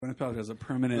Gwyneth Paltrow has a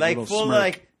permanent like little full, smirk.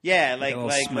 like a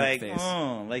little smirk face.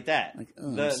 like that.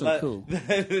 Like, so cool.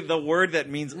 The word that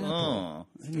means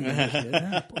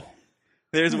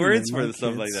There's words for the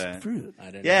stuff like that. Fruit. I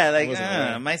didn't Yeah, know. I like wasn't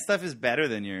aware. my stuff is better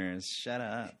than yours. Shut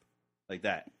up, like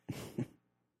that.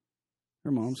 Her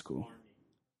mom's cool.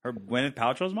 Her Gwyneth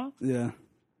Paltrow's mom? Yeah.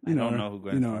 I don't her. know who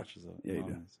Gwyneth You know her. Paltrow's Yeah, you mom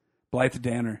do. is. Blythe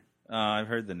Danner. I've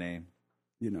heard the name.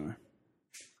 You know her.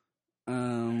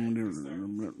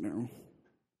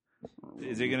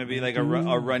 Is it going to be like a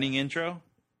running intro?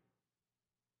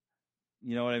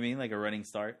 You know what I mean? Like a running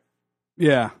start?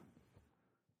 Yeah.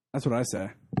 That's what I say.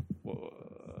 What?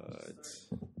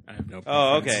 I have no.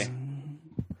 Oh, preference. okay.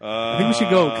 I think we should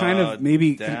go kind of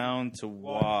maybe... Down to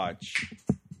watch.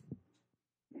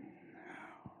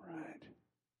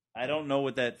 I don't know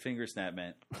what that finger snap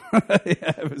meant.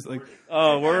 Yeah, it was like...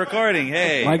 Oh, we're recording.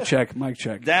 Hey. Mic check, mic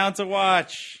check. Down to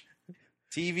watch.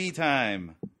 TV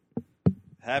time.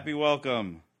 Happy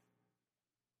welcome.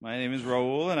 My name is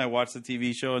Raul, and I watch the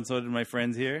TV show, and so did my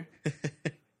friends here.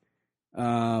 Who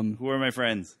are my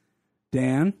friends?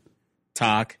 Dan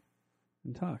Talk.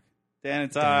 and Talk. Dan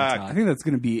and Talk. I think that's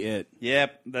going to be it.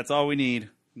 Yep, that's all we need.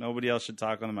 Nobody else should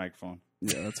talk on the microphone.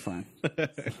 Yeah, that's fine.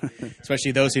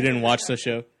 Especially those who didn't watch the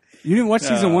show. You didn't watch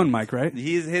season 1, Mike, right?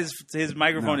 His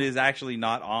microphone No. is actually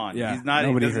not on. Yeah, He's not. He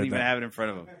nobody doesn't heard even that. have it in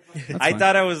front of him. That's I fine.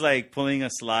 thought I was like pulling a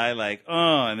sly, like,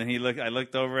 and then I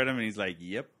looked over at him, and he's like,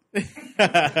 "Yep,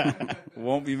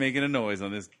 won't be making a noise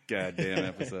on this goddamn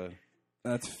episode."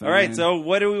 That's fine. All right, so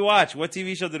what did we watch? What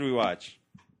TV show did we watch?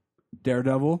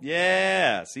 Daredevil.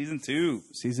 Yeah, season 2.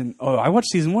 I watched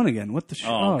season 1 again. What the shit?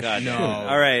 Oh, God, no! shit.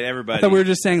 All right, everybody. I thought we were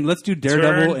just saying, let's do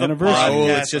Daredevil Turn the anniversary. Oh,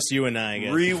 podcast. it's just you and I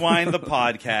guess. Rewind the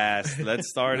podcast. Let's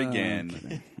start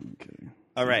again. Okay.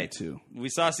 All right. 2. We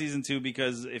saw season 2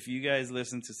 because if you guys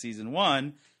listened to season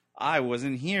 1, I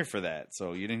wasn't here for that,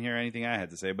 so you didn't hear anything I had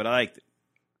to say, but I liked it.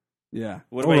 Yeah.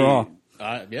 What Overall.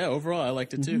 about Yeah, overall, I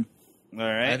liked it too. you? All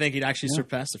right. I think he'd actually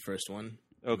surpassed the first one.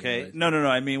 Okay. Yeah. No.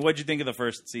 I mean, what'd you think of the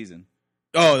first season?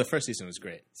 Oh, the first season was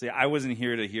great. See, I wasn't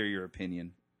here to hear your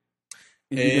opinion.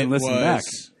 You didn't listen was- back.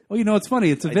 Oh, you know, it's funny.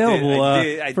 It's did, available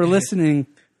I for did. listening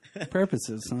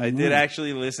purposes. I did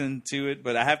actually listen to it,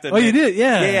 but I have to Oh, admit, you did?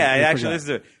 Yeah. Yeah, I I actually forgot. listened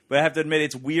to it. But I have to admit,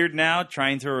 it's weird now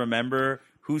trying to remember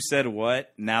who said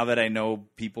what now that I know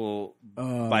people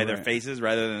by their right. faces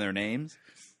rather than their names.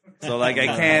 So, like, I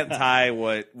can't tie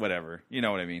whatever. You know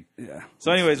what I mean? Yeah.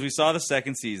 So, anyways, we saw the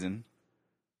second season.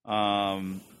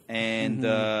 And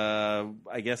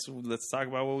I guess let's talk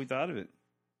about what we thought of it.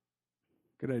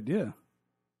 Good idea.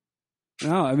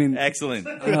 No, I mean, Excellent.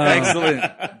 Excellent.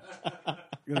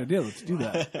 good idea. Let's do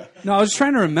that. No, I was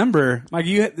trying to remember. Mike,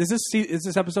 is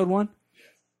this episode 1?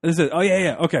 Is it? Oh,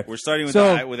 yeah. Okay. We're starting with,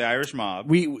 So- with the Irish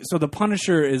Mob. So the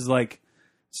Punisher is like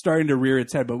starting to rear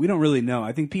its head, but we don't really know.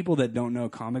 I think people that don't know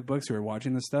comic books who are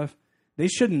watching this stuff, they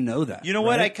shouldn't know that. You know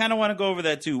what? I right? kind of want to go over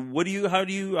that too.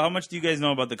 How much do you guys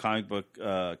know about the comic book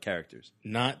characters?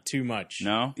 Not too much.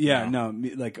 No? Yeah, no,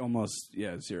 like almost,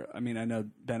 0. I mean, I know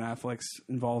Ben Affleck's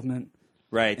involvement.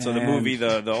 Right. So the And- movie,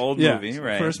 the old Yeah, movie,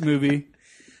 right? first movie.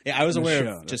 Yeah, I was The aware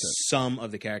show, of just that's some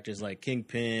of the characters like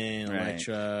Kingpin, Right.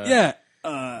 Elektra. Yeah.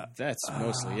 That's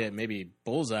mostly it. Maybe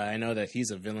Bullseye. I know that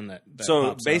he's a villain that So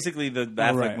pops up. basically, the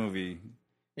Affleck right. movie.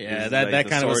 Yeah, is that like the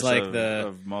kind of was source like of, the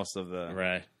of most of the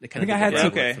right. They I kind think of I had did some.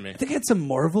 the work okay. for me. I think I had some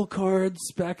Marvel cards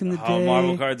back in the day.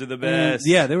 Marvel cards are the And, best.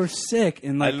 yeah, they were sick.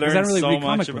 And like, I 'cause learned don't really so read much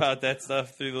comic books. about that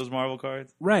stuff through those Marvel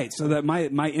cards. Right. So that my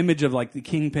image of like the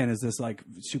Kingpin is this like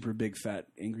super big fat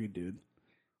angry dude.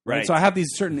 Right. So I have these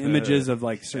certain images of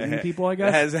like certain people, I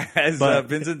guess. Has But-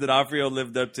 Vincent D'Onofrio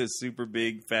lived up to super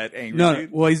big fat angry No,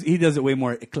 dude? well, he does it way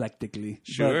more eclectically.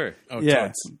 Sure. Oh, Yeah,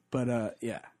 totes. but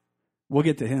yeah, we'll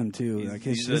get to him too. Like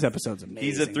his episode's amazing.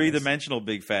 He's a three-dimensional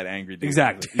big fat angry dude.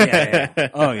 Exactly. Yeah.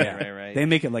 Oh yeah. Right. They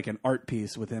make it like an art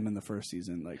piece with him in the first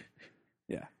season. Like,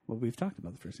 yeah. Well, we've talked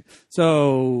about the first season.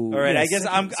 So All right, yeah, I guess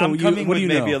I'm so coming what with do you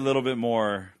maybe know? a little bit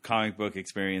more comic book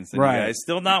experience than Right. you guys.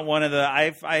 Still not one of the.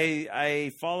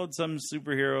 I followed some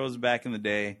superheroes back in the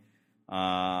day when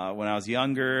I was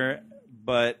younger,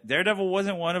 but Daredevil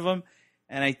wasn't one of them.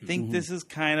 And I think Mm-hmm. this is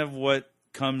kind of what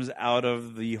comes out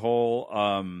of the whole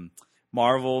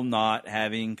Marvel not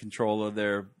having control of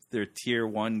their tier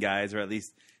 1 guys, or at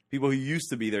least people who used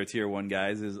to be their tier 1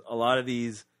 guys. Is a lot of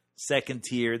these second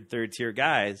tier, third tier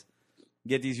guys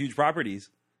get these huge properties.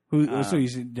 So you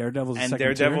see Daredevil's And second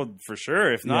Daredevil tier? for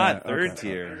sure, if not Yeah, third okay.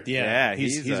 tier. Yeah,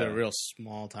 he's a real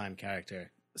small time character.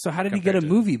 So how did he get a compared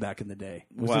to- movie back in the day?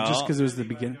 Was it just Well- because it was the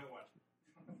beginning?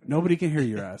 Nobody can hear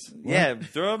your ass. What? Yeah,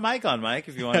 throw a mic on Mike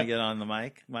if you want to get on the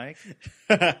mic, Mike.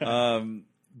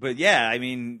 But yeah, I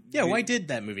mean, why did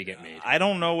that movie get made? I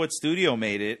don't know what studio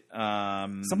made it.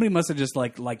 Somebody must have just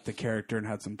liked the character and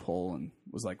had some pull and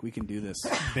was like, "We can do this."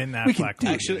 Ben We can Affleck do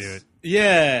wanted it. to do it.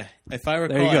 Yeah, if I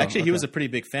recall, you go. actually, he Okay. was a pretty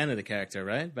big fan of the character,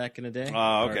 right? Back in the day. Oh,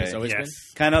 Or okay. has always Yes.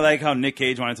 Kind of like how Nick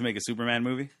Cage wanted to make a Superman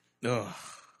movie. been. Ugh.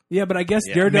 Yeah, but I guess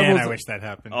Yeah. Daredevil's. Man, I wish that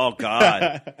happened. Oh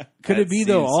God, could That it be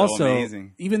though? seems so Also,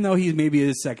 amazing. even though he's maybe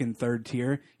his second, third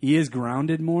tier, he is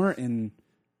grounded more in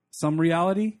some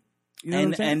reality. You know what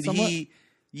I'm saying? and Somewhat? he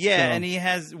So- and he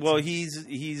has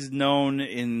he's known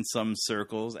in some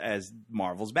circles as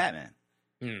Marvel's Batman.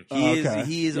 Hmm. Okay.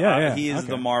 He is Yeah, he is okay.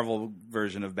 the Marvel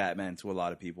version of Batman to a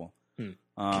lot of people.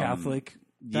 Catholic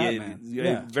Batman.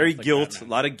 Yeah. Very Catholic guilt, Batman.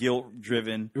 a lot of guilt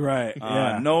driven. Right.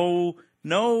 Yeah.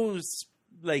 No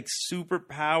like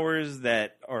superpowers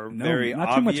that are No, very not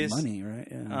obvious. too much money,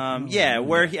 right?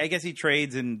 Where I guess he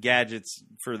trades in gadgets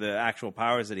for the actual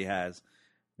powers that he has.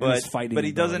 And his fighting But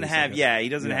he doesn't abilities, I have guess. he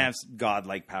doesn't Yeah. have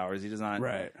godlike powers. He does not.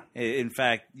 Right. In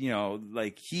fact,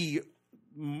 like he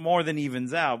more than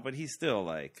evens out, but he's still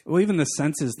like Well, even the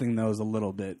senses thing though is a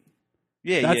little bit.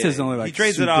 yeah. That's yeah. his only, he like,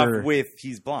 trades it super- off with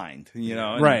he's blind,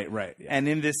 and, Right. Right. Yeah. And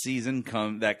in this season,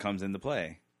 that comes into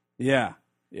play. Yeah.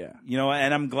 Yeah.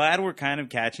 And I'm glad we're kind of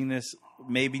catching this.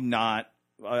 Maybe not.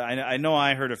 I know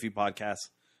I heard a few podcasts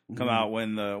come out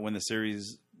when the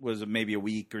series was maybe a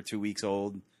week or 2 weeks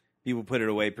old. People put it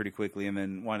away pretty quickly and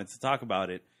then wanted to talk about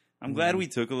it. I'm glad we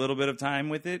took a little bit of time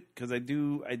with it because I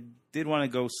did want to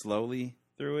go slowly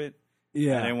through it.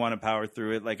 Yeah. I didn't want to power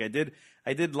through it like I did.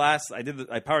 I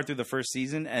powered through the first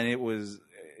season and it was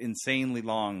insanely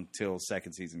long till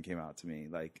second season came out to me.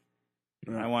 Like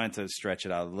I wanted to stretch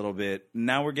it out a little bit.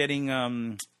 Now we're getting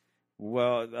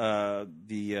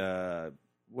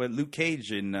Luke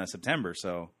Cage in September,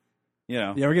 so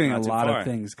Yeah, we're getting a not too lot far. of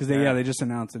things because they just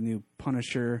announced a new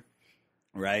Punisher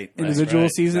individual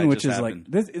right. season, That which just is happened.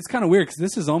 like this. It's kind of weird because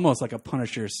this is almost like a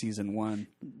Punisher season 1.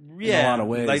 Yeah, a lot of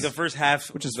ways. like the first half,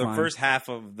 Which is the fine. first half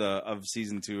of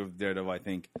season 2 of Daredevil, I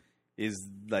think, is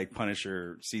like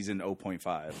Punisher season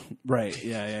 0.5. Right.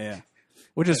 Yeah.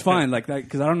 Which is fine, like that,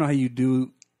 because I don't know how you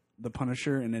do the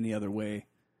Punisher in any other way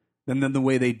than the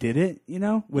way they did it,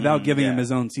 without giving him yeah.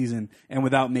 his own season and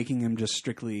without making him just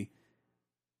strictly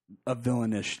a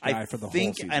villainish guy for the whole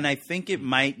season. And I think it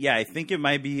might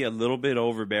be a little bit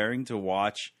overbearing to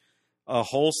watch a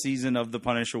whole season of the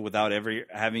Punisher without ever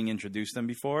having introduced them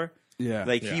before. Yeah.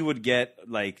 Like he would get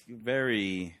like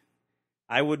very.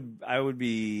 I would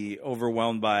be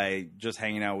overwhelmed by just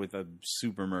hanging out with a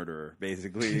super murderer,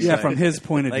 basically. Yeah, Like- from his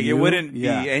point of like view. it wouldn't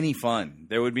yeah. be any fun.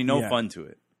 There would be no Yeah. fun to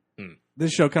it,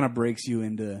 This show kind of breaks you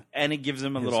into. and it gives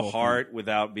him a His little whole heart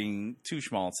without being too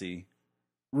schmaltzy.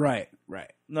 Right.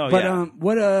 No, But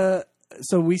yeah.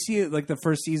 so we see like the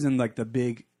first season, like the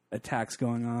big attacks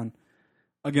going on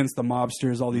against the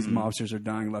mobsters. All these mobsters are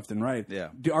dying left and right. Yeah.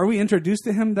 Are we introduced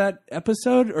to him that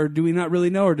episode, or do we not really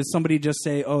know, or does somebody just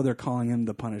say, "Oh, they're calling him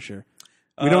the Punisher"?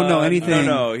 We don't know anything.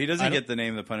 No, he doesn't I don't- get the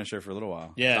name the Punisher for a little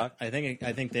while. Yeah, Doc? I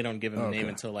think they don't give him a Okay. name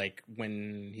until like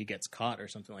when he gets caught or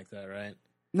something like that, right?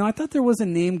 No, I thought there was a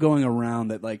name going around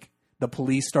that like the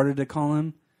police started to call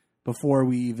him before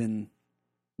we even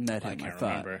met him. I can't thought.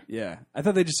 remember. Yeah, I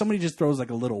thought somebody just throws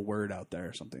like a little word out there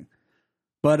or something.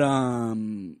 But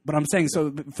I'm saying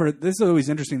so. For this is always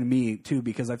interesting to me too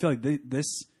because I feel like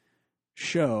this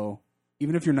show,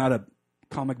 even if you're not a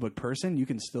comic book person, you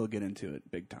can still get into it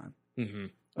big time. Mm-hmm.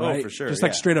 Oh, for sure, Just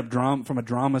like yeah. straight up drama from a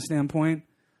drama standpoint.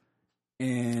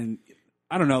 And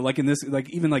I don't know, like in this, like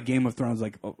even like Game of Thrones,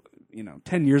 like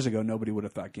 10 years ago, nobody would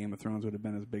have thought Game of Thrones would have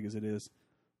been as big as it is.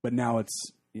 But now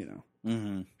it's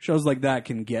shows like that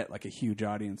can get like a huge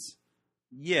audience.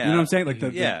 Yeah, You know what I'm saying? Like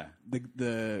yeah.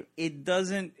 the It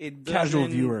doesn't Casual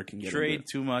viewer can get trade into it.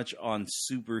 too much on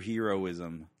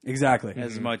superheroism exactly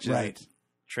as much right. as it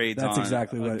trades That's on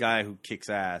exactly a what- guy who kicks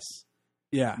ass,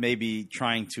 Yeah, maybe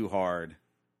trying too hard.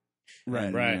 right.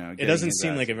 And, Right. you know, It getting doesn't his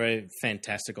seem ass. like a very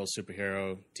fantastical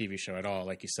superhero TV show at all.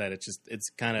 Like you said, it's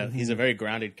kind of he's a very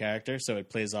grounded character, so it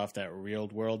plays off that real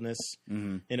worldness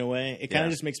in a way. It kind Yeah.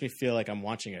 of just makes me feel like I'm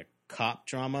watching a cop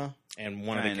drama, and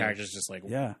one of Kind the of. characters just like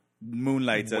Yeah.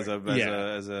 Moonlights as a a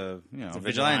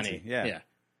vigilante. Yeah.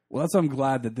 Well, that's what I'm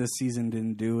glad that this season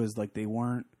didn't do is like they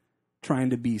weren't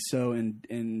trying to be so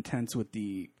intense with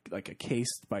the like a case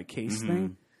by case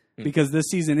thing because this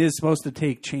season is supposed to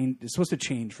change. It's supposed to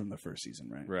change from the first season,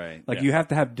 right? Right. Like you have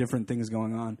to have different things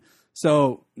going on.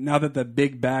 So now that the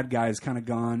big bad guy is kind of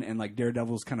gone and like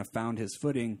Daredevil's kind of found his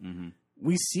footing,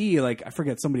 we see like I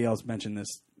forget somebody else mentioned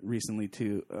this recently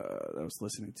too. That I was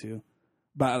listening to.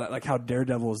 But like how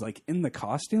Daredevil is like in the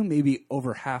costume maybe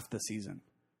over half the season,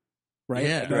 right?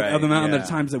 Yeah. The Right, amount yeah. of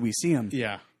times that we see him,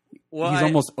 yeah. Well, he's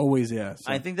almost always so.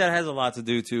 I think that has a lot to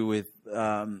do too with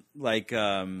I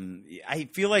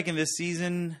feel like in this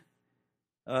season,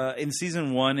 in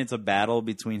season 1, it's a battle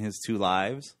between his two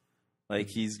lives. Like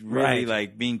he's really Right.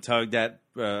 like being tugged at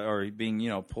or being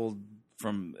pulled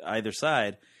from either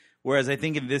side. Whereas I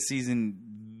think in this season,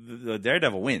 the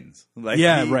Daredevil wins. Like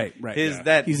right. His Yeah.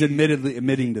 that He's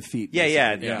admitting defeat.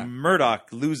 yeah. basically. Murdoch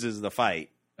loses the fight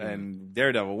and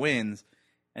Daredevil wins.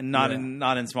 And not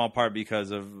in small part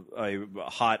because of a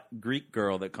hot Greek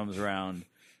girl that comes around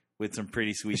with some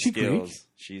pretty sweet Is she skills. Greek?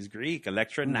 She's Greek.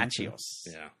 Electra Nachios.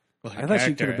 Yeah. Well, I thought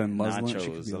she could have been Muslim. She could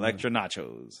Nachos. be Electra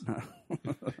Nachos.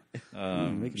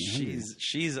 making me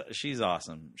She's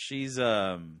awesome. She's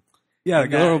Yeah, the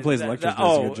girl who plays Electra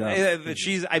does a good job.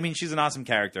 she's an awesome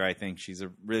character. I think she's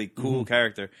a really cool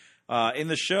character. In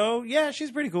the show, yeah,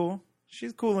 she's pretty cool.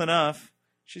 She's cool enough.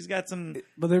 She's got some.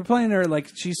 But they're playing her like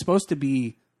she's supposed to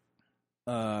be,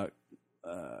 what's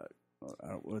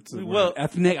the Well- word?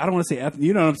 Ethnic. I don't want to say ethnic.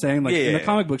 You know what I'm saying? Like Yeah, in the yeah.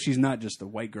 comic book, she's not just a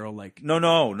white girl. Like No.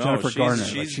 Jennifer Garner,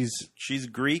 like, She's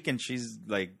Greek and she's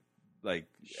like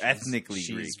ethnically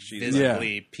Greek. She's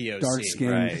visibly POC. dark skin,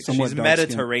 right. somewhat She's dark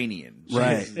Mediterranean.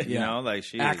 Right, She's, you yeah. know, like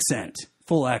she accent,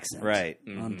 full accent, Right.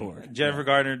 on board. Jennifer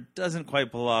Gardner doesn't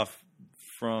quite pull off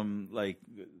from like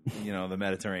the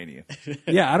Mediterranean.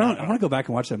 Yeah, I want to go back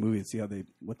and watch that movie and see what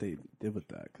they did with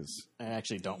that because I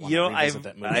actually don't want You to know, revisit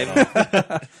that movie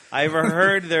at all. I've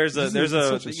heard there's Such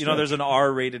a there's an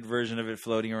R-rated version of it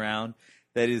floating around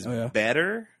that is Oh, yeah?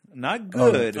 better, not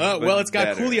good. Oh, but well, it's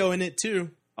got better. Coolio in it too.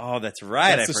 Oh, that's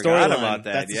right. That's I the forgot storyline. about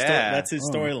that. That's that's his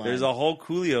storyline. There's a whole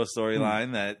Coolio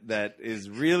storyline that is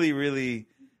really, really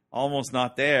almost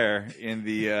not there in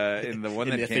the one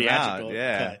In that the came out. theatrical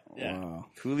Yeah, cut. Yeah. wow,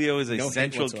 Coolio is a No hate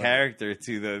central whatsoever. character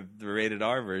to the rated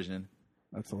R version.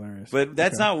 that's hilarious. But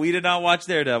that's Okay. not. We did not watch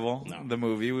Daredevil, No. the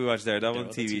movie. We watched Daredevil, the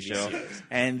The TV TV show, series.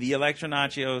 and the Electra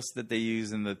Nachios that they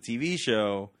use in the TV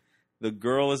show. The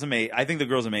girl is amazing. I think the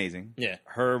girl's amazing. Yeah.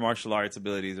 Her martial arts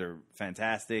abilities are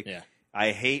fantastic. Yeah.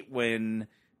 I hate when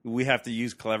we have to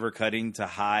use clever cutting to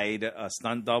hide a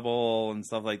stunt double and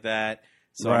stuff like that.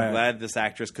 So Right. I'm glad this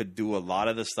actress could do a lot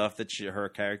of the stuff that her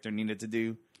character needed to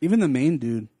do. Even the main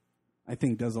dude, I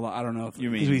think, does a lot. I don't know if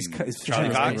You mean he's Charlie he's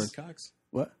Cox? covered. Cox.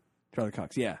 What? Charlie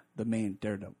Cox, yeah, the main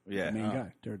Daredevil, Yeah. the main Oh.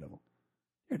 guy, Daredevil.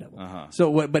 Uh-huh. So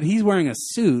what? But he's wearing a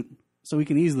suit, so we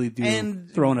can easily do And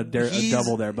throwing a he's-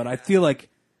 double there. But I feel like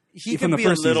He from could the be a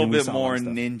first little season, we bit saw a lot more of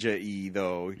stuff. ninja-y,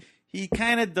 though. He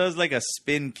kind of does like a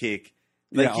spin kick.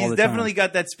 Like Yeah, all he's the definitely time.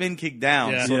 got that spin kick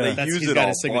down, Yeah. so Yeah. they That's- use he's it got all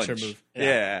his signature bunch. move.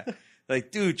 Yeah.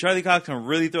 Like, dude, Charlie Cox can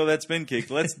really throw that spin kick.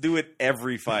 Let's do it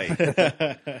every fight.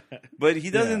 But he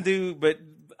doesn't do. But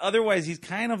otherwise, he's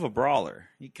kind of a brawler.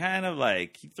 He kind of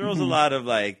like he throws a lot of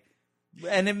like,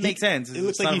 and it makes sense. It He's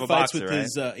looks the like son he of a fights boxer,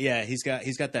 with right? his.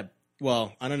 He's got that.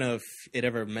 Well, I don't know if it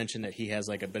ever mentioned that he has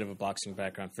like a bit of a boxing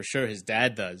background. For sure, his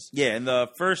dad does. Yeah, in the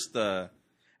first.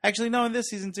 Actually, no, in this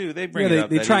season too, they bring yeah, it they, up.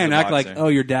 they that try he's and a act like, boxer. oh,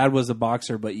 your dad was a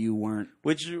boxer, but you weren't.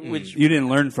 which You didn't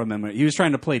learn from him. He was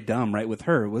trying to play dumb, right? With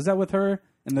her, was that with her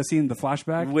in the scene, the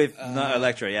flashback? with not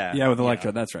Electra, yeah, Yeah, with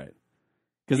Electra. That's right.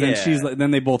 Because then Yeah. then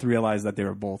they both realized that they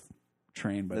were both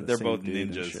trained by That the they're same both dude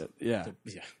and ninjas. shit. Yeah,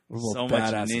 Yeah. We're both so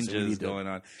much badasses, so we ninjas need to- going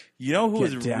on. You know who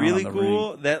get is down really on the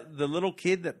cool? That the little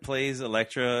kid that plays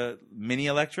Electra, mini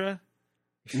Electra.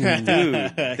 Mm.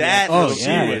 Dude, that Oh, little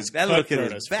yeah. kid was that little kid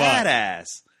Cutthroat was as fuck. badass.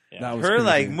 That was Her pretty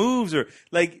like good. moves are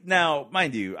like now,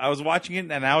 mind you, I was watching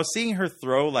it and I was seeing her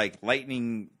throw like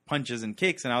lightning punches and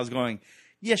kicks, and I was going,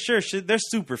 "Yeah, sure, they're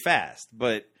super fast,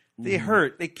 but they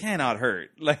hurt. They cannot hurt.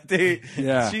 Like they,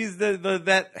 Yeah. she's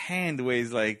that hand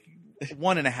weighs like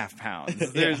 1.5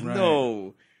 pounds. There's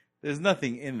right. there's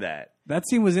nothing in that. That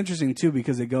scene was interesting too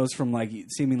because it goes from like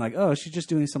seeming like, oh, she's just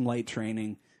doing some light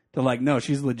training to like, no,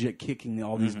 she's legit kicking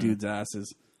all these dudes'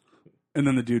 asses. And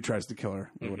then the dude tries to kill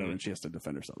her or whatever, and she has to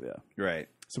defend herself. Yeah. Right.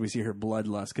 So we see her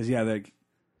bloodlust because like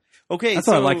Okay, that's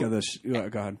so, what I like of this. Go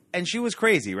ahead. and she was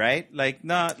crazy, right? Like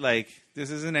not like this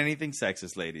isn't anything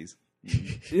sexist, ladies.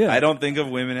 Yeah. I don't think of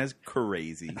women as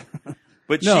crazy.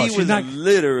 But No, she she's was not-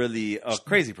 literally a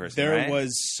crazy person. There right?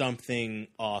 was something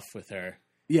off with her.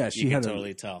 Yeah, You she can had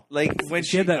totally tell. like when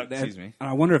she had that. excuse me. And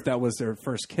I wonder if that was their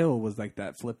first kill. Was like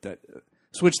that flip that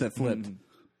switch that flipped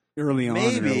early on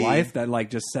in Maybe. her life that like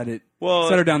just set it Well,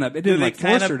 set her down that it didn't do like they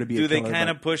force kind her of to be. do a they killer, kind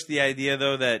but- of push the idea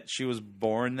though that she was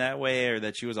born that way or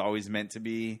that she was always meant to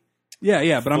be?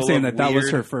 Yeah, but I'm full saying of that was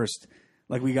weird- her first.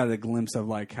 Like we got a glimpse of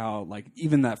like how like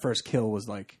even that first kill was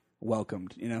like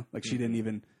welcomed. You know, like she didn't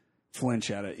even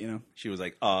flinch at it. You know, She was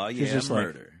like, "Oh She's yeah, just like-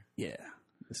 murder." yeah,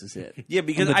 This is it. Yeah,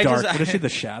 because The I dark, just what is she? The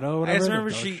shadow. Or whatever? I just The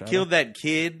remember dark she shadow? killed that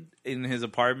kid in his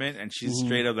apartment, and she's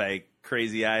straight up like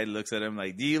crazy eyed, looks at him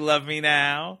like, "Do you love me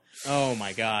now?" Oh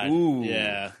my god. Ooh,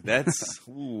 Yeah. that's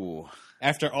ooh.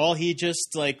 After all he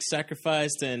just like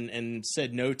sacrificed and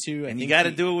said no to, And you got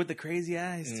to do it with the crazy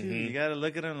eyes too. You got to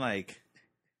look at him like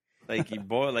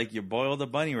you boiled a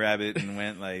bunny rabbit and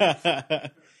went like.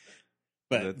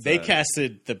 But That's, they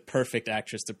casted the perfect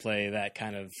actress to play that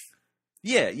kind of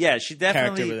Yeah, she character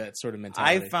definitely. with that sort of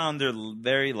mentality. I found her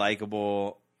very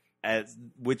likable,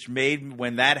 which made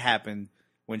when that happened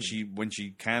when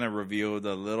she kind of revealed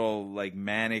a little like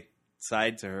manic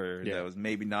side to her that was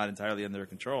maybe not entirely under her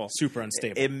control. super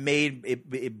unstable.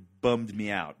 It bummed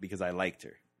me out because I liked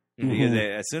her. Because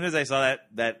as soon as I saw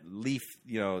that leaf,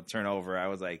 turn over, I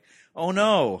was like, "Oh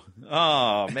no!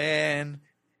 Oh man!"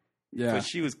 Yeah. But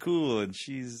she was cool and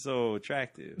she's so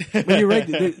attractive. But you're right.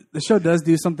 The show does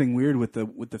do something weird with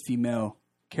the female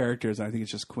characters. I think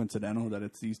it's just coincidental that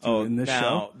it's these two in this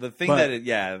show. The thing But,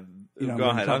 go what I'm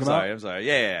ahead. talking I'm sorry.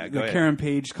 Yeah. Go The ahead. Karen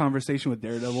Page conversation with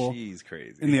Daredevil She's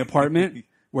crazy in the apartment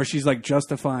where she's like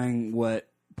justifying what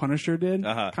Punisher did,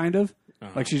 kind of.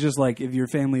 Like she's just like, if your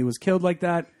family was killed like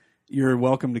that, you're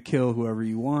welcome to kill whoever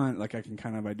you want. Like I can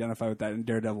kind of identify with that. And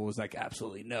Daredevil was like,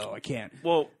 absolutely no, I can't.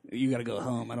 Well, you got to go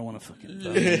home. I don't want to fucking.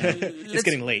 It's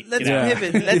getting late. Let's Get out.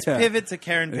 pivot. Let's Yeah. pivot to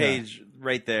Karen Page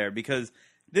right there because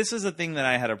this is a thing that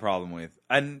I had a problem with,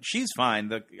 and she's fine.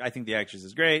 I think the actress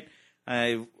is great.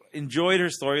 I enjoyed her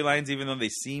storylines, even though they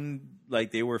seemed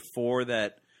like they were for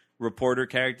that reporter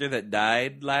character that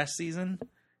died last season.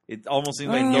 It almost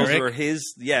seemed like those Urich? were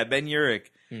his. Yeah, Ben Urich.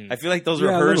 I feel like those were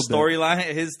Yeah, a her little bit. storyline,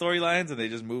 his storylines, and they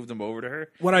just moved them over to her.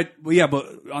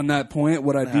 But on that point,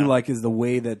 what I do like is the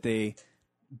way that they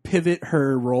pivot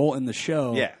her role in the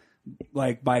show. Yeah.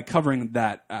 Like by covering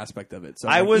that aspect of it. So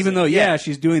I like, was- even though yeah.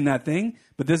 she's doing that thing,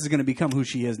 but this is going to become who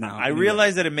she is now. I anyway.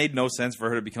 realized that it made no sense for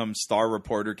her to become star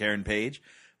reporter Karen Page,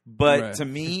 but Right. to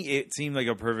me, it seemed like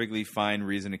a perfectly fine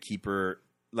reason to keep her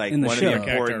like In the one show. of the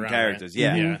Character important around, characters. right?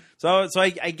 Yeah. Yeah. So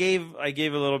I gave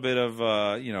a little bit of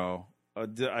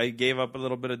I gave up a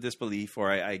little bit of disbelief, or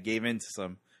I gave into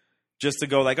some, just to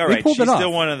go like, all They right, pulled she's it off.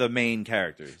 still one of the main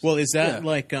characters. Well, is that Yeah.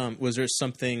 like was there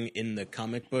something in the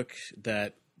comic book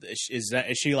that is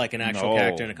she like an actual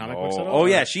character in the comic books at all? Oh or-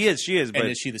 yeah, she is. But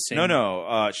is she the same?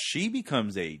 No. She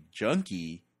becomes a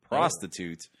junkie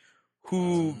prostitute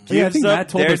who Yeah, I gives think up Matt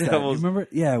told us that. You Daredevil's remember?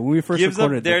 Yeah, when we first gives up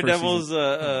recorded the first Daredevil's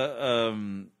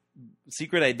season.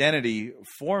 secret identity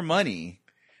for money,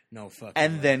 No fuck.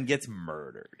 and then gets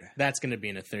murdered. that's going to be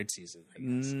in a third season. I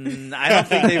guess. I don't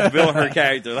think they built her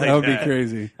character like That would be that.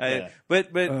 crazy. But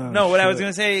Oh, no, what I was shit.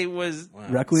 going to say was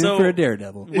Requiem So- for a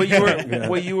Daredevil.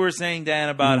 what you were saying, Dan,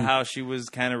 about how she was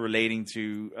kind of relating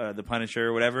to the Punisher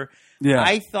or whatever. Yeah.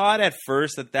 I thought at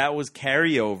first that was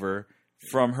carryover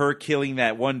from her killing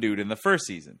that one dude in the first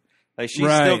season. Like she's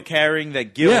Right. still carrying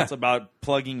that guilt Yeah. about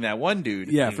plugging that one dude.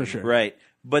 Yeah, for sure. Right.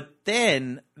 But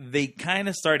then they kind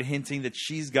of start hinting that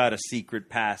she's got a secret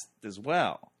past as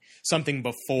well. Something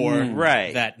before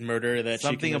Right. that murder that she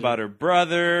Something committed. about her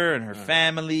brother and her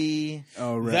family.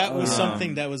 Oh, right. That was Oh,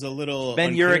 something that was a little Ben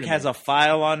unclear Urich to has me. a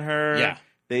file on her. Yeah.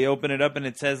 They open it up and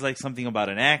it says like something about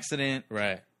an accident.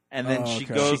 right. And then Oh, she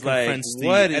okay. goes She like, confronts the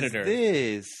 "What is editor."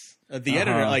 this?" The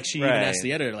editor, like she even Right. asked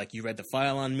the editor, like you read the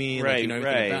file on me, Right, like you know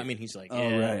everything right. about me, and he's like, Oh,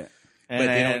 yeah. right. And,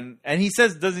 But they don't- and he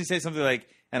says, doesn't he say something like,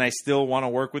 "And I still want to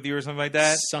work with you" or something like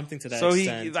that? Something to that So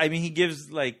extent. he gives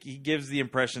the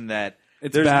impression that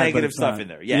It's there's bad, but negative it's stuff not. in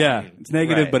there. Yeah, it's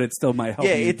negative, Right. but it still might help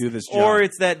you it's, do this job. or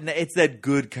it's that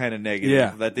good kind of negative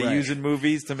Yeah, that they right. use in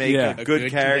movies to make Yeah. a A good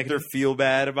good character negative. feel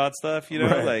bad about stuff. You know,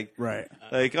 right. Right.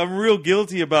 like I'm real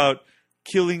guilty about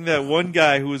killing that one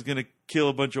guy who was gonna kill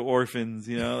a bunch of orphans.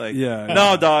 You know, like Yeah.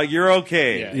 no, dog, you're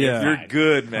okay. Yeah, Yeah. You're fine.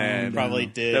 good, You man. probably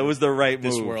did That was the right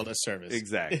this move. world a service.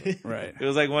 Exactly. Right. It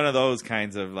was like one of those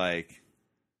kinds of like.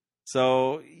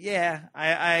 So yeah,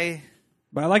 I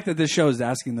But I like that this show is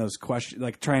asking those questions,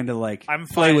 like trying to like I'm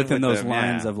play fine within with those them,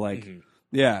 lines yeah. of like, Mhm.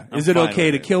 yeah, I'm is it fine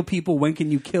okay with to it. kill people? When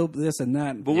can you kill this and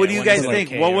that? But what do you when guys is it think?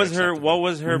 okay What or was her? acceptable? What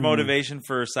was her Mhm. motivation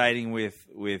for siding with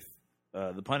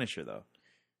the Punisher though?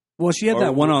 Well, she had Or-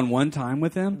 that one-on-one time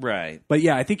with him, Right. but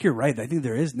yeah, I think you're right. I think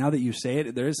there is, now that you say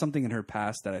it, there is something in her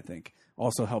past that I think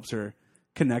also helps her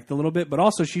connect a little bit. But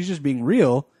also, she's just being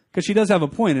real because she does have a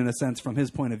point in a sense from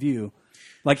his point of view.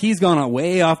 Like he's gone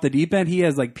way off the deep end. He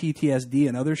has like PTSD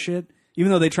and other shit.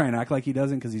 Even though they try and act like he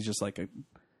doesn't because he's just like a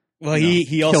Well,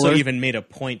 he also killer. even made a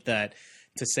point that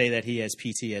to say that he has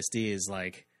PTSD is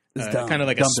like It's dumb. kind of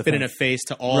like a Dumb to spit in think. the face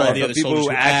to all Right. the But other people soldiers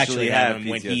who who actually actually have have him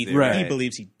when PTSD, he right.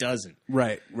 believes he doesn't.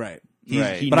 right. He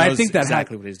Right. knows But I think that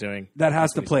exactly what he's doing. That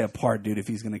has to play a part, dude. If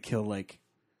he's going to kill like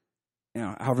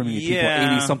however many people,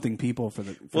 Yeah. 80 something people for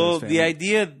the. For Well, his family. the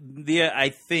idea, I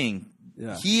think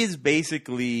Yeah. he is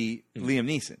basically Liam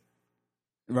Neeson.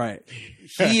 Right.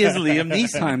 He is Liam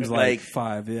Neeson Times like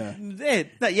 5,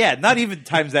 yeah. Not even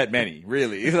times that many,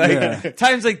 really. Like Yeah.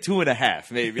 times like 2.5,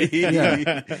 maybe.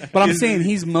 Yeah. But I'm saying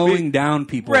he's mowing down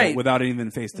people Right. without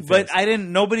even face to face. But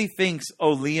nobody thinks,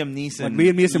 Liam Neeson. Like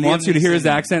Liam Neeson wants you to hear his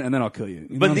Neeson- accent, and then I'll kill you.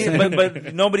 You know But, what I'm saying?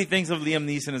 but nobody thinks of Liam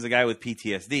Neeson as a guy with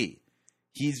PTSD.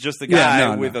 He's just a Yeah,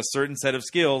 guy no, with no. a certain set of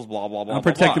skills, blah, blah, blah, I'm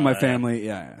blah, protecting blah. my family.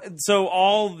 Yeah. So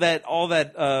all that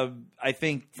I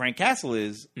think Frank Castle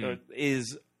is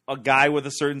a guy with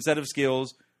a certain set of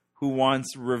skills who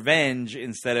wants revenge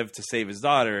instead of to save his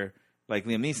daughter, like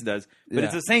Liam Neeson does. But Yeah.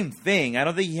 it's the same thing. I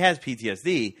don't think he has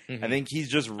PTSD. I think he's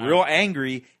just real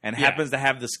angry and happens to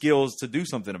have the skills to do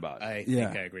something about it. I Yeah.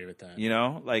 think I agree with that. You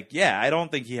know, like I don't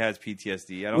think he has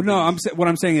PTSD. I don't. Well, no, think what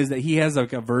I'm saying is that he has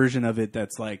like a version of it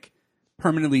that's like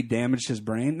permanently damaged his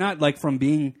brain, not like from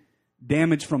being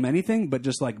damaged from anything, but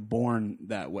just like born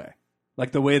that way.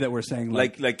 Like the way that we're saying,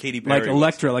 like Katy Perry. like was.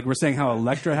 Elektra, like we're saying how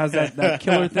Elektra has that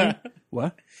killer thing.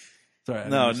 What? Sorry, I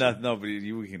didn't No, understand. no, but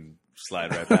we can slide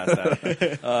right past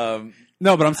that.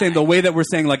 No, but I'm saying the way that we're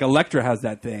saying like Elektra has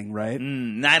that thing, right?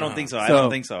 No, I don't think so. I So- don't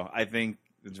think so. I think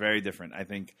it's very different. I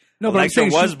think No, but I'm Elektra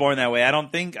saying was she- born that way. I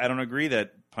don't agree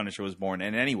that Punisher was born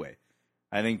in any way.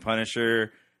 I think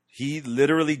Punisher, he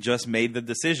literally just made the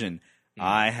decision.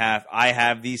 I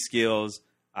have these skills.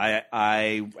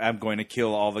 I am going to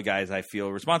kill all the guys I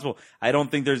feel responsible. I don't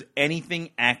think there's anything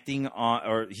acting on,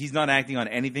 or he's not acting on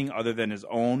anything other than his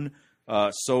own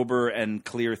sober and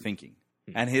clear thinking.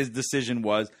 And his decision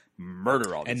was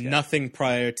murder all these And guys. nothing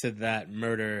prior to that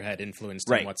murder had influenced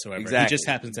Right, him whatsoever. exactly. He just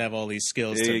happens to have all these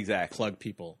skills to Exactly. plug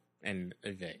people and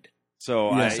evade.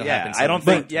 So Yeah, I so yeah, happens I don't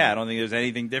something. think I don't think there's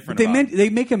anything different. They about it. they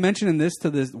make a mention in this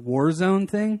to this Warzone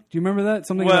thing. Do you remember that?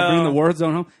 Something about Well- bringing the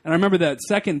Warzone home. And I remember that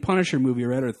second Punisher movie,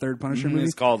 right, or third Punisher movie.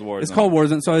 It's called Warzone. It's called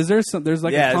Warzone. So is there there's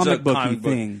like Yeah, a it's comic a booky comic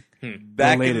book. thing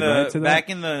back related, in the right, to that? back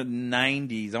in the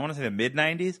 90s. I want to say the mid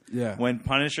 90s. Yeah. When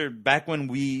Punisher back when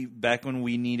we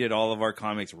needed all of our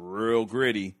comics real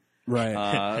gritty.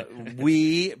 Right.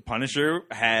 Punisher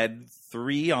had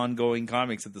 3 ongoing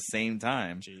comics at the same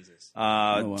time. Jesus.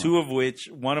 wow.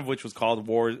 One of which was called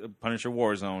Punisher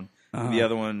Warzone. The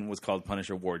other one was called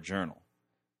Punisher War Journal.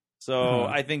 So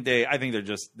I think they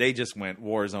just went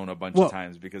Warzone a bunch Well- of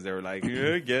times because they were like,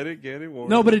 yeah, get it, Warzone.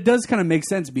 No, but it does kind of make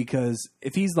sense because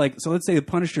if he's like, so let's say the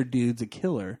Punisher dude's a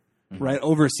killer, right,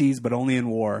 overseas, but only in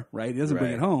war, right? He doesn't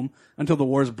bring Right. it home until the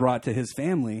war's brought to his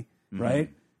family, right?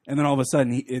 And then all of a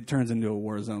sudden it turns into a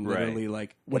war zone. Right. Literally,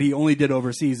 like what he only did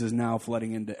overseas is now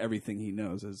flooding into everything he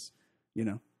knows. Is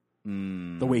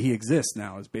the way he exists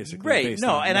now is basically Right. based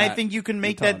No, on and I that think you can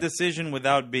make that mentality. decision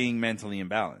without being mentally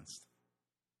imbalanced.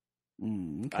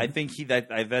 Okay. I think he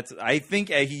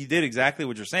did exactly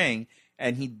what you're saying,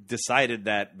 and he decided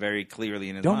that very clearly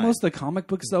in his Don't mind. most of the comic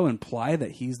books though imply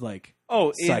that he's like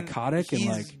psychotic and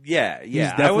he's- like yeah, he's I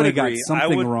would definitely got agree.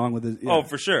 something I would, wrong with his? Yeah. Oh,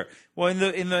 for sure. Well,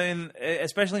 in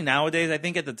especially nowadays, I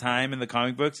think at the time in the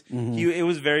comic books, it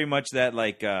was very much that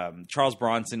like Charles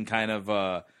Bronson kind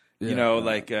of.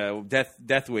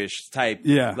 Death Wish type.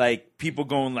 Yeah. Like people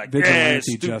going like, Vigilante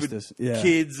stupid justice. Yeah.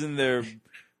 kids and their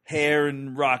hair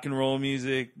and rock and roll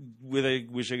music. With I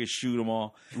wish I could shoot them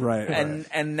all. Right.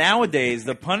 And nowadays,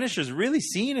 the Punisher's really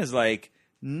seen as like,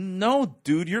 no,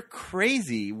 dude, you're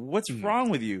crazy. What's wrong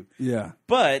with you? Yeah.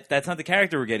 But that's not the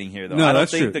character we're getting here, though. No, I don't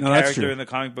that's think true. the No, that's character true. in the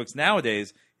comic books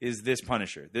nowadays is this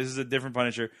Punisher. This is a different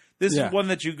Punisher. This Yeah. is one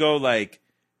that you go like,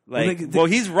 Well,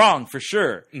 he's wrong for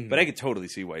sure, but I could totally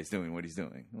see why he's doing what he's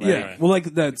doing. Like, Yeah. Well, like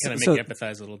that. Kind of So, make you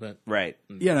empathize a little bit. right.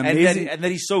 yeah, an And amazing.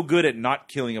 that he's so good at not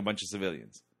killing a bunch of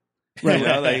civilians. Right. You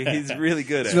know, like he's really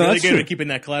good at No, it. Really that's good true. at keeping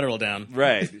that collateral down.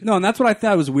 Right. No, and that's what I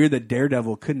thought was weird that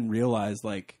Daredevil couldn't realize,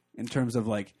 like, in terms of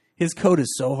like his code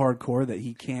is so hardcore that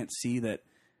he can't see that.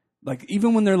 Like,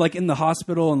 even when they're like in the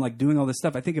hospital and like doing all this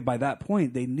stuff, I think by that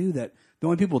point they knew that the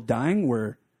only people dying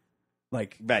were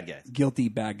like Bad guys. guilty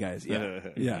bad guys. Yeah,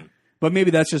 yeah. But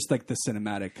maybe that's just like the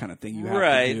cinematic kind of thing you have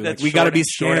Right, to do. that's Like, we got to be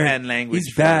scared. shorthand language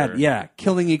He's bad. for- Yeah,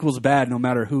 killing equals bad, no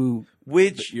matter who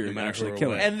Which you're No matter actually who or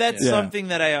killing. what. and that's Yeah. something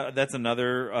that that's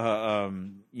another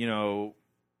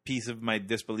piece of my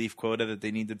disbelief quota that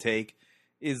they need to take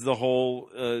is the whole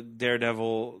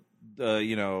Daredevil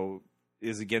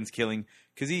is against killing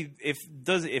because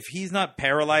if he's not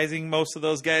paralyzing most of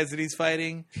those guys that he's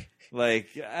fighting, Like,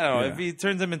 I don't know, Yeah. if he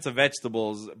turns them into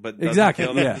vegetables, but doesn't Exactly,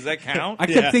 kill them, yeah. does that count? I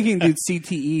kept thinking, dude,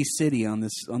 CTE City on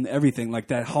everything, like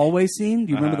that hallway scene.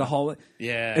 Do you remember the hallway?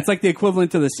 Yeah. It's like the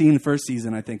equivalent to the scene first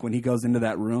season, I think, when he goes into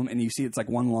that room and you see it's like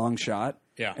one long shot.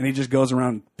 Yeah. And he just goes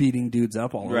around beating dudes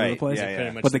up all over the Right, place. yeah, yeah.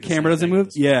 Pretty much But the the camera same doesn't thing move?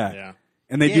 as- Yeah. Yeah.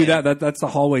 And they do Yeah. that's the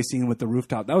hallway scene with the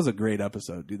rooftop. That was a great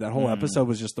episode, dude. That whole episode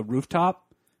was just the rooftop,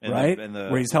 And right? and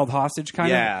Where he's held hostage kind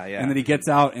Yeah, of. yeah. And then he gets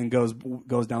out and goes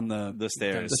down the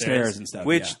stairs. the stairs and stuff.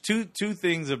 Which yeah. two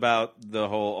things about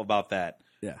that.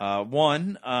 Yeah.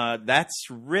 One, that's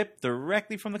ripped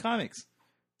directly from the comics.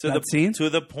 To That the scene? to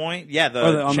the point, yeah, on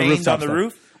the chains rooftop on the stuff.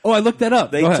 roof. Oh, I looked that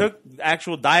up. They Go ahead. took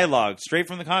actual dialogue straight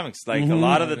from the comics. Like a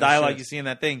lot of the No dialogue shit. you see in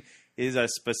that thing is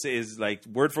is like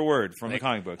word for word from the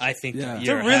comic books. I think Yeah. it's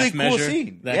you're a really half cool measure,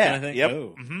 scene. That Yeah. kind of thing. Yep.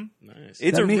 Oh, Mhm. nice.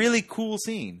 It's That a made- really cool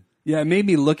scene. Yeah, it made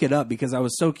me look it up because I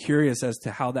was so curious as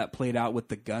to how that played out with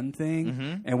the gun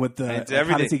thing and with the It's like, how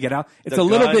everything. does he get out. It's The a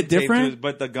little gun bit taped to different, his-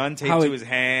 but the gun taped how to it- his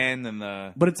hand and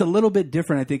the but it's a little bit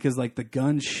different. I think because like the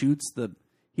gun shoots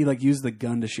he like used the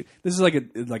gun to shoot. This is like a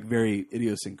like very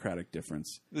idiosyncratic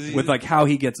difference with like how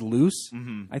he gets loose.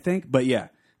 I think, but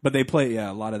they play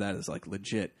a lot of that is like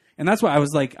legit. And that's why I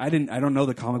was like, I don't know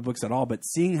the comic books at all, but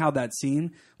seeing how that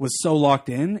scene was so locked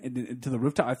in to the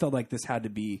rooftop, I felt like this had to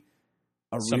be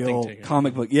a Something real taken.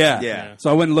 comic book. Yeah. Yeah. So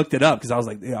I went and looked it up because I was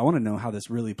like, I want to know how this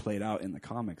really played out in the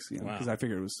comics, you know, Wow. because I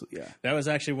figured it was, That was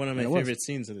actually one of my It was. favorite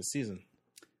scenes of the season.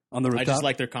 on the rooftop. I just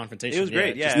like their confrontation. It was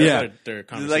great, yeah. just Yeah. Their It's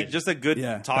conversation. like just a good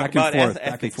Yeah, talk back and about forth, back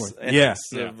and ethics, forth. ethics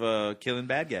Yeah. of killing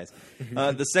bad guys.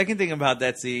 The second thing about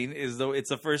that scene is, though, it's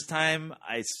the first time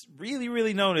I really,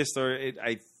 really noticed,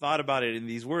 I thought about it in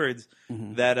these words,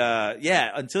 that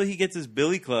until he gets his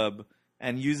billy club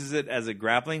and uses it as a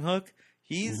grappling hook,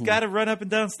 he's got to run up and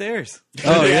down stairs.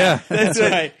 Oh yeah. That's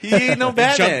right. He ain't no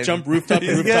Batman. jump rooftop to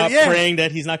He's rooftop, got- yeah. praying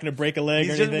that he's not going to break a leg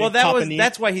He's or just, anything. well, pop a knee.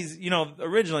 that's why he's,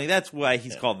 originally that's why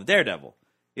he's called the Daredevil,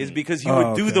 is because he Oh,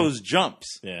 would do okay. those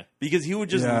jumps. Yeah. Because he would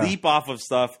just Yeah. leap off of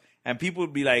stuff and people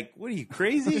would be like, "What are you,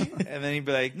 crazy?" And then he'd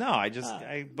be like, "No,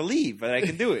 I believe that I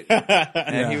can do it."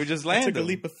 And he would just I land took a them.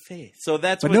 leap of faith. So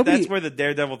that's But what nobody- that's where the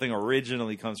Daredevil thing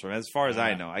originally comes from, as far as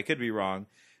I know. I could be wrong.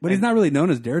 But he's not really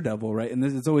known as Daredevil, right? And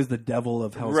it's always the devil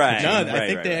of Hell's Right. Kitchen. No, Right, I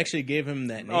think right, they right. actually gave him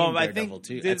that name. I Daredevil think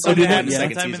too. did At some they point have in the yeah.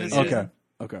 second sometime in season. the yeah. season?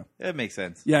 Okay. That makes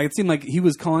sense. Yeah, it seemed like he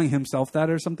was calling himself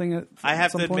that or something. I have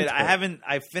some to admit, points, I but- haven't.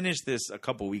 I finished this a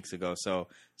couple weeks ago, so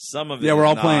some of it. Yeah, we're is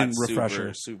all not playing super,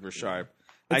 refresher. super sharp.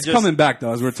 It's coming back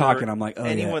though as we're talking. for I'm like, oh,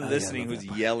 anyone yeah, listening I love who's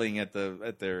that. yelling at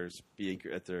their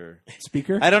speaker at their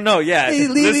Speaker. I don't know, yeah, Hey,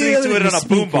 leave listening the to it on a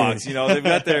speaker. boombox. They've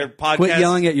got their podcast. Quit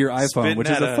yelling at your iPhone, spitting which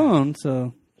is at a phone.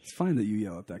 So it's fine that you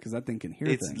yell at that because that thing can hear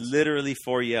It's things. literally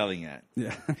for yelling at.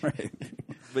 Yeah, right.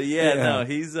 But yeah, Yeah. no,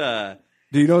 he's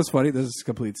Do you know what's funny? This is a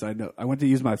complete side note. I went to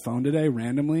use my phone today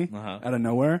randomly out of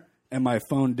nowhere, and my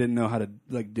phone didn't know how to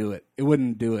do it. It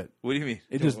wouldn't do it. What do you mean?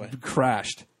 It just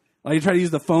crashed. Like you try to use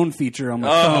the phone feature on my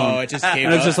Oh, phone, it just gave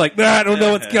and it's up. just like I don't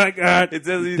know what's going on. It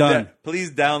says Done.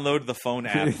 please download the phone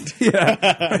app. Yeah.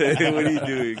 What are you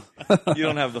doing? You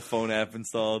don't have the phone app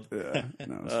installed. No,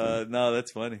 it's No,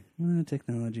 that's funny.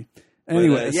 technology. But,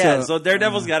 Anyway, so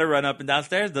Daredevil's got to run up and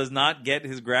downstairs. Does not get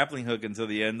his grappling hook until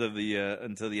the end of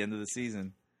the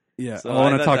season. yeah, so I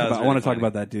want I to thought talk that was about. I want really to talk funny.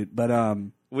 about that dude, but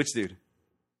Which dude?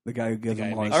 the guy who gives guy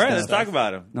him who all makes his All right, stuff. let's talk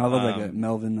about him. No, I love that guy,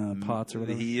 Melvin Potts or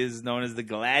whatever. He is known as the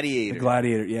Gladiator. The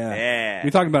Gladiator. Yeah, Yeah.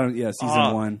 we talked about it. Yeah, season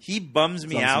Oh, one. He bums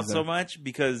me It's on out season. so much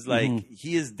because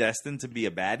he is destined to be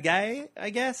a bad guy,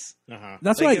 I guess. Uh-huh.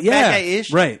 That's Like right. a Yeah, bad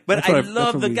guy-ish. right. But That's I what that's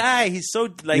love what the we- guy. He's so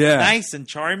Yeah. nice and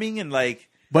charming and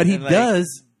But he and, like-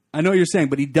 does. I know what you're saying,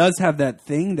 but he does have that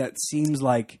thing that seems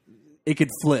like it could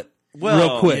flip Well,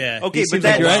 real quick. yeah. Okay, He but seems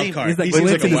that like a wild seems- card. He's like He seems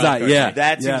glint like in a his wild eye. card. Yeah,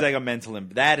 That seems yeah.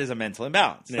 like that is a mental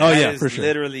imbalance. Oh, That yeah, is for sure.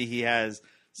 Literally, he has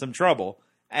some trouble,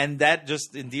 and that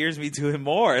just endears me to him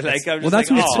more. Like I'm just well, that's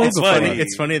like, what it's oh, supposed to buddy. feel like.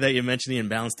 It's funny that you mentioned the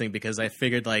imbalance thing because I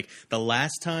figured like the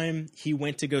last time he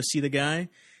went to go see the guy,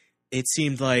 it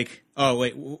seemed like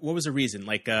what was the reason?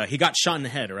 Like he got shot in the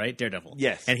head, right? Daredevil.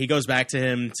 Yes. And he goes back to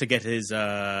him to get his.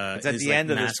 It's at his, the like,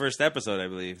 end of this mask. first episode, I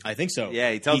believe. I think so.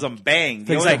 Yeah, he tells him bang.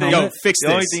 The He's only like, thing- "Yo, fix the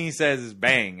only this." thing he says is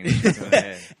bang. And he hits him in the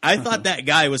head. I thought that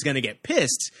guy was going to get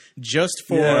pissed just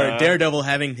for Yeah. Daredevil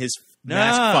having his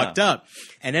mask Nah. fucked up.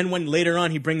 And then when later on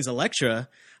he brings Elektra,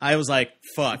 I was like,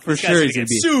 fuck. For this sure guy's he's gonna gonna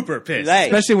be- get super pissed.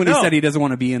 Right. Especially when he No. said he doesn't want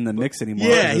to be in the mix anymore.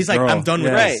 Yeah, with he's his like, girl. I'm done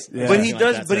with Right, this. Yeah. but he Like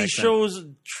does. that to But that he extent. shows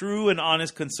true and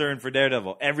honest concern for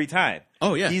Daredevil every time.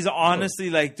 Oh, yeah. he's honestly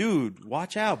like, dude,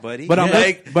 watch out, buddy. But I'm-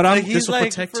 like, but I'm- like, he's This will like,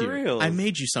 protect for you. real. I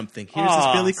made you something. Here's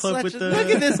Aw, this Billy Club such with a- the look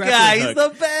at this grappling guy. hook. He's the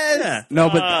best. Yeah. No,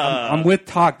 but I'm with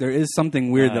Talk. There is something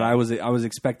weird that I was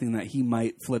expecting that he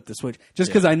might flip the switch,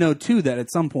 just because I know too that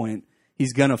at some point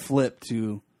he's gonna flip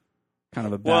to kind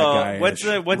of a bad guy. what's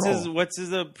the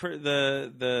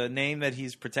name that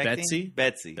he's protecting?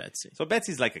 Betsy? Betsy. So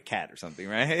Betsy's like a cat or something,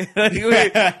 right? Do we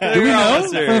know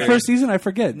for the first season? I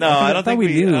forget. No, I don't thought think we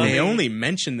we- knew. I They mean- only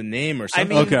mentioned the name or I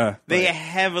something. mean, Okay. they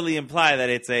heavily imply that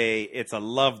it's a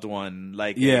loved one,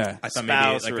 like Yeah. I a thought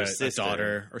spouse maybe or like a a sister,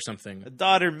 daughter or something. a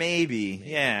daughter, maybe.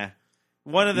 Yeah,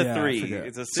 one of the Yeah, I three. forget.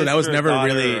 It's a sister, So that was a never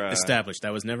daughter, really or a- established.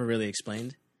 That was never really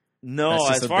explained. No, That's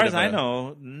just as a far bit as of I a-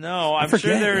 know, no. I I'm forget.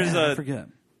 sure there is I forget.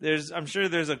 I'm sure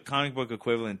there's a comic book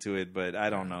equivalent to it, but I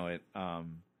don't know it.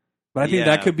 But I think Yeah.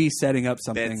 that could be setting up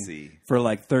something Betsy. for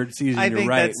like third season. I You're think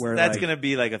right. that's where that's like, gonna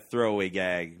be like a throwaway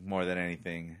gag more than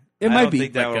anything. It I might don't be.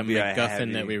 think that Like a will be MacGuffin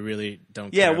heavy- that we really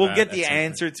don't. Yeah, care we'll about get at the some point.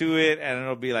 answer to it, and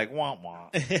it'll be like wah wah.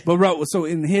 But so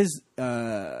in his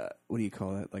what do you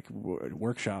call it? Like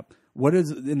workshop. What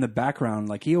is in the background?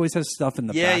 Like he always has stuff in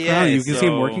the Yeah, background. yeah, You can see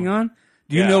him so- working on.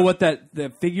 Do you Yeah. know what that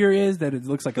figure is? That it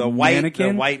looks like The a white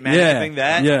mannequin. mannequin yeah. thing.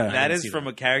 That yeah. that didn't is see from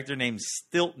a character named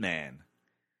Stiltman.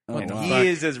 Oh, And wow. he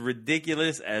is as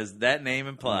ridiculous as that name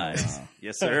implies.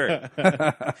 Yes, sir.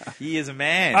 He is a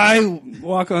man. I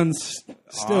walk on still.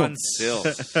 On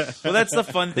stilts. Well, that's the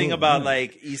fun thing about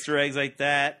like Easter eggs like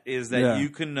that is that Yeah. you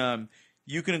can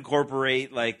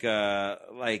incorporate like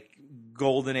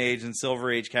Golden Age and Silver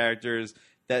Age characters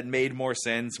that made more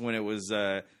sense when it was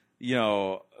the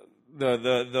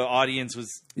audience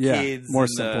was Yeah, kids more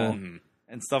and, simple.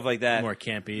 and stuff like that. More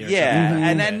campy. Or Yeah, something.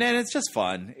 and then it's just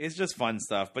fun. It's just fun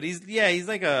stuff. But he's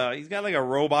got like a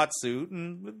robot suit,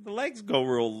 and the legs go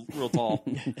real tall.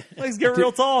 Legs get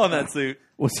real tall in that suit.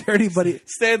 Was there anybody?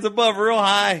 Stands above real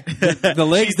high. The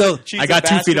legs though. Cheats I got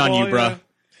at 2 feet on you, basketball, bro.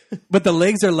 But the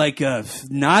legs are like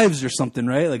knives or something,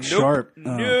 right? Like Nope. sharp.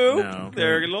 Nope. No.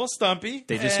 They're a little stumpy.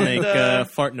 They just and, make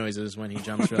fart noises when he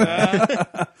jumps. Really.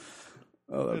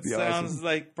 Oh, that'd It be sounds awesome.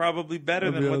 like probably better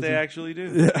That'd than be what they awesome. actually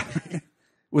do. Yeah.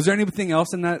 Was there anything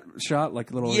else in that shot?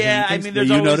 Like little Yeah, hidden I things mean, that there's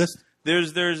you always, noticed?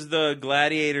 There's the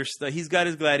gladiator stuff. He's got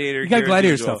his gladiator. You got gear as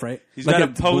gladiator usual. stuff, right? He's Like got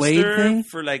a a blade poster thing?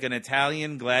 for like an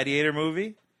Italian gladiator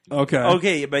movie. Okay.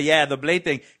 Okay, but yeah, the blade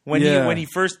thing. When Yeah. he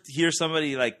first hears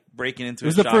somebody like breaking into It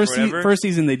was his the shop or first whatever, first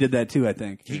season they did that too. I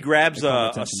think he grabs They called a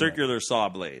attention to that. circular saw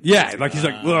blade. Yeah, like he's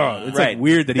like, whoa. It's right. like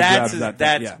weird that he that's grabs his, that.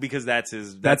 That's thing. Yeah. because that's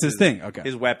his thing. Okay.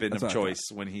 his weapon That's of what I thought. choice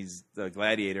when he's the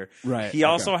gladiator. Right, He okay.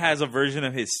 also has a version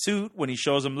of his suit when he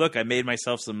shows him, look, I made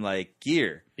myself some like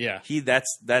gear. Yeah.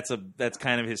 That's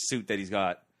kind of his suit that he's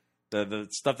got. The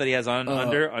stuff that he has on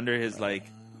under his like.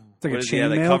 It's like What a is he, like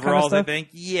chainmail kind of coveralls, I stuff. think.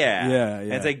 Yeah, Yeah, And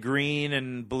yeah. it's like green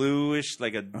and bluish,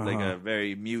 like a Uh-huh.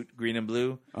 very mute green and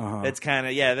blue. Uh-huh. That's kind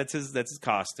of that's his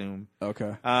costume.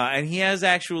 Okay. And he has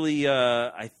actually,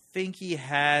 I think he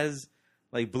has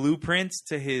like blueprints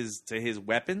to his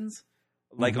weapons,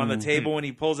 like on the table when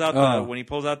he pulls out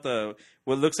the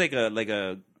what looks like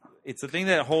a. It's the thing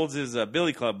that holds his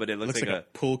billy club, but it looks, Looks like a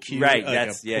pool cue, right. like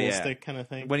That's a pool yeah. stick kind of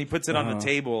thing. When he puts it on the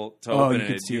table to Oh, open you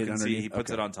can it, see you it can see underneath. he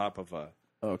puts Okay. it on top of a.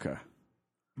 Okay.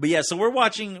 But yeah, so we're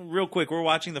watching real quick. We're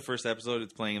watching the first episode.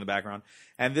 It's playing in the background,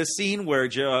 and this scene where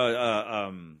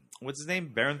what's his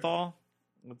name, Bernthal?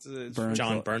 What's his Bernthal.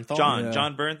 John Bernthal. Yeah.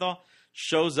 John Bernthal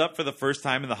shows up for the first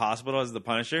time in the hospital as the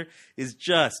Punisher is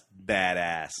just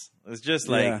badass. It's just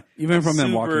like Yeah. Even from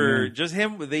him walking super. in. Just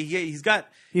him. He's got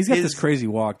He's got his- this crazy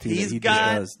walk too. he's That he got-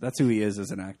 just does. That's who he is as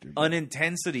an actor. an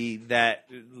intensity that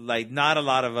like not a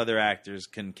lot of other actors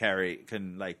can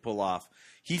like pull off.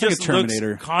 He It's like just a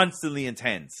Terminator. looks constantly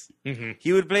intense. Mm-hmm.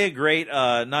 He would play a great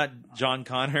not John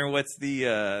Connor. What's the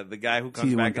guy who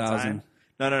comes back in T-1000. time?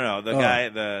 No. The Oh. guy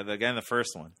the guy in the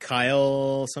first one.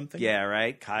 Kyle something. Yeah,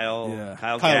 right. Kyle Yeah.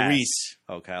 Kyle Kyle Gass. Reese.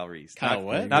 Oh, Kyle Reese. Kyle Not,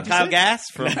 what? Not What'd you Kyle say? Gass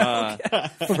from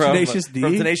Tenacious D?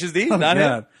 From Tenacious D. Oh, Not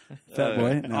God. him. Fat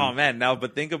boy. No. Oh man, now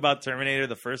but think about Terminator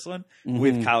the first one Mm-hmm.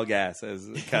 with Kyle Gass as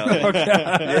Kyle.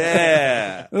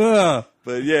 Yeah. Ugh.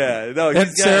 But yeah, no, And he's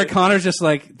got- Sarah Connor's just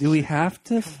like, do we have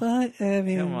to fight? I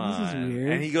mean, Come on. this is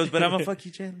weird. And he goes, but I'm a fuck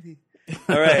you, Charlie.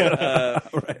 All right.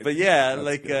 Right. But yeah,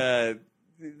 like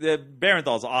the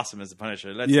Barenthal's awesome as the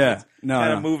Punisher. Let's no, kind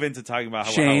no. of move into talking about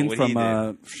Shane what he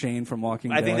did. Shane from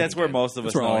Walking I Dead. think that's where most of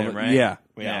us know him, right? Yeah.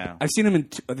 Yeah. I've seen him in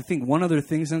I think one other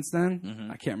thing since then.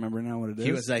 I can't remember now what it is.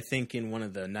 He was, I think, in one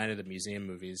of the Night of the Museum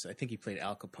movies. I think he played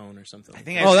Al Capone or something. I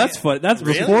think Oh, that's fun. That's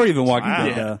Really? before even Walking Wow.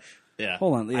 Dead. Yeah.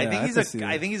 Hold on. Yeah, I think have to see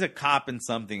I it. think he's a cop in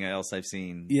something else I've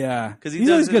seen. Yeah, Because he's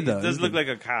always good though. He does He's look good. like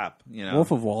a cop, you know.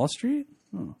 Wolf of Wall Street.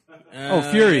 Oh,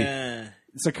 Fury. Yeah.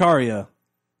 Sicario.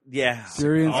 Yeah.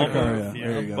 Fury and All Sicario. both,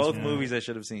 There you go. both movies I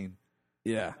should have seen.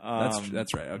 Yeah,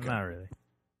 that's right. Okay. Not really.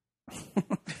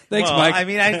 Thanks, Well, Mike. I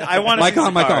mean, I want to Mic see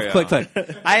on, mic off. Sicario. Click, click.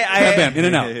 I Bam, in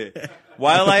and out.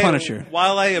 While The I Punisher.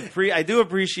 I do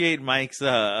appreciate Mike's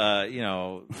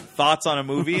thoughts on a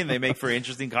movie, and they make for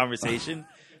interesting conversation.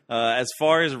 As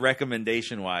far as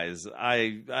recommendation wise,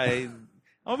 I'm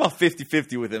about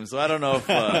 50-50 with him, so I don't know if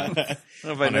I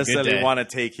On a good necessarily day. want to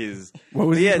take his. What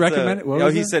was Yeah, he recommended? What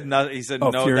was he it? said no. He said Oh,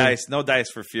 no Fury. no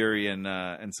dice for Fury and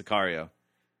Sicario.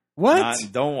 What?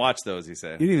 Don't watch those. He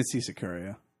said. You didn't even see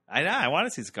Sicario. I know. I want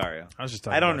to see Sicario. I was just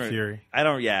talking I don't about really, Fury. I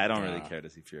don't. Yeah, I don't really care to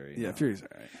see Fury. Yeah, no. Fury's all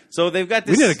right. So they've got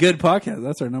We this. did a good podcast.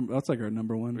 That's our number. That's like our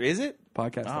number one Is it?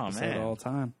 podcast Oh, episode man. of all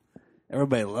time.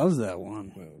 Everybody loves that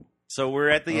one. So we're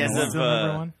at the end Is of that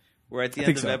number one? we're at the I end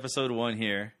think of so. episode 1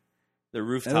 here. The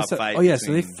rooftop And that's fight. oh yeah,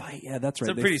 so they between- fight. Yeah, that's right.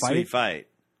 It's a They pretty fight. sweet fight.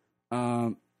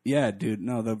 Yeah, dude.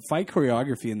 No, the fight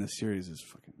choreography in this series is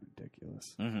fucking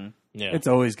ridiculous. Hmm Yeah. It's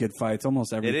always good fights.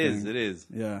 Almost It everything. is. It is.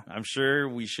 Yeah, I'm sure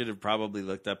we should have probably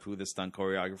looked up who the stunt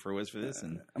choreographer was for this,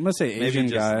 and I'm gonna say maybe Asian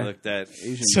just guy. looked at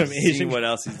Asian. Some see Asian. what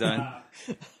else he's done.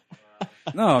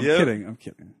 No, I'm Yep. kidding. I'm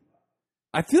kidding.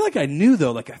 I feel like I knew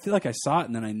though. Like I feel like I saw it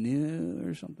and then I knew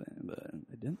or something, but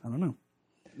I didn't. I don't know.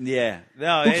 Yeah.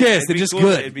 No. Who cares? it'd They're be just cool.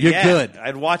 good. It'd be- You're yeah, good.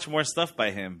 I'd watch more stuff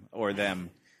by him or them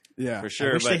Yeah, for I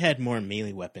sure. wish But they had more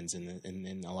melee weapons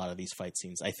in a lot of these fight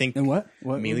scenes. I think And what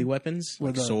melee weapons, What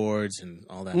like the- swords and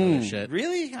all that other shit.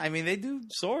 really, I mean, they do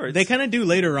swords. They kind of do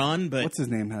later on, but What's his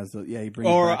name has the? Yeah, he brings.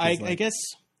 or back I, his, I like- guess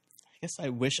I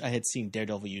wish I had seen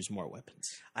Daredevil use more weapons.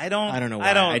 I don't know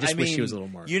why. I just wish he was a little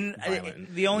more violent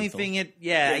and The only lethal. thing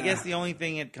I guess the only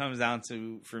thing it comes down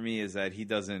to for me is that he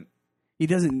doesn't. he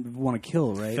doesn't want to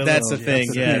kill, right? That's the So, thing.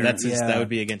 the Yeah, thing. that's his, yeah. that would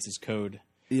be against his code.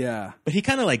 Yeah. But he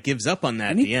kind of like gives up on that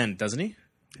at And he- the end, doesn't he?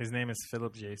 His name is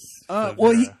Philip Jace.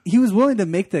 Well, he was willing to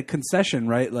make the concession,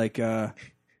 right? Like,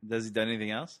 Does he done anything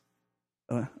else?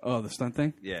 the stunt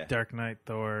thing. Yeah. Dark Knight,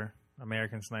 Thor,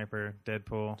 American Sniper,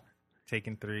 Deadpool,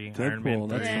 Taken 3, Deadpool, Iron Man 3.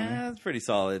 that's funny. Yeah, that's pretty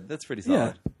solid. That's pretty Yeah.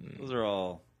 solid. Those are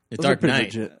all The Those are Dark pretty Knight.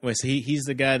 legit. Wait, so he's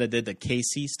the guy that did the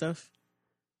KC stuff.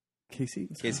 Casey.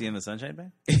 Casey and the Sunshine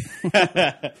Band.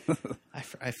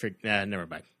 I forget. Never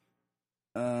mind.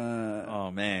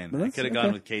 Oh man, But I that's could have okay.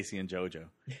 gone with Casey and JoJo.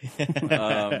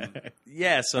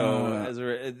 Yeah. So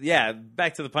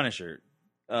back to the Punisher.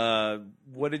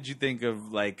 What did you think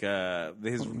of like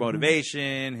his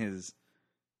motivation? His,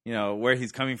 where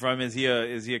he's coming from. Is he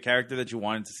a character that you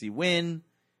wanted to see win?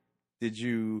 Did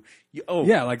you?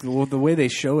 Yeah, like the way they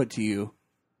show it to you.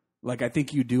 Like I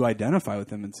think you do identify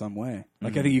with him in some way.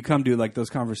 Like I think you come to like those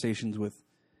conversations with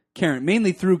Karen,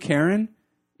 mainly through Karen,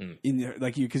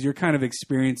 because you're kind of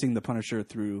experiencing the Punisher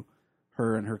through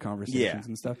her and her conversations Yeah.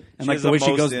 and stuff, and She like has the way the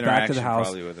she most goes back to interaction the house.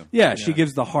 probably with him. Yeah, she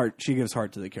gives the heart. She gives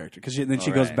heart to the character because then she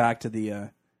goes Right. back to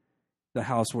the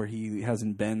house where he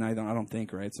hasn't been. I don't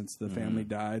think right since the family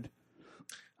died.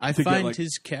 I To get, find like-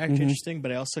 his character Mhm. interesting,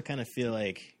 but I also kind of feel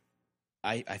like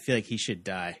I feel like he should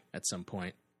die at some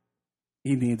point.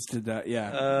 He needs to die.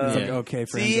 Yeah, it's like, Yeah. okay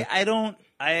for See, him. I don't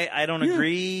Yeah.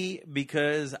 agree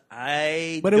because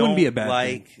But it wouldn't be a bad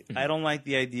I don't like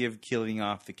the idea of killing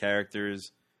off the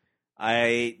characters.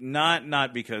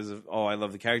 Not because of I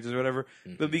love the characters or whatever,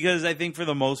 but because I think for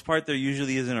the most part there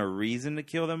usually isn't a reason to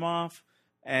kill them off.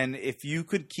 And if you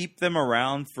could keep them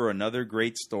around for another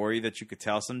great story that you could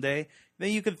tell someday, then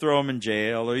you could throw them in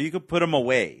jail or you could put them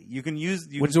away. You can use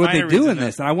which is what they do in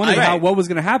this. And I wondered Right. what was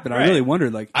going to happen. I Right. really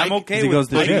wondered. Like, I'm okay he with goes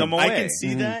to putting jail. them I away. can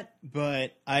see that,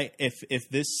 but if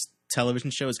this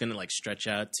television show is going to like stretch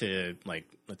out to like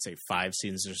let's say 5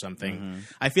 seasons or something,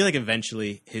 I feel like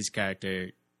eventually his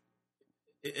character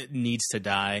it needs to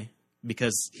die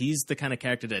because he's the kind of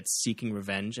character that's seeking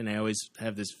revenge, and I always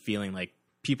have this feeling like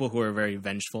people who are very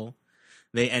vengeful,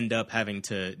 they end up having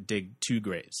to dig 2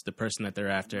 graves: the person that they're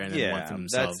after and then one for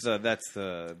themselves. That's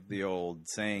the old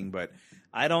saying, but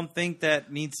I don't think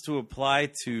that needs to apply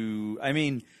to. I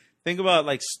mean, think about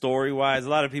like story wise. A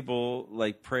lot of people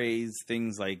like praise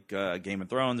things like Game of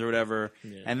Thrones or whatever,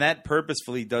 and that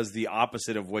purposefully does the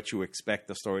opposite of what you expect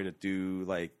the story to do.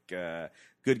 Like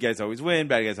good guys always win,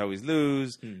 bad guys always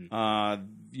lose. If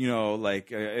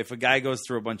a guy goes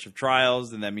through a bunch of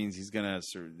trials, then that means he's gonna.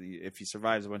 If he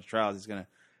survives a bunch of trials, he's gonna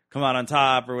come out on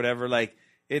top or whatever. Like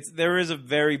there is a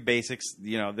very basic.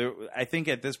 I think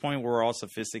at this point we're all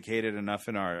sophisticated enough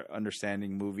in our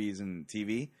understanding movies and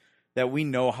TV that we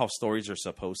know how stories are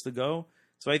supposed to go.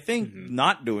 So I think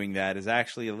not doing that is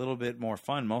actually a little bit more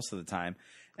fun most of the time.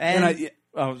 Sorry,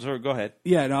 go ahead.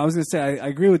 Yeah, no, I was going to say, I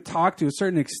agree with Talk to a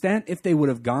certain extent if they would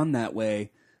have gone that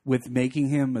way with making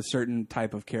him a certain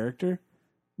type of character.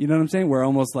 You know what I'm saying? Where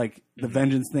almost like the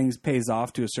vengeance things pays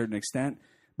off to a certain extent,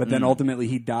 but then ultimately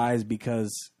he dies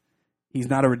because he's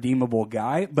not a redeemable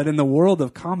guy. But in the world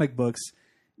of comic books,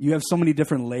 you have so many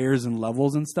different layers and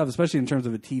levels and stuff, especially in terms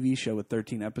of a TV show with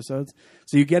 13 episodes.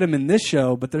 So you get him in this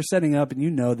show, but they're setting up, and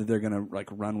you know that they're going to like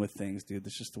run with things, dude.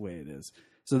 That's just the way it is.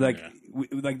 So like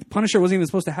Punisher wasn't even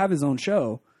supposed to have his own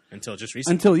show until just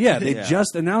recently. They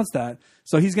just announced that.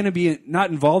 So he's going to be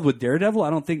not involved with Daredevil. I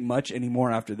don't think much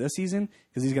anymore after this season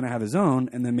because he's going to have his own,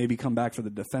 and then maybe come back for the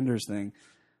Defenders thing.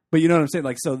 But you know what I'm saying?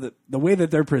 Like, so the way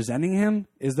that they're presenting him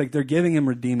is like they're giving him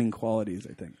redeeming qualities,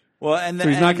 I think. Well, so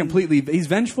he's not completely. He's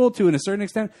vengeful to a certain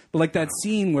extent, but like that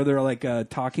scene where they're like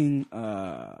talking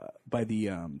by the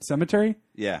cemetery.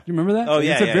 Yeah, you remember that? Oh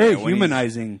yeah, it's a very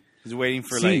humanizing. He's waiting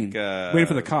for scene. Waiting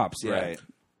for the cops. Yeah. Right.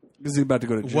 Because he's about to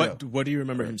go to jail. What do you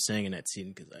remember him saying in that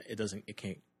scene? Because it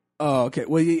can't. Oh, okay.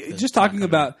 Well, just talking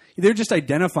about they're just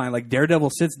identifying like Daredevil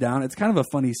sits down. It's kind of a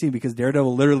funny scene because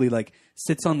Daredevil literally like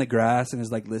sits on the grass and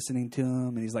is like listening to him,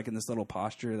 and he's like in this little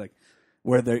posture like.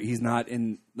 Where he's not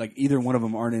in, like, either one of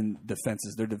them aren't in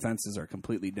defenses. Their defenses are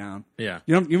completely down. Yeah.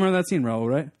 You remember that scene, Raul,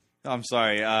 right? I'm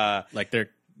sorry. Like they're...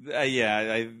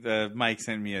 Mike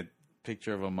sent me a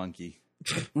picture of a monkey.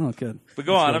 Oh, good. But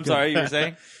go on. I'm sorry. You were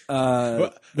saying?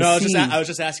 I was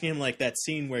just asking him, like, that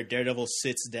scene where Daredevil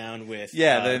sits down with the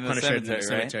Punisher in the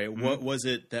cemetery. Right? What was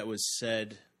it that was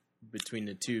said between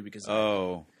the two? Because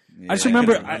yeah, I just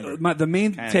remember the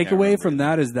main takeaway from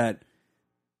that is that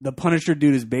the Punisher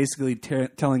dude is basically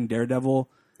telling Daredevil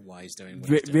why he's doing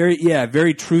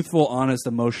very truthful, honest,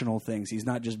 emotional things. He's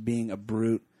not just being a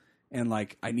brute and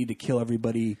like I need to kill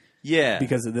everybody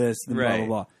because of this and blah blah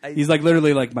blah. He's like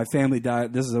literally like my family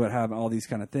died. This is what happened. All these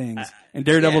kind of things. And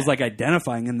Daredevil's like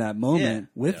identifying in that moment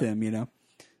with him. You know.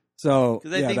 So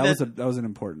that was an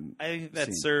important. I think that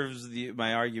serves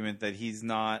my argument that he's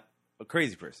not a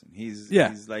crazy person. He's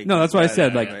like no, that's why I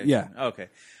said like okay.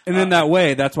 And in that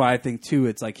way, that's why I think too.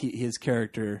 It's like his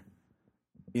character,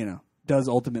 you know, does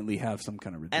ultimately have some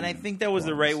kind of and I think that was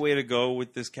the right way to go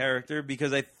with this character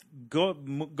because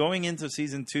going into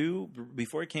season 2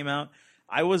 before it came out,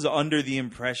 I was under the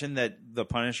impression that the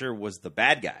Punisher was the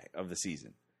bad guy of the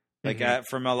season. Like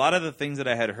from a lot of the things that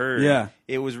I had heard,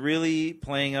 it was really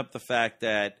playing up the fact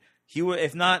that he was,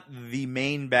 if not the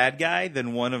main bad guy,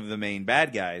 then one of the main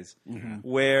bad guys,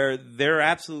 where they're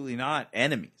absolutely not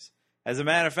enemies. As a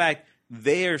matter of fact,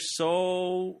 they are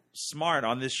so smart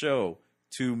on this show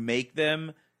to make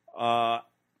them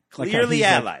clearly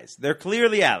allies. They're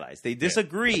clearly allies. They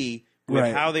disagree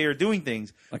with how they are doing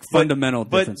things. Like fundamental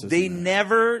differences. But they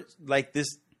never, like this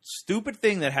stupid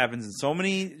thing that happens in so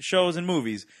many shows and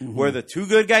movies where the two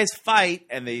good guys fight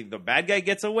and the bad guy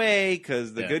gets away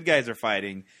because the good guys are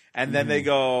fighting. And then they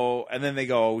go,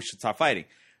 oh, we should stop fighting.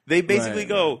 They basically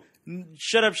go,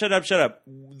 shut up.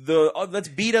 Let's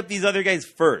beat up these other guys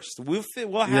first. We'll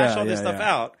hash all this stuff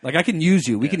out. Like I can use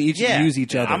you. We can each use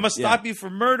each other. I'm gonna stop you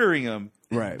from murdering them.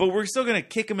 Right. But we're still gonna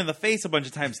kick him in the face a bunch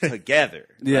of times together.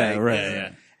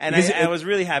 Right. And I was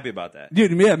really happy about that.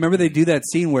 Dude, remember they do that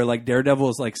scene where like Daredevil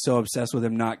is like so obsessed with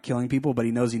him not killing people, but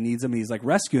he knows he needs them and he's like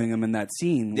rescuing him in that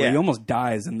scene where he almost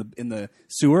dies in the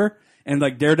sewer. And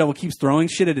like Daredevil keeps throwing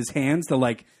shit at his hands to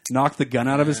like knock the gun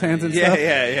out of his hands and stuff.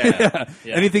 Yeah.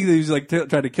 Anything that he was like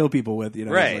trying to kill people with, you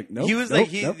know. Right. Like, nope, he was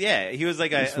he was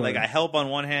like a help on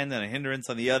one hand and a hindrance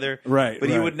on the other. Right.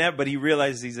 But he would never. But he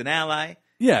realizes he's an ally.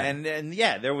 Yeah. And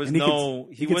there was he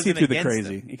wasn't see through the against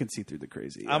crazy. him. He can see through the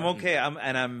crazy. I'm okay.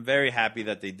 I'm very happy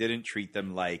that they didn't treat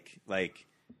them like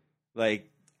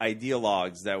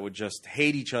ideologues that would just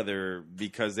hate each other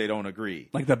because they don't agree.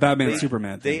 Like the Batman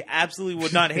Superman thing. They absolutely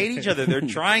would not hate each other. They're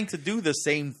trying to do the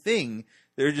same thing.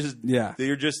 They're just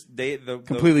the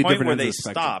completely point different where they ends of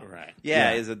the stop. spectrum. Right.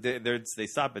 Yeah, is they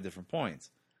stop at different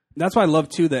points. That's why I love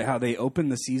too that how they open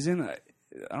the season.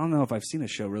 I don't know if I've seen a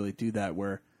show really do that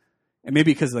where, and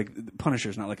maybe because like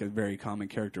Punisher's not like a very common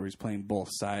character where he's playing both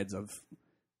sides of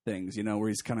things, you know, where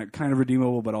he's kind of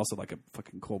redeemable, but also like a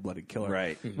fucking cold-blooded killer.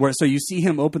 Right. Where so you see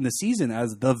him open the season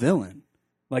as the villain,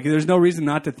 Like, there's no reason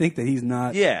not to think that he's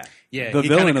not. Yeah. Yeah, the he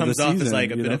villain kind of of the comes off as season,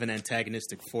 like a you bit know? of an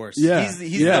antagonistic force. Yeah.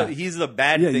 He's the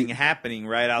bad Yeah, thing you- happening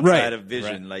right outside Right. of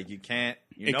Vision. Right. Like you can't,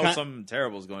 It something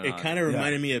terrible's going It on. kind of Yeah.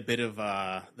 reminded me a bit of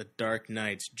the Dark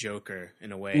Knight's Joker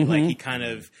in a way. Mm-hmm. Like he kind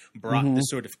of brought this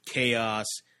sort of chaos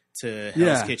to Hell's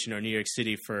Yeah. Kitchen or New York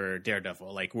City for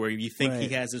Daredevil. Like where you think Right.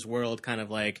 he has this world kind of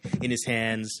like in his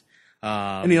hands,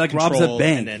 And he like robs a controlled,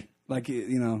 bank. and then Like,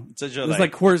 you know, Such a, there's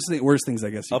like, worse things, I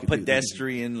guess. You a could do.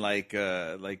 pedestrian, like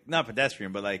not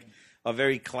pedestrian, but like a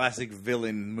very classic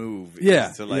villain move. Yeah,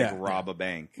 is to like yeah. rob a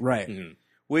bank, Right. Mm-hmm.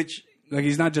 which. Like,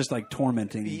 he's not just like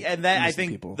tormenting. And that I innocent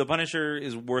think people. the Punisher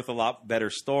is worth a lot better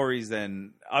stories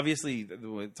than obviously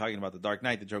talking about the Dark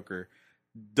Knight. The Joker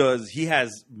he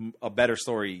has a better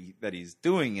story that he's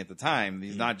doing at the time.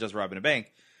 He's not just robbing a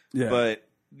bank, Yeah. but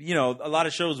a lot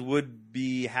of shows would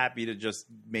be happy to just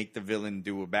make the villain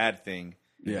do a bad thing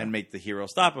Yeah. and make the hero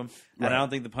stop him. And Right. I don't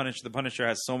think the Punisher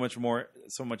has so much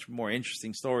more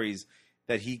interesting stories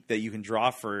that you can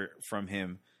draw from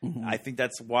him. Mm-hmm. I think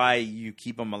that's why you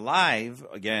keep him alive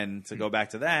again, to go back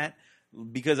to that,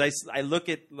 because I look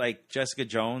at like Jessica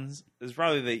Jones is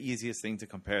probably the easiest thing to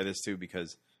compare this to,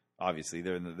 because obviously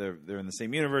they're in the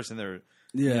same universe and they're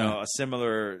Yeah. a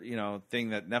similar thing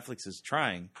that Netflix is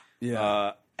trying.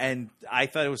 Yeah. And I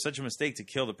thought it was such a mistake to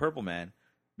kill the Purple Man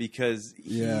because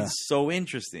he's Yeah. so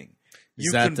interesting.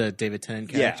 is that the David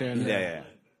Tennant yeah, character? yeah.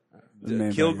 The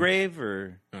main Kilgrave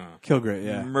or Kilgrave,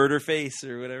 yeah. Murderface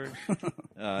or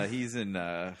whatever. He's in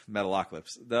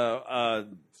Metalocalypse.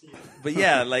 But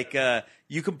yeah, like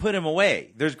you can put him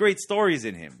away. There's great stories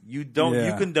in him. You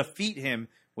Yeah. can defeat him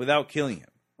without killing him,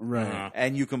 Right.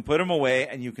 and you can put him away,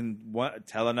 and you can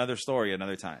tell another story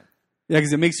another time. Yeah,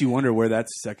 because it makes you wonder where that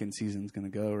second season's going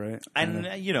to go, right? And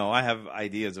I have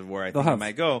ideas of where I They'll think it have-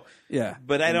 might go, Yeah.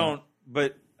 but I don't.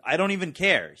 But I don't even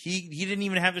care. He didn't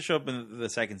even have to show up in the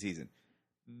second season.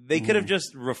 They could have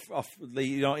just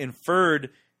inferred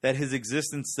that his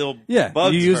existence still Yeah,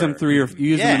 bugs you use her. him you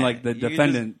use him in Yeah, like the you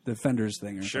defenders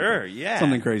thing or Sure, something. yeah.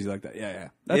 Something crazy like that. Yeah, yeah.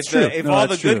 That's if true. if No, all the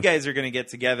that's good true. guys are going to get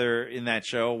together in that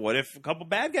show, what if a couple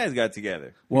bad guys got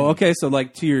together? Well, okay, so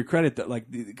like to your credit, that like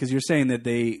because you're saying that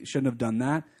they shouldn't have done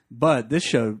that, but this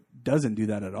show doesn't do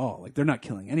that at all. Like they're not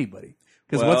killing anybody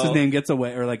because what's his Well- name gets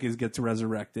away or like gets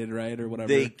resurrected, right, or whatever.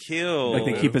 They kill. like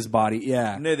they keep his body.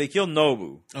 Yeah. No, they kill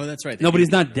Nobu. Oh, that's right. No, but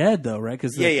he's not dead though, right?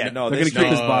 Because No, they're going this- to keep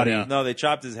his no, body. yeah. No, they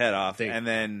chopped his head off, They- and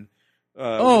then.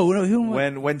 Oh, no, who?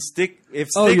 When Stick if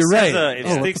Oh, Stick you're says right. if Oh,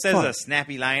 what Stick the says fuck? a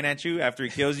snappy line at you after he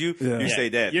kills you, Yeah. you stay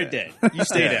dead. You're dead. You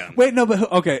stay down. Wait, no,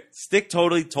 but okay. Stick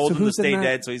totally told So him to who's in stay that?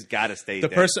 dead, so he's got to stay The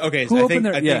dead. person. Okay, Who so I opened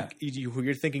think their- yeah. who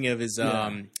you're thinking of is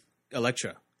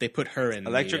Elektra. They put her in.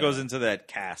 Electra the, goes into that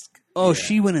cask, Oh,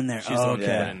 she went in there. She's oh, the one that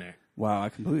okay. went in there. Wow, I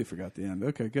completely forgot the end.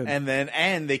 Okay, good.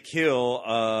 and they kill.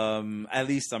 At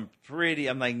least I'm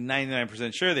like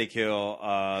 99% sure they kill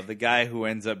the guy who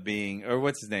ends up being, or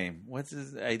what's his name?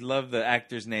 I love the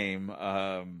actor's name.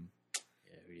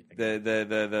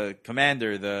 The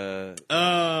commander.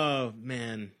 Oh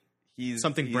man, He's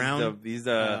Something Brown? He's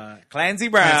Clancy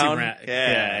Brown. Brown.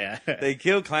 Yeah. Yeah. They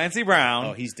kill Clancy Brown.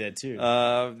 oh he's dead too.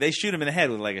 They shoot him in the head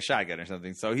with like a shotgun or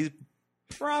something, so he's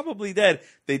probably dead.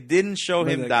 They didn't show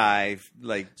But him like- die.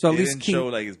 Like So at they least didn't King- show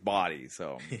like his body.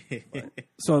 So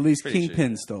So at least Pretty sure.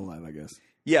 Kingpin's still alive, I guess.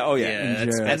 yeah, oh yeah, Yeah,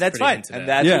 that's- and that's pretty fine. into And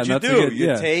that. that's Yeah, what you that's a do. good- You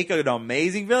yeah. take an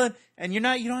amazing villain, and you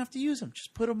don't have to use him.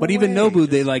 Just put him. But away. even Nobu,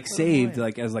 they Just like put him saved away.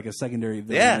 like as like a secondary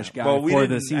Yeah, villainish guy but we for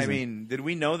didn't. the season. I mean, did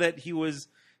we know that he was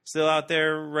still out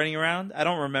there running around? I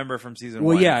don't remember from season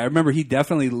well, one. yeah, I remember he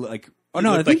definitely like. Oh It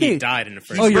no, I looked think like he they died in the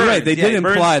first. Oh, you're burns. right. They Yeah, did he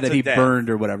burns imply that to he death. burned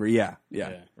or whatever. Yeah.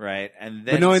 right. And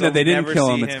then, knowing so that they we didn't never kill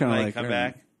see him, it's kinda like, come all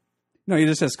back. right. No, he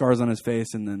just has scars on his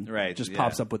face, and then Right, just yeah.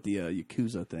 pops up with the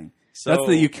Yakuza thing. So- That's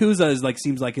the Yakuza is like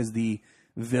seems like is the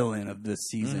villain of this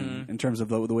season in terms of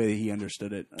the way that he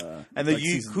understood it. And the like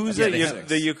season- Yakuza, Yeah,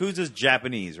 they- the Yakuza's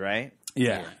Japanese, right?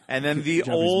 yeah, And then the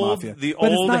Japanese mafia. the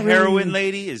But it's old not heroin really-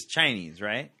 lady is Chinese,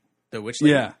 right? The witch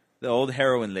lady? yeah, The old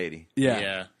heroin lady. yeah,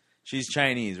 Yeah. She's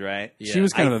Chinese, right? Yeah. She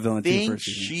was kind of I a villain too. think First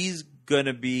season. she's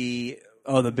gonna be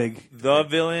Oh, the big. the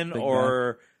villain big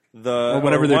or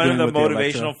whatever or they're one doing of with the the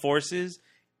motivational Elektra. forces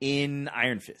in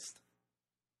Iron Fist.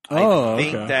 Oh, I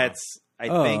think okay. that's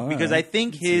Oh, think all because right. I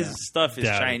think his Yeah. stuff is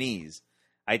Doubt it. Chinese.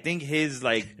 I think his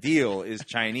like deal is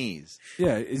Chinese.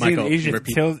 Yeah, is Michael, he an Asian?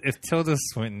 repeat. If Tilda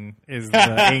Swinton is the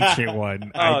ancient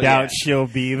one, I Oh, doubt yeah. she'll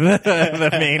be the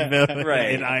main villain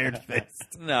Right. in Iron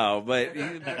Fist. No, but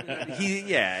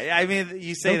yeah. I mean,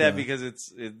 you say that Okay. because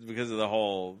it's because of the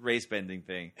whole race bending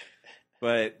thing,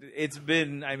 but it's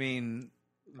been. I mean,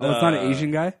 Oh, it's not an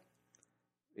Asian guy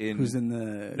In, who's in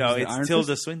the. no, who's the it's Iron Tilda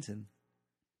Fist? Swinton.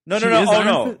 No. She Oh is Iron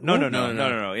no. Fist? No. What?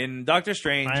 No. In Doctor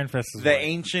Strange, Iron Fist is the white.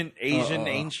 ancient Asian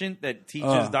ancient that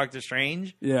teaches Doctor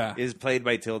Strange Yeah. is played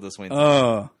by Tilda Swinton.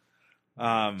 Oh,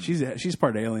 Um, she's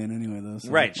part alien anyway, though.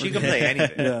 So. right. She can play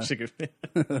anything. Yeah. She could-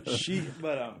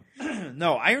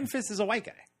 No, Iron Fist is a white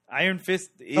guy. Iron Fist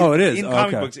is, Oh, it is? in Oh,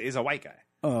 comic okay. books is a white guy.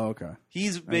 Oh, okay. He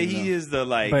didn't know. is the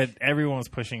like But everyone's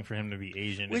pushing for him to be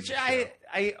Asian. in which the show.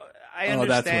 I Oh, that's what-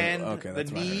 understand okay, the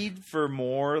that's what I heard. need for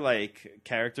more like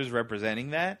characters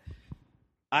representing that.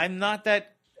 I'm not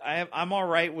that I'm all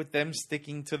right with them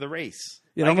sticking to the race.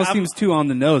 It Like, almost I'm- seems too on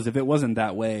the nose if it wasn't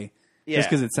that way. yeah. Just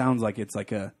because it sounds like it's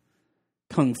like a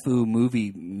kung fu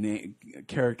movie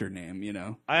character name, you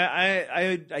know?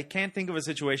 I can't think of a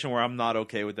situation where I'm not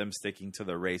okay with them sticking to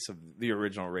the race of the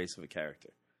original race of a character.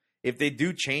 If they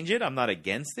do change it, I'm not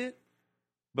against it.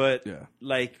 But Yeah.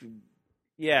 like,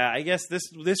 yeah, I guess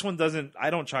this one doesn't. I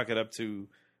don't chalk it up to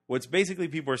what's basically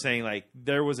people are saying like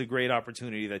there was a great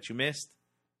opportunity that you missed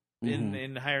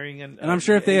in hiring an. And I'm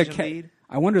sure if they had, Asian lead.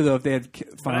 I wonder though if they had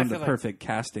But I found the feel like perfect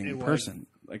casting it was- person.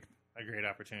 Like, a great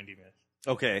opportunity missed.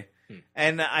 Okay.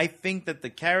 And I think that the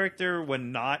character,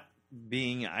 when not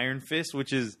being Iron Fist,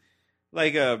 which is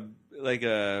like a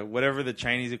whatever the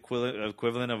Chinese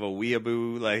equivalent of a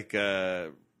weeaboo, like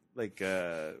a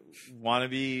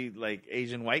wannabe like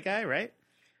Asian white guy, right?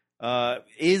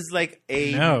 Is like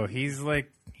a No, he's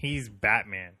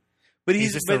Batman. but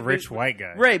He's just a rich white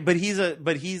guy. right? But he's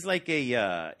like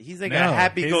a No,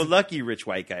 happy-go-lucky rich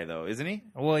white guy, though, isn't he?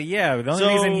 Well, yeah, but the only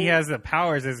So- reason he has the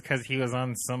powers is because he was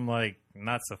on some, like,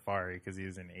 not safari because he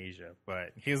was in Asia,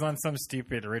 but he was on some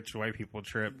stupid rich white people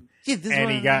trip, Yeah, this is and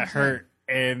what he I'm got saying. hurt,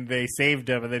 and they saved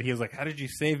him, and then he was like, how did you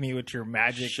save me with your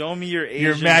magic Show me your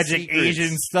Asian magic secrets.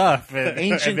 Asian stuff? And,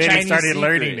 Ancient and then Chinese he started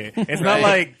learning secret. it. It's Right. not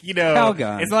like, you know,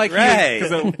 Calgon. it's not like Right.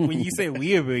 because when you say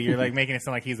weeaboo, you're like making it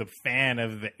sound like he's a fan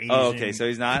of the Asian Oh, okay, so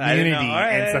he's not. I community didn't know. All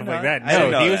right, and I stuff didn't like know. that. I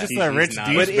didn't No, know he was that. just a He's rich not.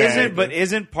 douchebag. But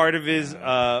isn't part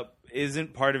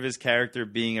of his character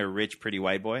being a rich, pretty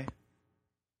white boy?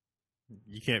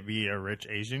 You can't be a rich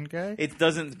Asian guy? It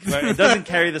doesn't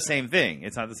carry the same thing.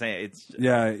 It's not the same. It's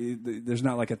yeah, there's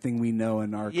not like a thing we know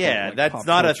in our like, that's pop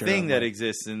not a culture thing of, that like-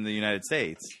 exists in the United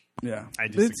States. Yeah, I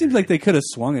it disagree. seems like they could have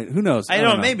swung it. Who knows? I don't don't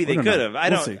know. know. Maybe We they don't could know. have. I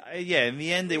We'll don't. see. Yeah, in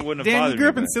the end, it wouldn't have Dan, you bothered grew me.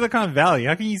 up in but- Silicon Valley.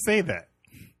 How can you say that?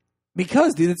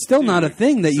 Because, dude, it's still not a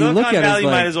thing that you Silicon look at Valley as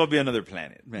like. might as well be another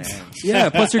planet, man. Yeah,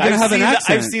 plus you're gonna I've have an seen the-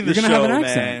 accent. I've seen the you're gonna have an show,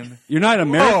 accent. man. You're not Whoa,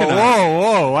 Americanized.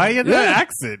 whoa! Why you have Yeah. that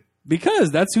accent?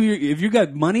 Because that's who you're. If you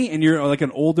got money and you're like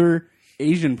an older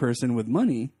Asian person with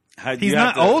money, How- He's you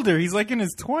have not to- older. He's like in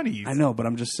his 20s. I know, but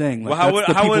I'm just saying. Like, Well, how that's would-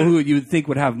 the how people would- who you would think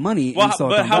would have money. Well, in but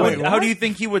Silicon how Valley. how do you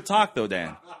think he would talk, though,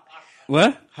 Dan?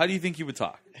 What? How do you think he would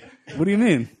talk? What do you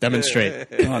mean? Demonstrate.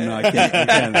 Oh no, I can't. I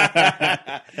can't.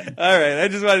 All right, I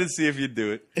just wanted to see if you'd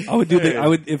do it. I would do the. I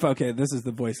would if okay. This is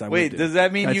the voice I would. Wait, do. does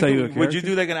that mean Can I you, tell you a would you character?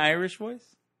 do like an Irish voice?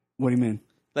 What do you mean?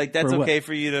 Like that's For what? okay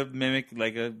for you to mimic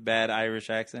like a bad Irish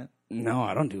accent? No,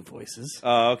 I don't do voices.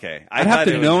 Oh, okay. I'd have thought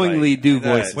to it was knowingly like- do I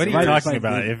thought- voices. What are you Right, talking right,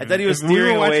 about? right. I thought he was if we were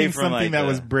steering away watching from, something like, that the-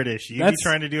 was British. You'd be That's-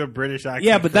 trying to do a British accent.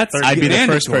 Yeah, but for that's 30 I'd be the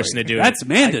mandatory. first person to do it. That's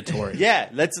mandatory. Yeah,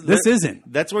 This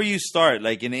isn't. That's where you start,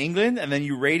 like in England, and then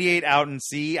you radiate out and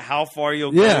see how far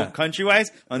you'll go Yeah. country-wise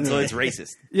until it's racist.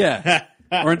 Yeah.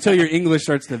 Or until your English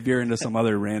starts to veer into some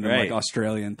other random Right. like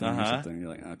Australian thing or Uh-huh. something. You're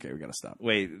like, okay, we got to stop.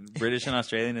 Wait, British and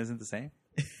Australian isn't the same?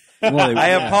 Well, I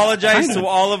apologize Kind to of.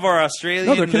 all of our Australian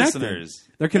No, they're connected. listeners.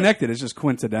 They're connected. It's just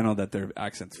coincidental that their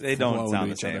accents They flow don't into sound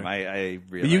the each same. other. I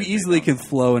But realize you they easily don't. can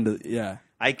flow into yeah.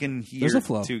 I can hear There's a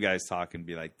flow. two guys talk and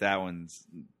be like, "That one's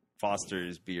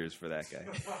Foster's beers for that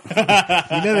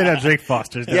guy." You know they don't drink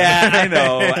Foster's. do Yeah, they? I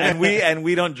know, and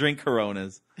we don't drink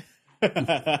Coronas.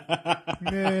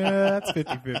 Yeah, that's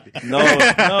 50-50. No,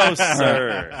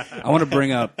 sir. I want to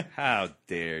bring up. How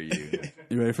dare you?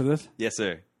 You ready for this? Yes,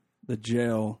 sir. The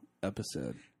jail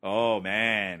episode. Oh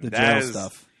man, The that jail is-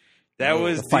 stuff. That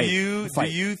was. The fight. Do you The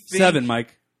fight. think 7,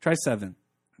 Mike? Try 7.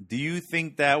 Do you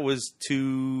think that was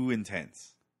too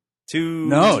intense? Too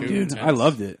No, Too dude, intense. I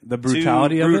loved it. The too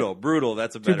brutality of brutal. it. Brutal.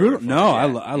 That's a Too better. brutal. word for No,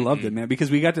 it. Yeah. I loved it, man,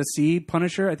 because we got to see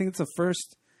Punisher. I think it's the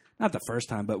first, not the first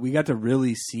time, but we got to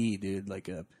really see, dude, like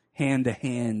a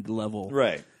hand-to-hand level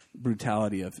Right.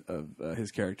 brutality of his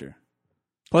character.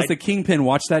 Plus, the Kingpin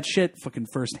watched that shit fucking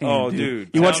firsthand. Oh, dude. dude.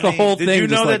 He watched the Tell me, whole did thing. you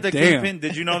know just that like, the damn. Kingpin?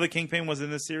 Did you know the Kingpin was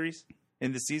in this series?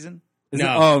 In this season? Is it-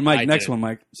 No, oh, Mike, I next did. one,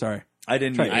 Mike. Sorry. I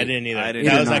didn't. Try- I didn't either. I didn't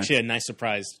that either. was 8 or 9. actually a nice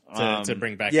surprise to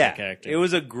bring back yeah, the character. It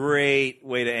was a great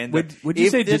way to end. Would- it. would you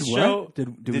If say this did what? show?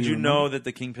 Did Did we you remember? know that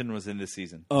the Kingpin was in this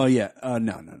season? Oh, yeah.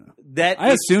 No. That I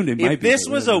assumed it might if be, this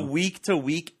but was it a wasn't. week to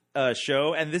week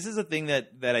show, and this is a thing that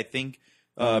I think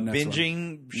next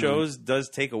binging shows does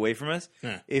take away from us.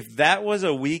 Yeah. If that was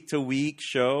a week-to-week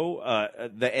show,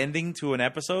 the ending to an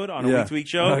episode on a Yeah. week-to-week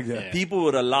show, Okay. people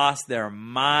would have lost their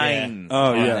mind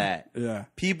Oh on yeah, that. yeah.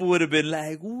 People would have been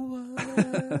like,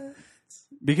 what?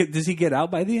 Because does he get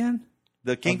out by the end?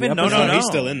 The Kingpin? No, episode? no, no. He's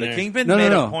still in The there. Kingpin No, no, made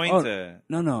no. a point Oh. to...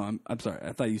 No. I'm sorry.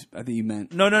 I think you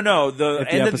meant. No. The If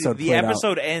the end episode of the played out.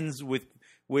 episode ends with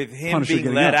him Punisher being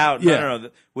getting let out. out. Yeah. No.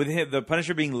 With him, the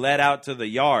Punisher being led out to the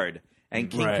yard, and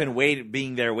Kingpin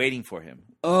being there waiting for him.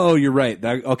 Oh, you're right.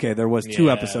 Okay, there was 2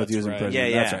 Yeah, episodes he was in that's prison. right.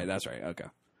 Yeah, That's right. Okay.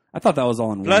 I thought that was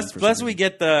all in one. Plus, for plus some we reason.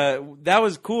 get that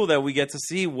was cool that we get to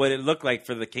see what it looked like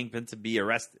for the Kingpin to be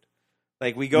arrested.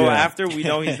 Like we go Yeah. after we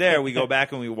know he's there, we go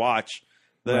back and we watch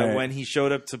Right. when he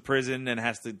showed up to prison and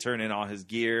has to turn in all his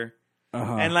gear.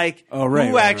 Uh-huh. And like, Oh, right,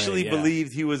 who right, actually right, yeah.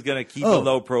 believed he was going to keep Oh. a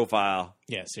low profile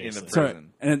Yeah, in the seriously. prison?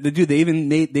 Sorry. And the dude, they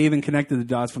even connected the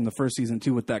dots from the first season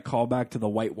too with that callback to the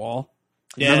white wall.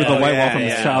 Yeah. Remember the Oh, white yeah, wall from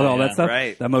yeah, his child, all yeah. that stuff,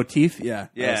 Right. that motif. Yeah, that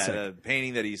was Yeah, sick. the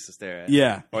painting that he used to stare at.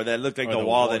 Yeah. Or that looked like Or the the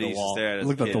wall wall- that he the used to wall. stare at. It as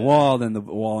looked a like the kid. wall, then the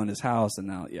wall in his house, and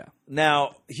now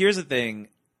Now, here's the thing.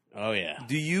 Oh yeah.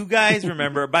 Do you guys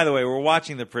remember? By the way, we're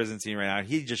watching the prison scene right now.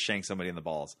 He just shanked somebody in the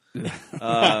balls.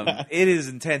 It is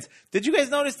intense. Did you guys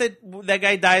notice that that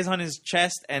guy dies on his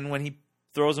chest, and when he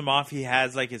throws him off, he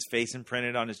has like his face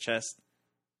imprinted on his chest,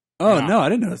 Oh no, I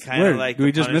didn't notice. kind Where? of like Did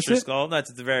we the just miss Punisher it? skull. No, it's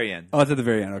at the very end. Oh, it's at the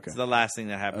very end. Okay. It's the last thing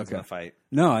that happens in Okay. the fight.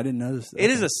 No, I didn't notice that. It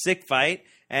is a sick fight,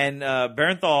 and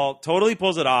Bernthal totally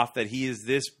pulls it off. That he is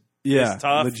this this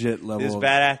tough, legit level. this of-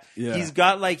 badass. Yeah. He's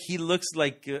got like he looks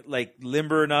like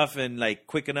limber enough and like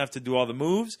quick enough to do all the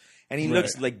moves, and he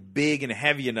looks Right. like big and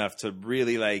heavy enough to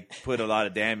really like put a lot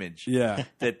of damage. Yeah.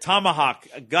 The tomahawk,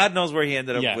 God knows where he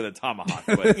ended up Yeah. with a tomahawk.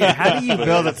 But Yeah, how do you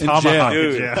build a jail. tomahawk in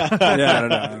Dude. jail? Yeah. I don't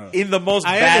know. in the most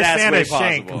I badass understand way a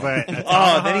shank, possible. but a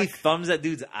Oh, then he tomahawk? thumbs that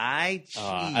dude's eye.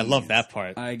 I love Jeez. that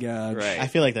part. I got. Right. I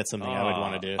feel like that's something I would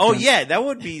want to do. Oh yeah, that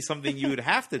would be something you would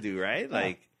have to do, right?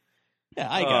 Like. Yeah,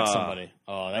 I got somebody.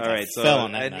 Oh, that All guy right, so fell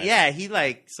on that and knife. yeah, he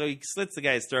slits the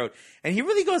guy's throat, and he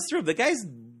really goes through him. The guy's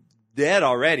dead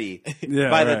already. Yeah.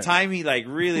 By the right. time he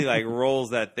really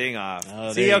rolls that thing off. Oh,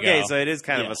 there See, you okay, go. so it is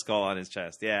kind of Yeah. a skull on his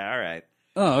chest. Yeah, all right.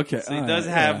 Oh, okay. So he All does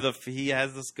right, have yeah. he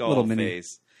has the skull Little mini.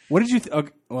 face. What did you?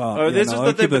 Okay, well, Oh, yeah, this no, is I'll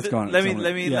the keep thing. this But going. let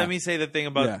Somewhere. me me say the thing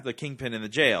about Yeah. the Kingpin in the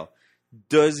jail.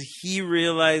 Does he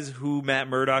realize who Matt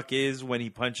Murdock is when he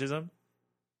punches him?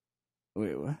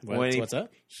 Wait, what? when he- What's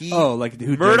up? He Oh, like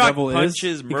who Murdoch Daredevil punches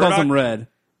is? He Murdoch. calls him Red.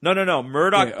 No.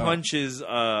 Murdoch Wait, oh. punches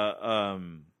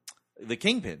the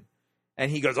Kingpin,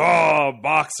 and he goes, "Oh,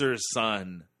 boxer's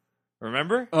son."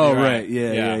 Remember? Oh, Right. right.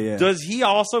 Yeah, Yeah. yeah. Does he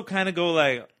also kind of go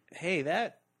like, "Hey,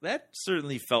 that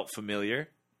certainly felt familiar,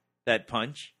 that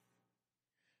punch"?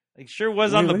 Like, sure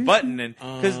was on Wait, the what are you button, and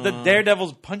because the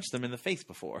Daredevils punched them in the face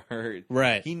before.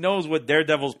 Right. He knows what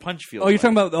Daredevil's punch feels. Oh, you're like.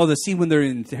 talking about the scene when they're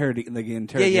in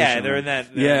interrogation. Yeah, they're room. in that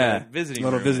yeah that visiting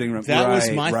little room. visiting room. That was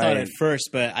Right, my thought right. at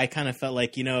first, but I kind of felt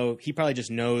like, he probably just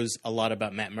knows a lot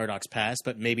about Matt Murdock's past,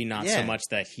 but maybe not so Yeah. much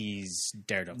that he's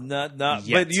Daredevil. Not,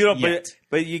 Yet, but you don't. yet.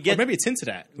 But you Or get maybe it's hinted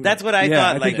at. That's what I Yeah, I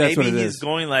thought. think Like that's maybe what it he's is.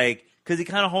 going like because he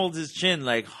kind of holds his chin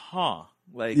like, huh?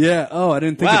 Like, Yeah. Oh, I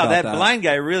didn't think wow, about that blind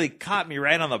guy really caught me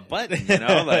right on the button. You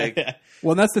know, like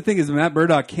Well, that's the thing is Matt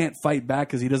Murdock can't fight back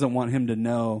because he doesn't want him to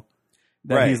know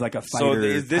that right. he's like a So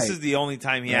fighter. this type. is the only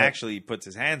time he Right. actually puts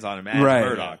his hands on him as right.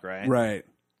 Murdoch, right? Right.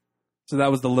 So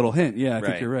that was the little hint. Yeah, I Right.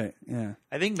 think you're right. Yeah.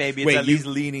 I think maybe it's Wait, at you- least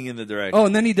leaning in the direction. Oh,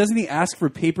 and then doesn't he ask for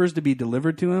papers to be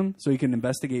delivered to him so he can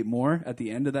investigate more at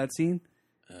the end of that scene?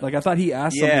 Like I thought he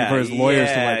asked something yeah, for his lawyers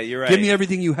to yeah, like you're right. give me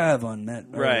everything you have on Matt.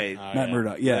 Right. Oh, Matt yeah.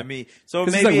 Murdock. Yeah. Let me. So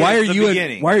 'Cause maybe it's like why are the you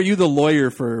beginning. why are you the lawyer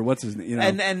for what's his name? You know.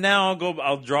 And now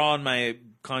I'll draw on my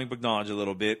comic book knowledge a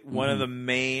little bit. One of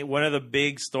the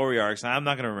big story arcs. I'm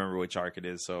not going to remember which arc it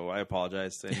is, so I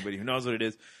apologize to anybody who knows what it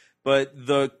is. But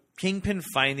the Kingpin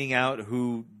finding out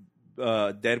who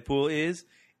Deadpool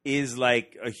is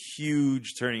like a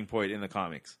huge turning point in the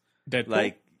comics. Deadpool.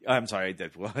 Like, I'm sorry,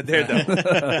 Deadpool. Daredevil.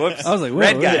 Whoops. I was like,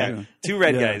 red what guy. are you doing? Two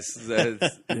red Yeah. guys.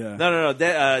 Yeah. No.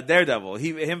 Daredevil.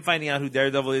 Him finding out who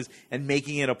Daredevil is and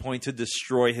making it a point to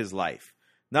destroy his life,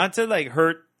 not to like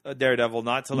hurt Daredevil,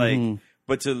 not to like,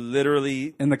 but to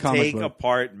literally In the comic take book.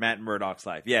 apart Matt Murdock's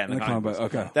life. Yeah, in the comic book.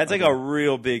 Okay. That's like Okay. a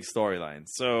real big storyline.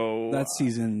 So That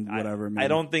season, whatever. I maybe.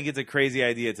 don't think it's a crazy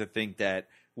idea to think that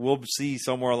we'll see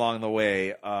somewhere along the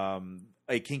way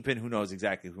a Kingpin who knows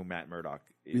exactly who Matt Murdock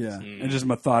is. Yeah, and just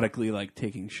methodically like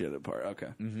taking shit apart. Okay,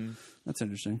 Mm-hmm. that's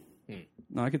interesting.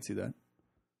 No, I could see that.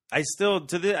 I still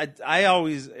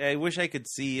I wish I could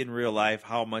see in real life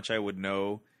how much I would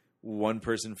know one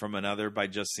person from another by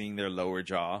just seeing their lower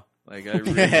jaw. Like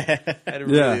I'd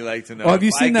really like to know. Oh, have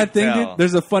you seen I that could thing, tell. dude?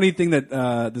 There's a funny thing that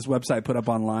this website put up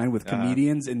online with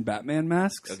comedians in Batman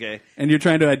masks. Okay. And you're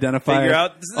trying to identify Figure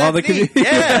out all the neat. comedians.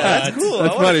 Yeah, that's cool.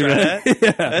 That's I wanna funny, try right? that.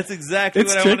 Yeah. That's exactly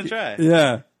what I want to try.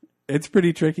 Yeah. It's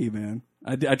pretty tricky, man.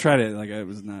 I tried it. Like, I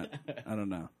was not, I don't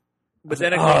know. But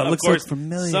then, it of looks course, like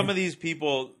familiar. some of these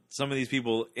people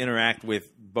interact with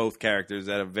both characters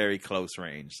at a very close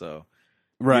range. So,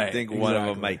 Right. I think one of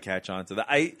them might catch on to that.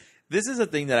 This is a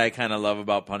thing that I kind of love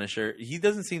about Punisher. He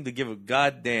doesn't seem to give a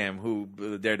goddamn who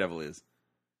the Daredevil is.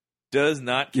 Does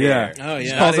not care. Yeah. Oh, He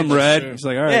yeah. calls him That's Red. true. He's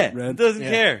like, all right, Yeah, Red. doesn't Yeah.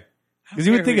 care. Because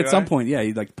you would think Who at some are. point, yeah,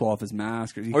 he'd like pull off his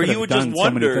mask. Or he Or could he have would done just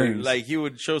so many wonder, things. like he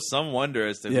would show some wonder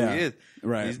as to Yeah. who he is.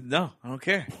 Right. No, I don't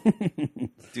care.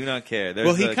 Do not care. There's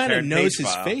Well, he a kind of Karen knows Page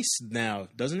his file. face now,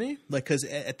 doesn't he? Like, because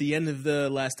at the end of the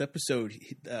last episode,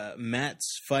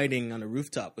 Matt's fighting on a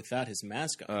rooftop without his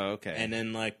mask on. Oh, okay. And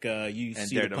then, like, you And see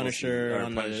the Daredevil Punisher sees- or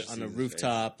on Punisher the sees his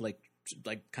rooftop, like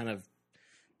kind of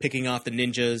picking off the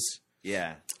ninjas.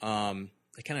 Yeah.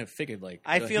 I kind of figured, like,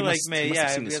 I he feel like, must- he must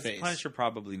have seen his because face. Punisher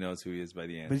probably knows who he is by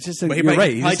the end. But it's just, But he you're probably-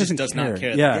 right. He probably just just doesn't does not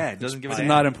care. Yeah. Yeah, it doesn't give a It's damn.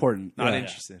 not important. Not Yeah.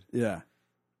 interested. Yeah.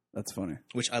 That's funny.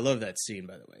 Which I love that scene,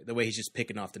 by the way. The way he's just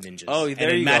picking off the ninjas. Oh, and there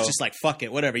then you Matt's go. just like, fuck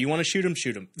it, whatever. You want to shoot him,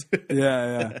 shoot him.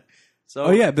 Yeah. So,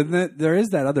 Oh yeah, but then there is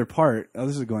that other part. Oh,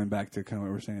 this is going back to kind of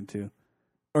what we're saying too,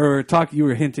 or talk you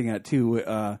were hinting at too.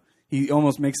 He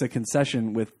almost makes a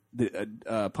concession with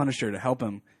the Punisher to help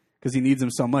him because he needs him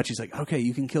so much. He's like, okay,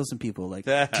 you can kill some people. Like,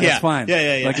 that's Yeah. fine.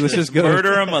 Yeah. Like, let's just go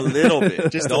murder him a little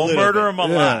bit. Just a Don't little murder bit. him a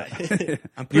Yeah. lot. I'm Do you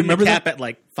putting remember the cap at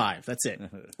like 5. That's it.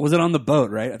 Was it on the boat?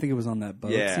 Right? I think it was on that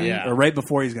boat. Yeah. scene? Yeah. Or right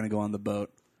before he's going to go on the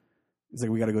boat. He's like,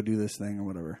 we got to go do this thing or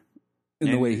whatever. In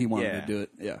the And- way he wanted yeah. to do it.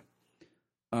 Yeah.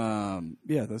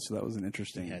 Yeah. That was an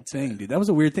interesting He had to- thing, dude. That was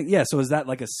a weird thing. Yeah. So is that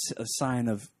like a sign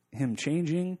of him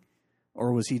changing?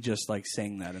 Or was he just like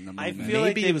saying that in the I moment? feel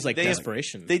like Maybe it was like they-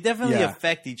 desperation. They definitely Yeah.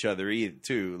 affect each other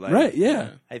too. Like, Right,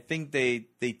 yeah. I think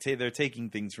they're taking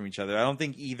things from each other. I don't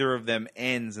think either of them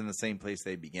ends in the same place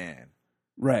they began.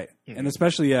 Right. And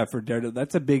especially, for Daredevil,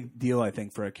 that's a big deal, I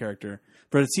think, for a character.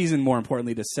 For a season, more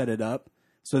importantly, to set it up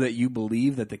so that you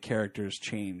believe that the character's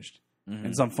changed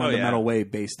in some fundamental way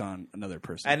based on another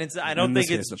person. And I In don't this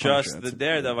think case, it's the Punisher. just the That's-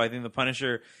 Daredevil. I think the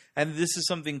Punisher, and this is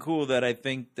something cool that I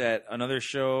think that another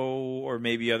show or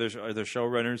maybe other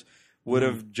showrunners would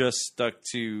have just stuck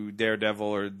to Daredevil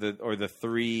or the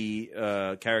three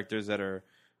characters that are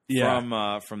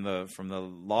from the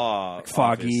law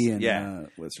Foggy office. and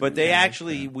what's her But they name?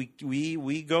 actually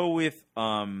we go with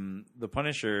the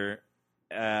Punisher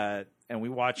and we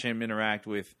watch him interact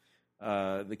with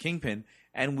the Kingpin,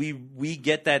 and we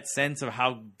get that sense of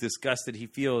how disgusted he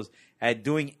feels at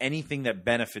doing anything that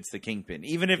benefits the Kingpin,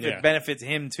 even if Yeah. it benefits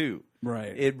him too.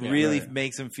 Right. It Yeah, really right.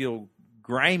 makes him feel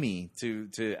grimy to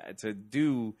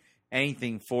do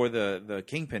anything for the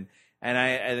Kingpin, and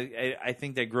I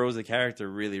think that grows the character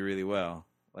really, really well.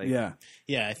 Like, Yeah.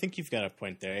 Yeah, I think you've got a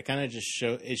point there. It kind of just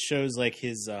shows like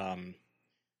his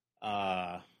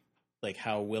like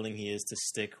how willing he is to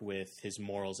stick with his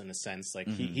morals in a sense. Like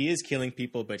he is killing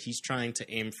people, but he's trying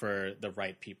to aim for the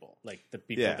right people, like the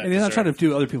people Yeah. that And he's not deserve. trying to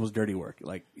do other people's dirty work.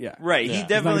 Like, yeah. Right, Yeah. he He's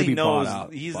definitely be bought knows.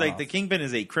 out, He's bought like off. the Kingpin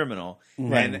is a criminal,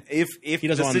 Right. and if He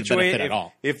doesn't the want him to situation, benefit at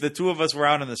all. if the two of us were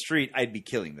out on the street, I'd be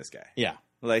killing this guy. Yeah,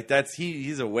 Like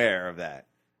he's aware of that.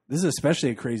 This is especially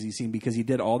a crazy scene because he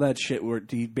did all that shit where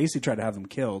he basically tried to have him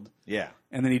killed. Yeah,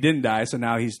 And then he didn't die, so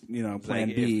now he's, plan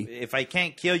like, B. If I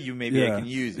can't kill you, maybe I can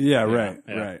use it. Yeah, right.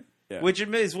 Yeah. Right. Yeah. Which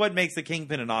is what makes the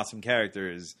Kingpin an awesome character.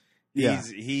 Is Yeah.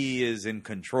 he is in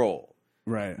control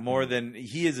right. more than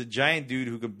he is a giant dude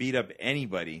who can beat up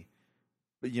anybody,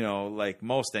 like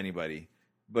most anybody.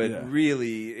 But Yeah.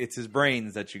 really, it's his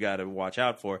brains that you got to watch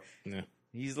out for. yeah.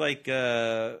 He's like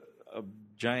a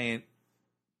giant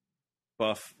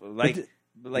buff, like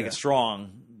yeah. a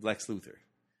strong Lex Luthor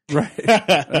Right.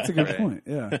 That's a good Right. point.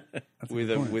 Yeah. That's a with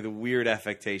good point. with weird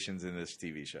affectations in this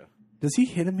TV show. Does he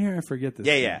hit him here? I forget this.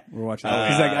 Yeah, thing. yeah. We're watching. Uh,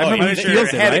 He's like, I oh, remember he Punisher feels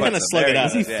it, headbutts right? Kinda him. slug it There out.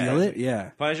 Does he is, feel it? Yeah.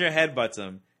 Punisher headbutts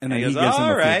him, And then he he goes, gives him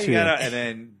 "All a few right," too. and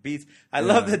then beats. I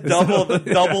love the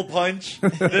double punch,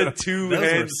 the two Those were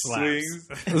hand slaps. swings.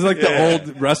 It was like the Yeah.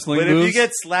 old wrestling But moves. if you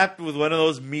get slapped with one of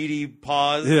those meaty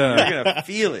paws, Yeah. you're gonna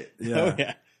feel it. yeah. Oh,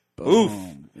 yeah.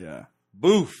 Boom. Yeah.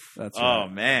 Boof. That's Oh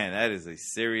right. man, that is a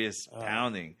serious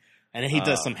pounding. And then he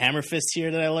does some hammer fist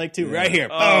here that I like too. Yeah. Right here.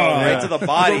 Oh, Boom. right to the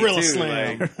body Gorilla too.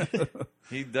 slam. Like,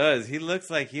 he does. He looks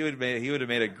like he would have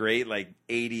made a great like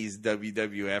 '80s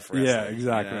WWF wrestler. Yeah,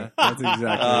 exactly. you know? That's exactly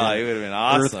Oh, it. he would have been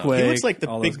awesome. Earthquake. He looks like the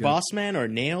all those Big guys. Boss Man or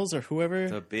Nails or whoever.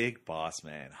 The big boss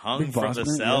man hung Big from Boss the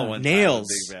Man, cell yeah. one Nails.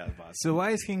 time. The big bad boss. So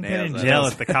why is Kingpin Nails, in that jail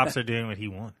was- if the cops are doing what he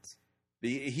wants?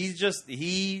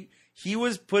 He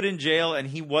was put in jail, and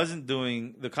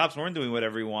the cops weren't doing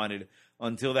whatever he wanted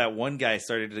until that one guy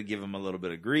started to give him a little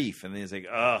bit of grief, and then he's like,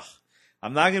 ugh,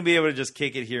 I'm not going to be able to just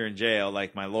kick it here in jail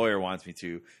like my lawyer wants me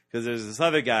to, because there's this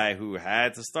other guy who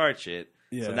had to start shit.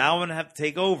 Yeah. So now I'm going to have to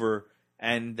take over,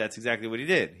 and that's exactly what he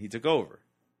did. He took over.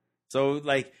 So,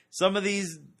 like, some of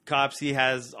these cops he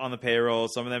has on the payroll,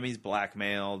 some of them he's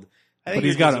blackmailed. I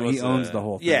think But he owns the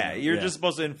whole thing. Yeah, you're just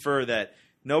supposed to infer that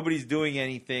nobody's doing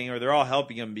anything, or they're all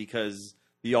helping him because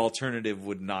the alternative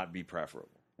would not be preferable.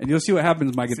 And you'll see what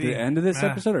happens, Mike, at the end of this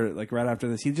episode, or like right after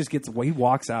this. He just he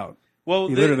walks out. Well,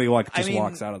 he literally walks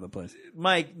out of the place.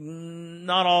 Mike,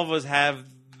 not all of us have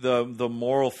the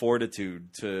moral fortitude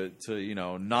to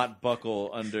not buckle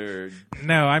under.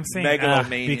 No, I'm saying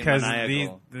megalomania, because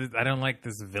maniacal. I don't like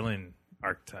this villain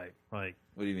archetype. Like,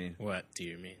 what do you mean? What do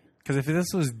you mean? because if this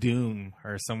was Doom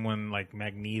or someone like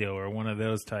Magneto or one of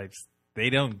those types, they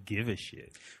don't give a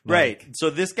shit. Right. So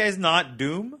this guy's not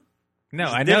Doom? No,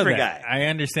 He's a I know different that. guy. I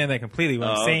understand that completely. What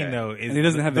I'm saying, okay. though, is And he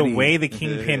doesn't have the any- way the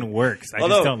Kingpin works. I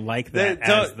Although, just don't like that the-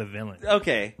 as the villain.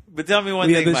 Okay. But tell me one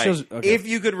Yeah, thing, this Mike. shows- okay. If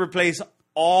you could replace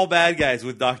all bad guys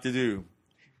with Doctor Doom,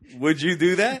 would you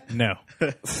do that? No.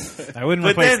 I wouldn't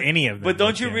replace any of them. But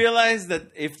don't you Yeah. realize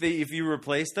that if you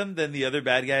replace them, then the other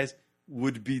bad guys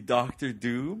would be Doctor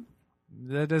Doom?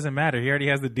 That doesn't matter. He already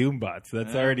has the Doom bots.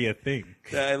 That's already a thing.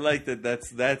 I like that.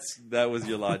 That was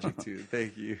your logic too.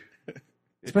 Thank you.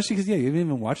 Especially because, you didn't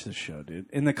even watch this show, dude.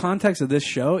 In the context of this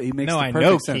show, he makes No, the I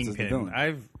perfect know sense as the Kingpin. villain.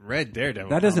 I've read Daredevil.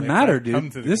 That doesn't comics. matter, I've dude. come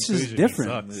to the This is conclusion he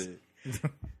different. sucks.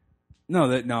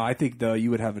 No, I think though you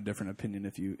would have a different opinion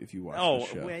if you watched Oh, the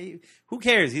show. wait, who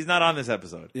cares? He's not on this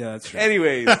episode. Yeah, that's true.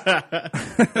 Anyways,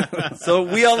 so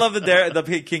we all love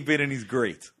the Kingpin, and he's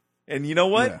great. And you know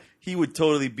what? Yeah. He would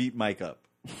totally beat Mike up.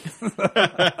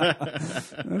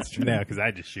 That's true. No, because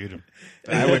I just shoot him.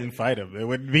 I wouldn't fight him. It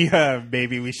wouldn't be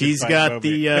maybe we should. He's fight got moment.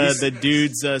 the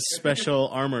dude's special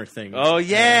armor thing. Oh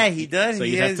yeah, he does. So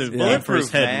he you have has to aim for his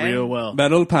bulletproof, head man. real well.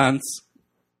 Metal pants.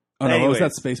 Oh no, what was Anyways.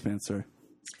 that? Space pants, sorry.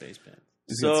 Space Pants.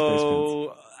 He's got space pants.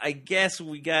 So I guess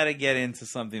we got to get into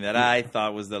something that I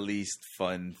thought was the least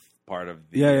fun part of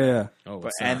the Yeah. Oh, But-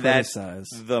 what's and that? that's Criticize.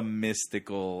 the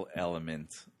mystical element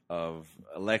of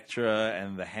Elektra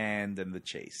and the hand and the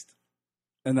chaste.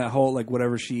 And that whole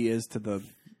whatever she is to the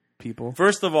people.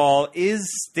 First of all, is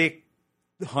Stick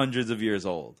hundreds of years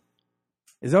old?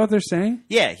 Is that what they're saying?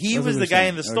 Yeah, he That's was what the they're guy saying.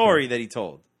 in the story that he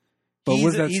told. But he's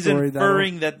was that he's story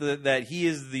inferring that he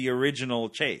is the original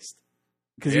chaste.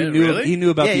 Because Yeah, really? he knew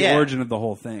about Yeah, the yeah. origin of the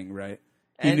whole thing, right?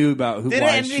 He And knew about why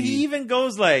and she. he even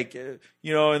goes like, in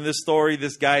this story,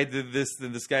 this guy did this,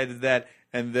 and this guy did that,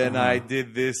 and then I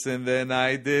did this, and then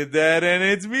I did that, and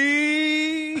it's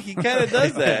me. He kind of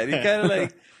does that. He kind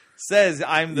of says,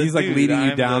 "I'm the." He's dude. leading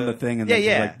you I'm down the thing, and yeah, then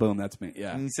yeah. like boom, that's me.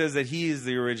 Yeah, And he says that he is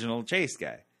the original chase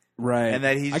guy, right. and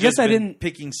that he's I guess just I been didn't.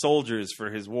 picking soldiers for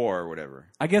his war or whatever.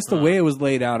 I guess the way it was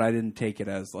laid out, I didn't take it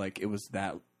as it was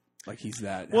that. He's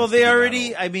that. Well, has to they be already.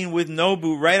 that old. I mean, with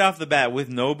Nobu, right off the bat, with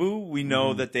Nobu, we Mm-hmm.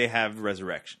 know that they have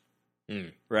resurrection,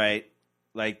 Mm. right?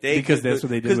 Like they Because that's what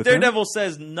they did Because with him? Daredevil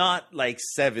says not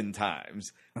 7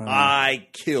 times. I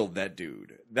killed that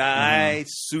dude. I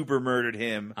super murdered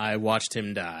him, I watched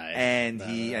him die. and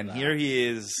here he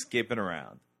is skipping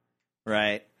around,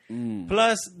 right? Mm.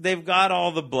 Plus, they've got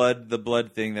all the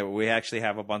blood thing that we actually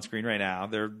have up on screen right now.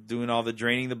 They're doing all the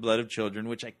draining the blood of children,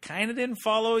 which I kind of didn't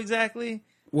follow exactly.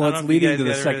 Well, I don't it's know if you leading guys to the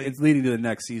got it second. really- It's leading to the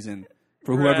next season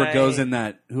for whoever Right. goes in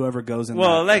that. Whoever goes in.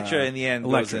 Well, that, Elektra in the end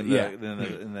Elektra, goes in the,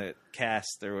 yeah. in the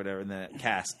cast or whatever, in the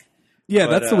cask. Yeah,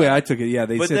 But, that's the way I took it. Yeah,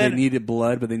 they but said then- they needed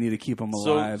blood, but they need to keep them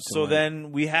alive. So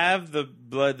then we have the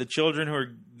children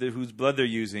whose blood they're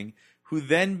using, who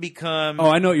then become. Oh,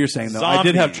 I know what you're saying though. I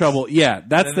did have Zombies. trouble. Yeah,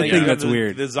 that's then the they thing become that's the,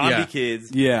 weird. The zombie Yeah.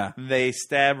 kids. Yeah, They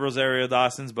stab Rosario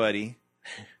Dawson's buddy.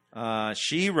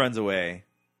 She runs away.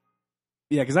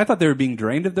 yeah, because I thought they were being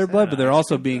drained of their blood, but they're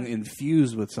also being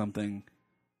infused with something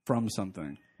from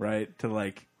something, right?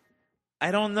 To I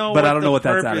don't know, But what I don't the know what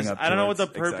that's purpose, adding up I don't know what the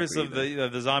towards purpose exactly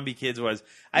of the zombie kids was.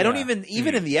 I don't Yeah.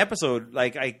 even in the episode,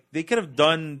 they could have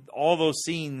done all those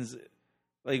scenes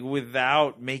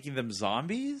without making them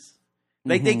zombies.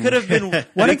 Like they could have been, Why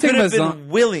they didn't take could have them as been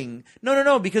willing.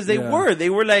 No, because they Yeah. were. They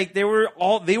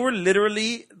were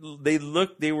literally.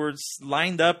 They were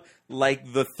lined up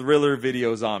like the Thriller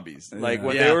video zombies. Like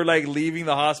when they Yeah. were leaving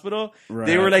the hospital, they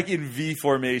Right. were in V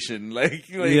formation.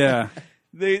 yeah,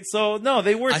 They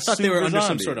were. I thought they were super under zombies.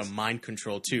 some sort of mind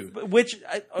control too.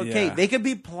 Yeah. They could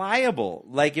be pliable.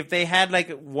 Like if they had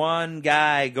one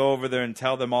guy go over there and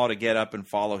tell them all to get up and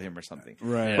follow him or something.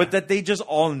 right. But that they just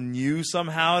all knew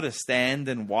somehow to stand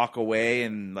and walk away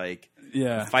and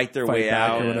fight their way back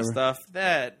out or and whatever. stuff.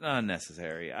 That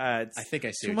unnecessary. It's I think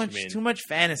I see too what much. you mean. Too much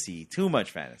fantasy. Too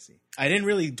much fantasy. I didn't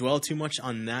really dwell too much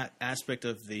on that aspect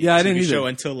of the Yeah, I didn't TV show either.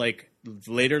 until like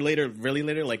really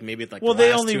later, like maybe like Well, the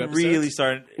they last only two episodes. really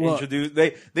started Well, introduce.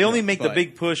 They only make the but-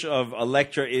 big push of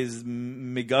Elektra is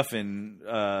MacGuffin.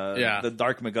 The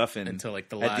Dark MacGuffin Until, like,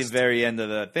 the at the last- very end of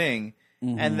the thing.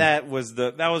 And that was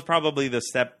probably the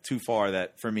step too far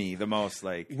that for me the most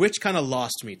like which kind of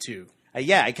lost me too. I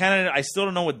still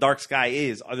don't know what Dark Sky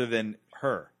is other than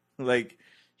her. Like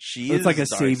she It's is like a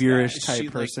Dark saviorish Sky. type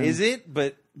Like, person. Is it?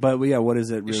 But yeah, what is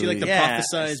it really? Is she like the Yeah, I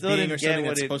prophesized still being didn't or get something what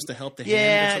that's it- supposed to help the hand?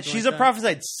 yeah, or something she's like a that?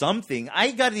 prophesied something.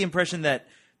 I got the impression that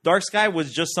Dark Sky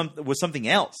was just something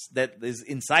else that is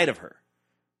inside of her.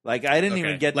 Like I didn't Okay.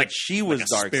 even get Like- that she was like a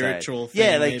dark spiritual side. thing,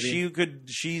 Yeah, like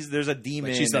maybe? there's a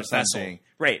demon. she's or the vessel. something.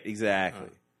 Right? Exactly.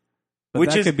 But Which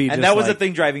that is could be and just that was the like-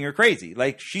 thing driving her crazy.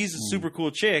 Like she's a super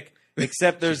cool chick,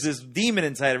 except there's this demon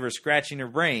inside of her scratching her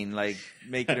brain, like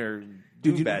making her do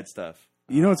Dude, you- bad stuff.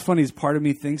 You know what's funny is part of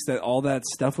me thinks that all that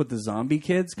stuff with the zombie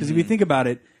kids, because if Mm-hmm. you think about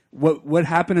it, what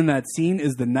happened in that scene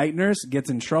is the night nurse gets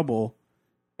in trouble,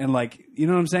 and like you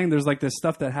know what I'm saying. There's like this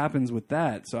stuff that happens with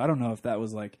that. So I don't know if that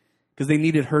was like because they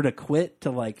needed her to quit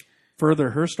to like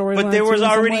further her storyline. But there too, was in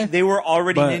some already way. they were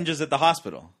already But- ninjas at the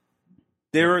hospital.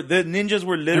 The ninjas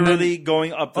were literally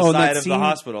going up the oh, that side of scene- the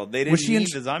hospital. They was didn't she in-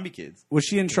 need the zombie kids. Was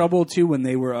she in trouble too when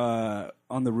they were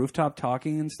on the rooftop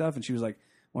talking and stuff? And she was like,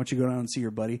 "Why don't you go down and see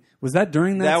your buddy?" Was that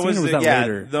during that, scene? Or was that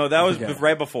later? No, that I was forget.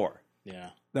 right before. Yeah.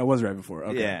 That was right before.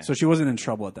 Okay. Yeah. So she wasn't in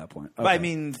trouble at that point. But I Okay.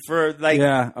 mean, for like,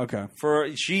 yeah. Okay. for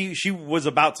she was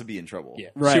about to be in trouble. Yeah.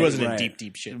 Right, she wasn't right. in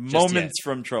deep shit. just Moments yet.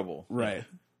 from trouble. Right.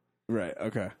 Right.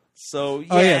 Okay. So yeah.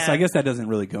 Oh yeah. So I guess that doesn't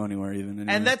really go anywhere even.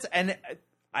 Anyway. and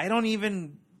I don't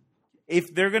even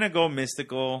if they're gonna go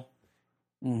mystical.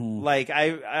 Mhm. Like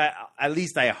I at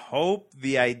least I hope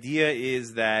the idea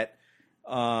is that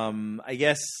I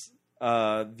guess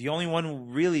the only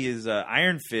one really is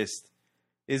Iron Fist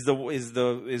is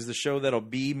the show that'll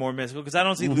be more mystical because I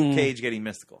don't see Luke Cage getting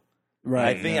mystical.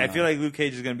 Right. I feel like Luke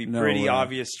Cage is going to be No pretty way.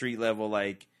 obvious street level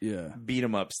like Yeah. beat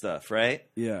 'em up stuff, right?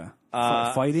 Yeah.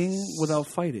 Uh, Fighting without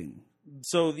fighting.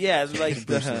 So yeah, it's like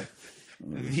the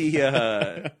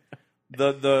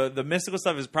mystical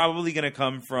stuff is probably going to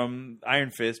come from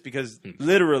Iron Fist because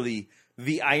literally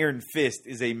the Iron Fist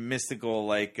is a mystical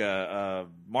like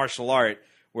martial art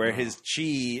where his chi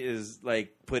is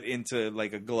like put into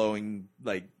like a glowing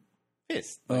like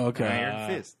fist, like Oh, okay. Iron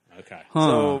Fist. Okay.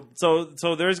 Huh.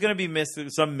 So there's going to be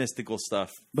some mystical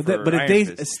stuff. But for if Iron they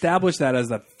Fist. establish that as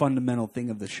the fundamental thing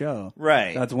of the show,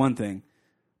 Right. That's one thing.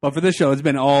 But for this show, it's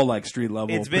been all like street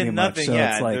level. It's pretty been much. nothing. So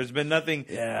Yeah, it's like, there's been nothing.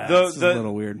 Yeah, the, it's a the,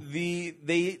 little weird.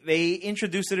 They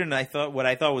introduced it in what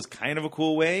I thought was kind of a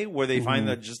cool way, where they find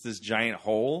just this giant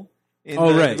hole. In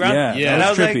Oh, the right, ground. yeah, Yeah, And that I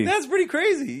was was trippy. like, that's pretty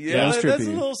crazy. Yeah, that was that's a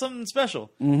trippy. little something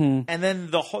special. Mhm. And then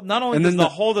the whole, not only And does then the the-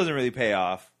 hole doesn't really pay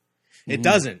off. It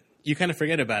doesn't. You kind of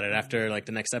forget about it after like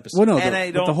the next episode. Well, no, And the,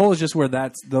 I but the don't- hole is just where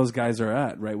those guys are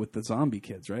at, right? With the zombie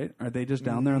kids, right? Are they just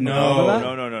down there? On the top No, of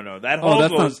that? no. That Oh, hole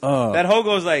that's goes. not- oh. That hole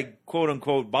goes like quote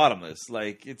unquote bottomless.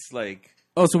 Like it's like.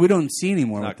 Oh, so we don't see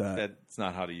anymore Not, with that. that's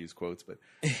not how to use quotes, but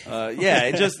yeah,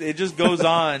 it just goes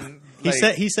on.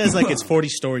 Like, He says like it's 40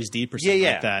 stories deep or something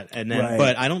Yeah. like that, and then Right.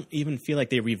 but I don't even feel like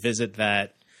they revisit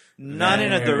that. not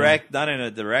in a direct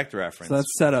reference. So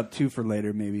that's set up too for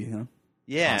later, maybe, huh?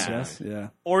 yeah, Yes, yeah.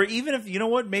 or even if you know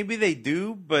what, maybe they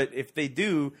do, but if they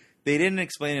do, they didn't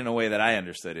explain it in a way that I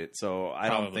understood it. So I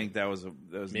don't Probably. think that was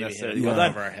Maybe necessarily hit well it done.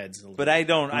 over our heads. A little But I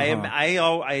don't.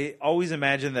 Uh-huh. I always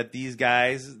imagine that these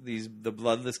guys, the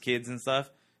bloodless kids and stuff,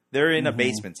 they're in a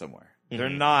basement somewhere. They're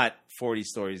not 40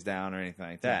 stories down or anything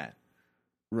like that.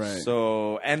 Right.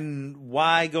 So, and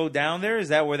why go down there? Is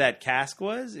that where that cask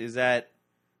was? Is that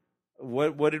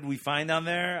what did we find down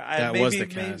there? That was the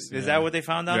cask, Is yeah. that what they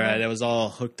found down right, there? that was all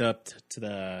hooked up to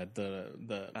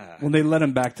the. Well, they let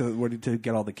him back to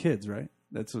get all the kids, right?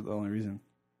 That's the only reason.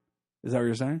 Is that what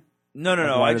you're saying? No.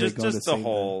 Like, why I do they just go to the save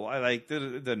whole. I like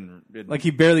it didn't. Like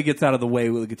he barely gets out of the way.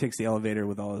 He takes the elevator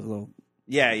with all his little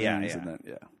yeah. things and that,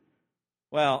 yeah.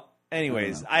 Well,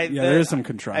 anyways, there is some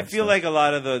contrived I feel stuff. like a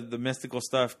lot of the mystical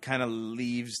stuff kind of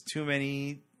leaves too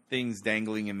many things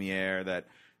dangling in the air that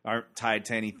aren't tied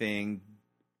to anything.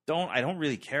 I don't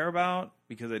really care about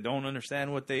because I don't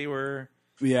understand what they were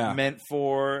Yeah. meant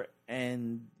for.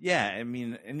 And yeah, I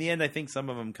mean, in the end, I think some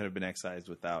of them could have been excised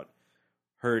without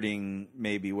hurting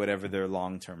maybe whatever their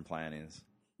long term plan is.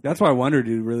 That's why I wonder,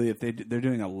 dude. Really, if they're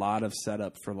doing a lot of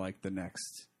setup for like the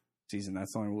next season.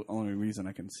 That's the only reason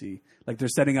I can see. Like they're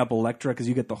setting up Elektra because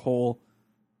you get the whole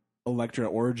Elektra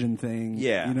origin thing.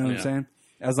 Yeah. You know what I'm Yeah. saying?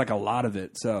 As like a lot of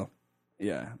it. So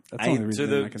Yeah, that's the only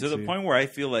reason I can to the see. point where I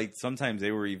feel like sometimes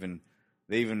they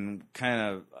even kind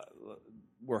of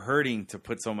were hurting to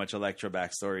put so much Elektra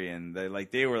backstory in. They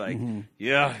were like,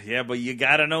 yeah, but you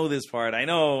got to know this part. I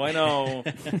know,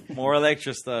 more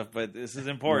Elektra stuff, but this is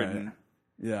important. Right.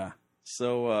 Yeah.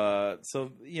 So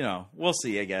we'll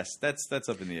see. I guess that's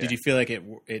up in the air. Did you feel like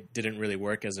it didn't really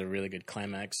work as a really good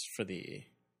climax for the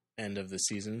end of the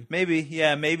season? Maybe,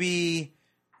 yeah, maybe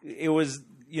it was.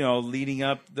 Leading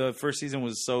up, the first season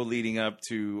was so leading up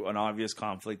to an obvious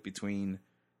conflict between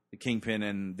the Kingpin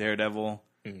and Daredevil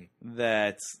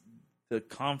that the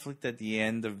conflict at the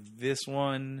end of this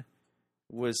one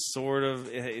was sort of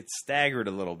it staggered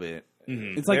a little bit.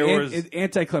 It's like it's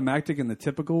anticlimactic in the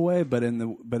typical way, but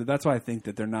that's why I think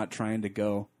that they're not trying to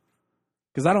go,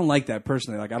 because I don't like that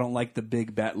personally. Like I don't like the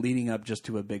big bad leading up just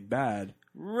to a big bad.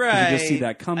 Right. You just see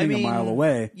that coming a mile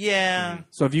away. Yeah.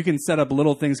 So if you can set up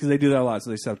little things, because they do that a lot. So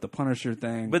they set up the Punisher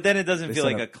thing. But then it doesn't feel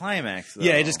like a climax, though.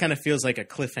 Yeah, it just kind of feels like a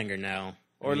cliffhanger now.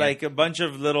 Or like a bunch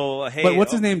of little, hey... But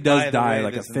what's his name does die, way,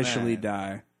 like officially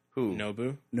die. Who?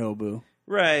 Nobu.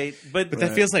 Right. But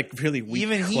that feels like really weak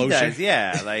even closure. he dies,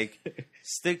 yeah. Like,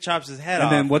 Stick chops his head off.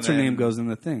 And then what's her name goes in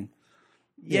the thing.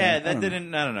 Yeah, I that don't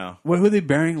didn't... I don't know. Who are they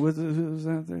burying? Who was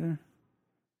that there?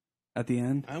 At the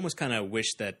end? I almost kind of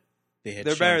wish that they had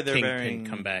they're Kingpin burying...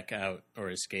 come back out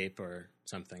or escape or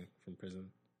something from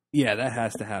prison. Yeah, that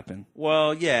has to happen.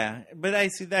 Well, yeah, but I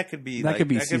see that could be that could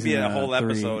be a whole 3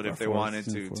 episode or if they 4, wanted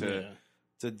season 4.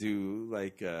 to do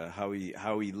like how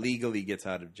he legally gets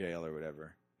out of jail or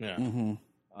whatever. Yeah.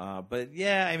 Mm-hmm. But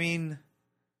yeah, I mean,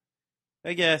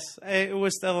 I guess it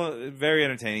was still very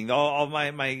entertaining. All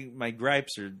my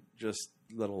gripes are just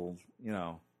little,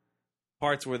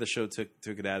 parts where the show took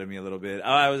it out of me a little bit.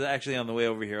 I was actually on the way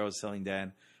over here. I was telling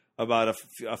Dan about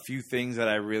a few things that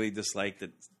I really dislike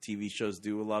that TV shows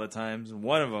do a lot of times, and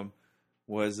one of them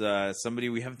was somebody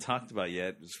we haven't talked about yet.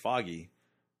 It was Foggy.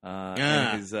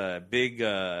 And his big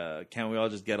 "Can't we all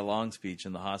just get along" speech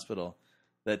in the hospital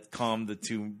that calmed the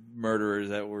two murderers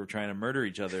that were trying to murder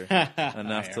each other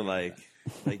enough to like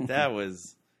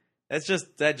that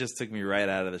just took me right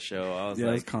out of the show. I was it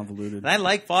was convoluted. And I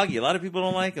like Foggy. A lot of people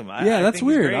don't like him. Yeah, that's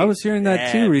weird. I was hearing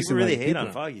that too recently. People really hate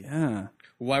on Foggy. Yeah.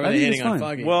 Why were they hating on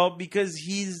Foggy? Well, because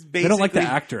he's basically... They don't like the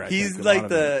actor, I He's think,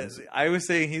 like I was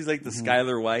saying he's like the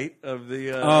Skylar White of the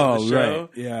show.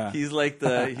 Right. Yeah. He's like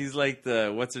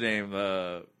the what's her name?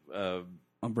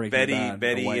 On Breaking Betty,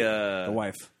 Bad. The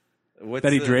wife.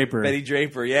 Betty Draper. Betty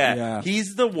Draper, yeah. Yeah.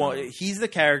 He's the one. He's the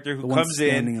character who comes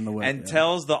in the way, and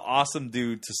tells the awesome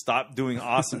dude to stop doing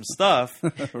awesome stuff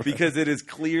because it is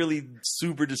clearly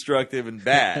super destructive and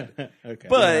bad. Okay.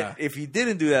 But if he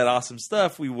didn't do that awesome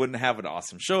stuff, we wouldn't have an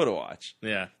awesome show to watch.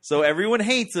 Yeah. So everyone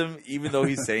hates him, even though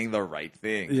he's saying the right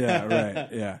thing. Yeah, right.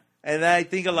 Yeah. And I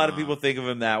think a lot of people think of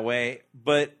him that way,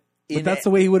 but that's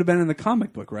the way he would have been in the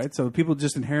comic book, right? So people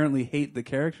just inherently hate the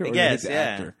character, or they hate the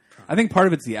actor. I think part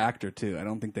of it's the actor too. I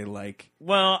don't think they like.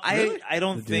 Well, really? I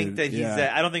don't think that he's.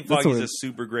 I don't think Foggy's a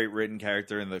super great written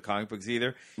character in the comic books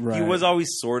either. Right. He was always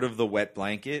sort of the wet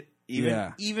blanket,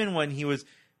 even when he was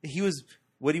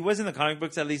what he was in the comic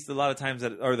books. At least a lot of times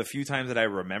or the few times that I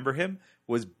remember him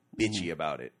was bitchy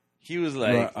about it. He was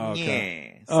like, so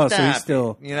he's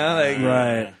still,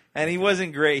 right. And he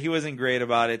wasn't great. He wasn't great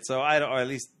about it. So or at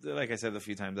least, like I said, the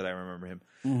few times that I remember him.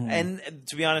 Mm-hmm. And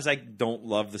to be honest, I don't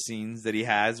love the scenes that he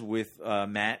has with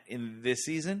Matt in this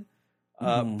season.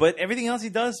 But everything else he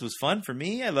does was fun for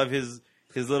me. I love his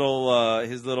little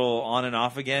on and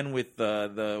off again with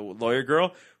the lawyer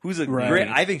girl, who's a great.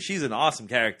 I think she's an awesome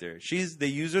character. They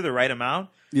use her the right amount.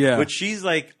 Yeah, but she's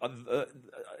like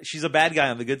she's a bad guy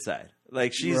on the good side.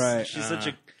 Like she's such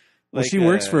a. Well, she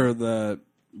works for the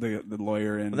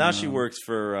lawyer in. Well, now she works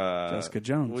for Jessica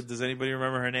Jones. Does anybody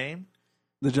remember her name?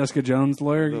 The Jessica Jones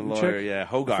lawyer. The lawyer, yeah,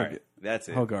 Hogarth. That's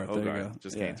it. Hogarth. There you go.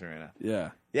 Just came to me now. Yeah.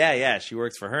 Yeah. She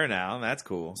works for her now, and that's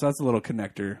cool. So that's a little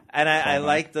connector. And I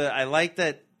like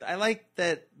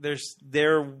that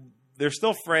they're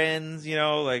still friends.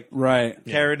 Like right.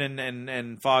 Karen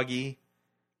and Foggy.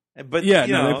 But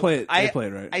they play it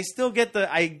right. I still get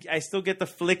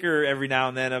the flicker every now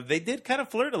and then of they did kind of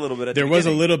flirt a little bit. There was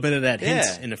a little bit of that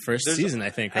hint in the first season,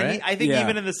 I think. Right? And I think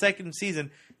even in the second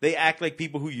season, they act like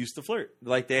people who used to flirt.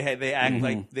 Like they act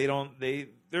like they don't.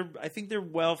 I think they're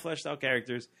well fleshed out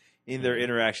characters in their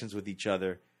interactions with each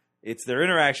other. It's their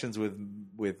interactions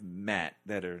with Matt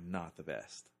that are not the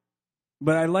best.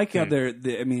 But I like how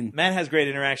Matt has great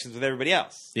interactions with everybody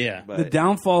else. Yeah, but the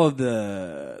downfall of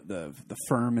the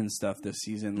firm and stuff this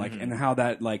season, and how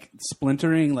that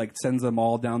splintering sends them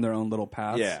all down their own little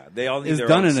paths. Yeah, they all need is their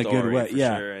done own in a good way.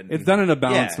 Yeah, sure, it's done in a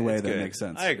balanced way that good. makes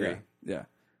sense. I agree. Yeah.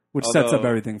 which sets up Although,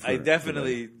 everything for I for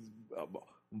definitely,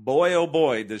 boy, oh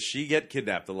boy, does she get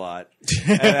kidnapped a lot.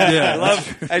 And I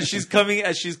love as she's coming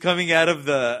out of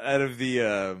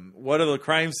the one of the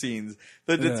crime scenes.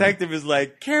 The detective is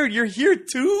like, Karen, you're here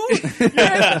too. You're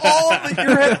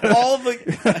at all the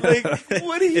like.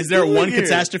 What are you? Is there doing one here?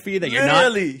 catastrophe that you're not?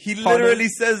 Literally, he literally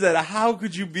says that. How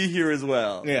could you be here as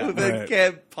well? Yeah. That Right.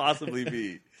 can't possibly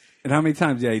be. And how many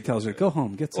times? Yeah, he tells her, "Go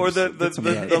home, get some." Or the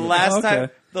last Oh, okay. time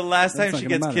the last time That's she not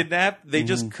gonna gets matter. kidnapped, they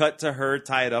just cut to her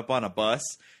tied up on a bus.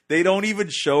 They don't even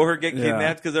show her get Yeah.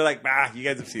 kidnapped because they're like, you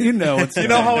guys have seen You it. know it's You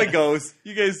know how it goes.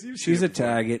 You guys, you've She's seen a it before.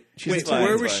 target. She's Wait, a target.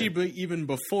 where fine, was it's she fine. even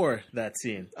before that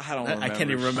scene? I don't remember. I can't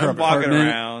even She was remember. walking Apartment.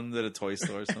 around at a toy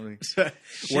store or something.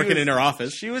 Working in her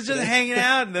office. She was just hanging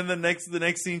out, and then the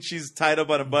next scene, she's tied up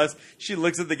on a bus. She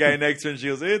looks at the guy next to her, and she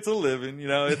goes, "It's a living,"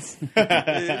 It's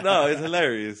no, it's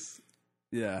hilarious.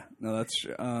 Yeah, no, that's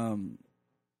true.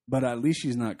 But at least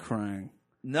she's not crying.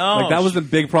 No, Like that was the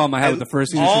big problem I had with the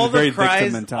first season. She was very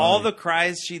victim mentality. all the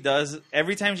cries she does,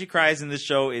 every time she cries in this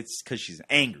show, it's because she's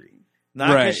angry, not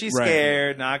because Right, she's right.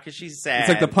 scared, not because she's sad. It's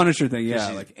like the Punisher thing, yeah,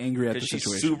 she's- like angry at the because she's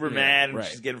situation. super mad and right.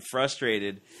 she's getting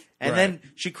frustrated, and Right. then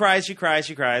she cries,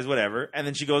 whatever, and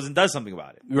then she goes and does something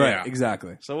about it. Right, Yeah.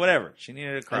 exactly. So whatever, she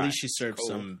needed to cry. At least she served Cool.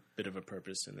 some bit of a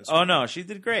purpose in this. Oh no, she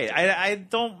did great. I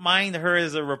don't mind her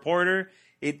as a reporter.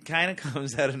 It kind of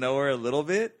comes out of nowhere a little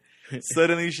bit.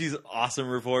 Suddenly she's an awesome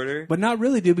reporter. But not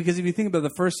really, dude, because if you think about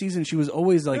the first season, she was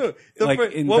always like, What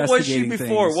was she investigating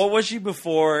before? things. What was she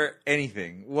before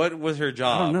anything? What was her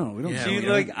job? I don't know. We don't Yeah, She we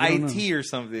like we don't know. IT or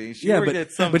something. She Yeah, worked but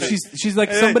at something. but she's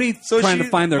like And then- somebody so trying to she-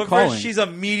 find their but first calling. She's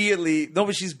immediately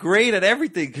but she's great at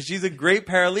everything because she's a great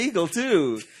paralegal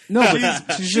too. No,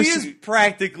 but she's she just- is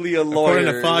practically a lawyer.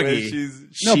 According to Foggy, where she's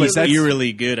No, but she's that's-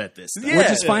 eerily good at this stuff. We're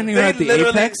just finding her they at the literally-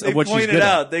 apex of they what she's pointed good at.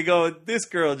 out. They go, this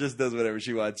girl just does whatever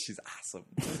she wants. She's awesome.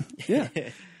 Yeah.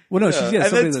 Well, no, she's and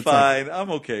somebody that's that's like, fine.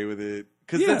 I'm okay with it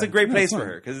because Yeah, that's a great no, place it's for fine.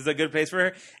 her. Because it's a good place for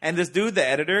her. And this dude, the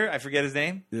editor, I forget his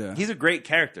name. Yeah. he's a great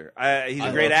character. He's a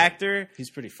I great love him. actor.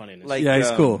 He's pretty funny in this. Like, yeah, he's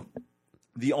cool.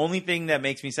 The only thing that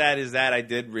makes me sad is that I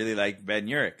did really like Ben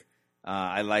Urich.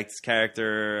 I liked his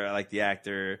character. I liked the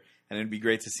actor, and it'd be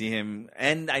great to see him.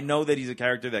 And I know that he's a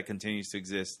character that continues to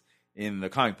exist in the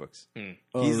comic books.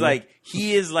 Oh, He's really?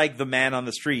 he is like the man on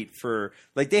the street for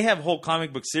like they have whole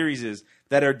comic book series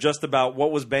that are just about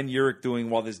what was Ben Urich doing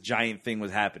while this giant thing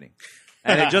was happening.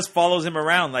 And it just follows him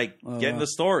around, like getting the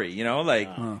story,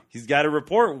 he's got to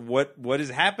report what is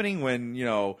happening when,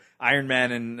 Iron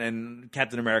Man and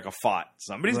Captain America fought.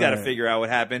 Somebody's got to Right. figure out what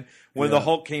happened when the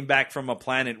Hulk came back from a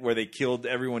planet where they killed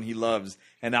everyone he loves,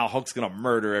 and now Hulk's going to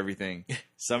murder everything.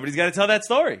 Somebody's got to tell that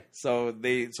story. So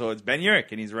it's Ben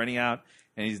Urich, and he's running out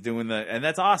and he's doing and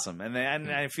that's awesome. And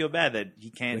I feel bad that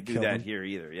he can't They do killed that him. here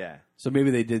either. Yeah. So maybe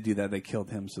they did do that. They killed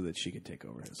him so that she could take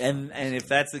over his. And if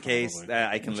that's the case, Probably.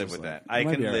 I can Which live is with like- that. I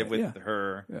might can be live alright, with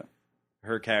her Yeah.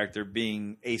 her character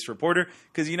being ace reporter,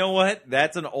 because you know what?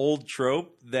 That's an old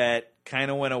trope that kind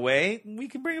of went away. We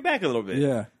can bring it back a little bit.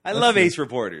 Yeah, I that's love good. ace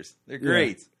reporters. They're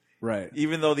great. Right.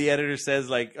 Even though the editor says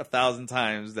like 1,000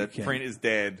 times that can't. print is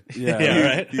dead. Yeah. Yeah,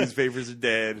 right. Newspapers are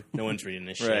dead. No one's reading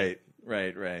this shit.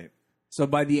 Right. So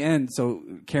by the end,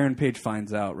 Karen Page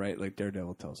finds out, right? Like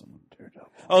Daredevil tells him. Daredevil.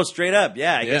 Oh, straight up.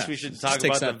 Yeah, I Yeah. guess we should Just talk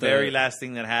takes about the out the- very last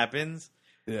thing that happens.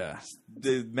 Yeah.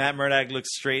 Matt Murdock looks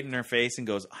straight in her face and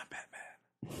goes, "I'm Batman."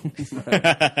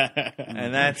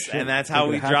 And that's how Look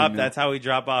we at Happy drop. Meal. That's how we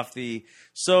drop off the.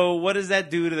 So what does that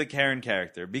do to the Karen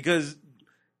character? Because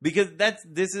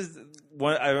this is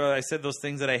what I said. Those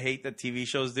things that I hate that TV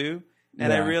shows do,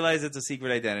 and I Yeah. realize it's a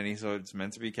secret identity, so it's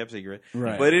meant to be kept secret.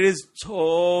 Right. But it is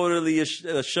totally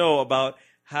a show about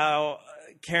how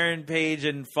Karen Page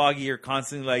and Foggy are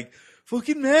constantly like,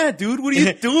 "Fucking Matt, dude, what are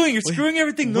you doing? You're screwing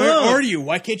everything Where up. are you?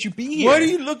 Why can't you be here? Why do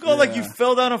you look all like you Yeah.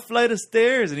 fell down a flight of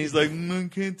stairs?" And he's like, "I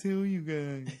can't tell you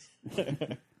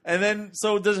guys." And then,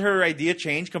 so does her idea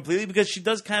change completely? Because she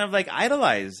does kind of like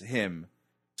idolize him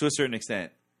to a certain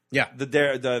extent. Yeah. The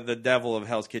devil of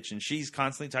Hell's Kitchen. She's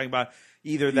constantly talking about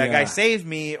either that guy Yeah. saved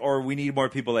me or we need more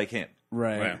people like him.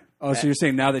 Right. Right. Oh, so you're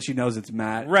saying now that she knows it's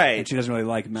Matt, Right. And she doesn't really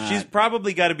like Matt. She's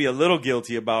probably got to be a little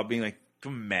guilty about being like,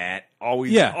 Matt,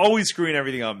 always screwing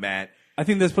everything up, Matt. I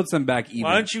think this puts them back even.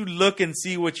 Why don't you look and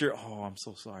see what you're? Oh, I'm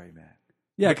so sorry, Matt.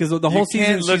 Yeah, because the whole you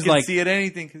can't season look she's and like see at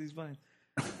anything because he's blind.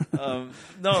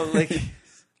 No, like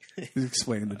he's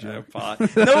explaining the joke.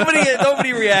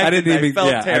 nobody reacted. I didn't even.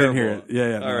 felt Yeah, terrible. I didn't hear it.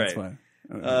 Yeah, no, All that's right.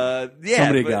 fine. Yeah,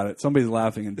 Somebody but- got it. Somebody's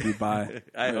laughing in Dubai.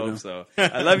 I right hope now. so.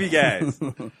 I love you guys.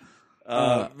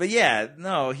 But yeah,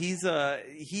 no, he's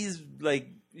like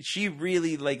she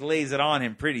really like lays it on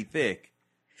him pretty thick.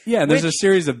 Yeah, and there's a Which-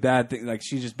 series of bad things. Like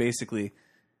she just basically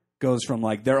goes from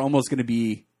like they're almost going to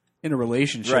be in a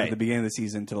relationship Right. at the beginning of the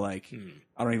season to like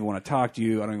I don't even want to talk to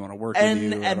you. I don't even want to work with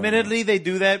you. And admittedly, they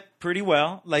do that pretty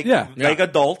well. Like Yeah. like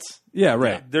adults. yeah,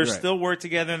 right. They're right. still work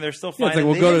together and they're still Yeah, fine. it's like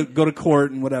And we'll they go to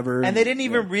court and whatever. and they didn't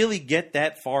even really get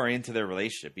that far into their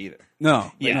relationship either.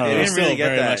 no, Yeah, no, They They were didn't still really get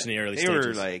very that. much in the early they were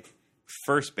stages. like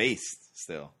first base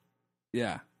still.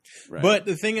 yeah. Right. But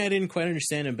the thing I didn't quite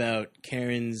understand about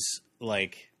Karen's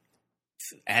like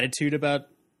attitude about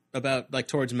like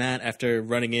towards Matt after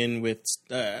running in with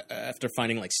after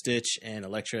finding like Stitch and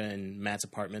Elektra in Matt's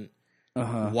apartment.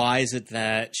 Why is it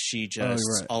that she just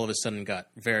right. all of a sudden got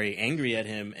very angry at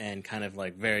him and kind of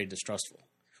like very distrustful?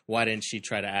 Why didn't she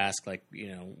try to ask like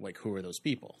like who are those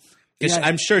people? Because Yeah.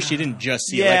 I'm sure she didn't just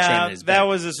see Elektra Yeah, in his that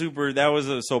bed. was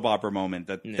a soap opera moment.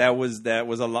 That was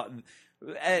a lot.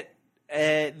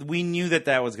 We knew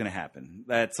that was going to happen.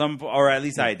 At some, or at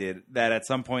least I did. That at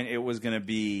some point it was going to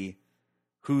be,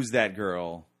 who's that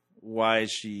girl? Why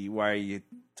are you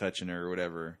touching her or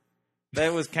whatever?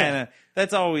 That was kind of.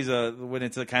 That's always when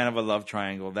it's a kind of a love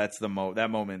triangle. That's that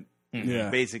moment. Yeah.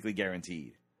 Basically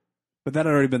guaranteed. But that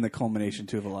had already been the culmination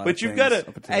too of a lot. But of you've things got to,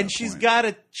 up until and that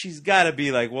point. she's got to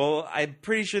be like, well, I'm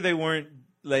pretty sure they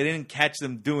didn't catch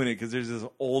them doing it because there's this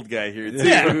old guy here. Too.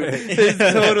 Yeah. There's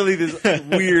totally this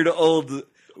weird old,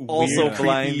 also Weird,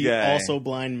 blind creepy, guy. also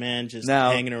blind man just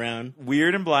Now- hanging around.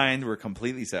 Weird and blind were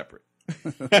completely separate.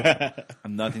 Have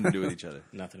nothing to do with each other.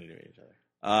 Nothing to do with each other.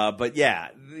 But yeah,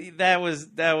 that was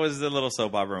the little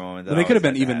soap opera moment. But they could have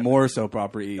been even more soap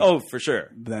opera-y. Oh, for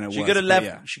sure. Than it she was, could have but left.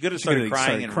 yeah. She could have She could've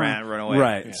started crying and run away.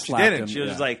 Right, She slapped didn't. him, She was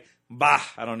yeah. just like, bah,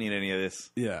 I don't need any of this.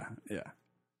 Yeah, yeah.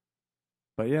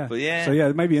 But yeah, But yeah. So yeah,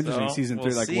 it might be interesting So, season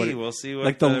 3. Like we'll see what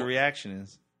like the reaction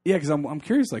is. Yeah, because I'm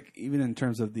curious, like even in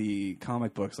terms of the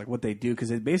comic books, like what they do,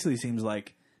 because it basically seems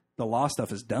like the Law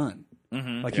stuff is done.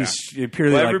 Mm-hmm. Like he's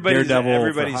purely like Daredevil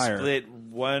everybody's for hire. split.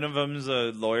 One of them's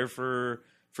a lawyer for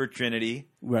Trinity.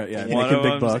 Right? Yeah, One making of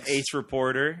big them's bucks. ace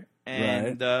reporter,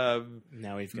 and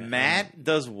Now we've got Matt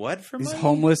does what for He's money?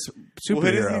 homeless superhero.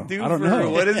 What does he do? I don't for, know.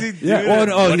 What does he do? Yeah. to- Well,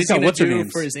 no, What he's is he got gonna what's her do name?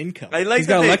 for his income? I like He's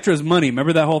that got they- Elektra's money.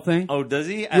 Remember that whole thing? Oh, does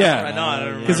he? Yeah. I don't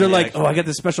remember Because they're like, actually. oh, I got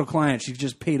this special client. She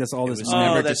just paid us all this It was money.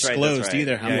 never that's right, disclosed that's right.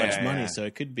 either how Yeah, much yeah, money, yeah. so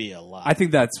it could be a lot. I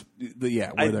think that's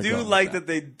where I they're do going like with that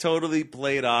they totally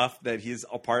played off that his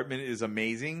apartment is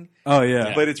amazing, Oh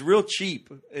yeah. but it's real cheap.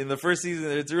 In the first season,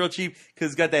 it's real cheap because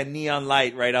it's got that neon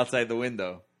light right outside the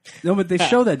window. No, but they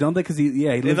show that, don't they? Because he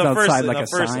lives the first- outside in like the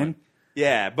a first sign. one.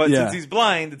 Yeah, but Yeah. since he's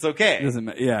blind, it's okay. Doesn't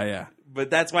matter. Yeah, yeah.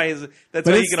 But that's why that's But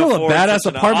why it's he can still a afford badass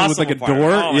such an apartment with awesome like a apartment.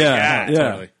 door. Oh my Yeah, God. yeah.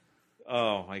 Totally.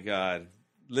 Oh my god,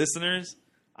 listeners,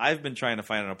 I've been trying to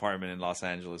find an apartment in Los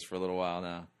Angeles for a little while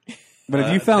now. But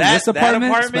if you found that- this that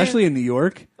apartment, apartment? especially in New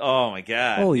York, Oh my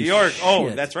god, Holy New York. Oh,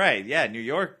 shit. that's right. Yeah, New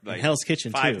York. Like Hell's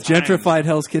Kitchen, 5 too. times. gentrified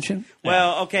Hell's Kitchen.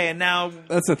 Well, okay, and now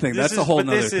That's the thing. this That's a is- whole but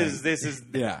nother this thing. This is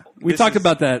Yeah, we this talked is-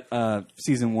 about that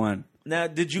season 1. Now,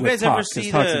 did you with guys ever Talk, 'cause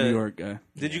see Talk's a New the? York guy.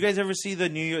 Did you guys ever see the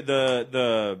New York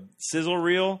the sizzle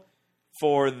reel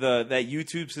for that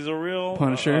YouTube sizzle reel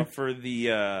Punisher? for the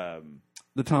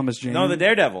The Thomas Jane. no the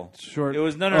Daredevil short. It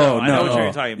was no. Oh, I know no, what oh.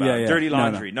 you're talking about. Yeah, yeah. Dirty No, no.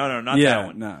 Laundry. No, not yeah, that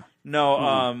one. no.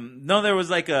 No, there was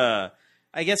like I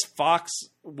guess Fox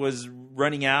was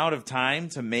running out of time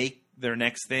to make their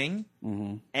next thing,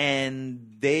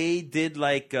 and they did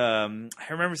like I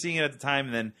remember seeing it at the time,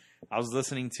 and then I was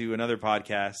listening to another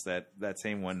podcast that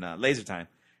same one, Laser Time,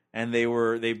 and they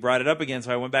brought it up again,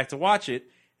 so I went back to watch it,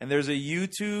 and there's a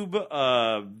YouTube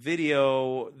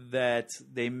video that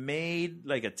they made,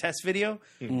 like a test video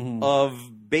of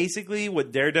basically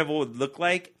what Daredevil would look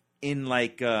like in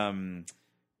like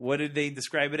what did they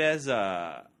describe it as?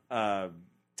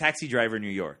 Taxi Driver New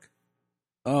York.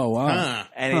 Oh wow. Huh.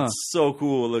 And it's so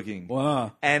cool looking.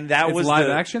 Wow. And that It's was live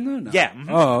the, action though. No. Yeah. mhm.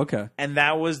 Oh okay. And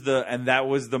that was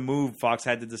the move Fox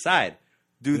had to decide.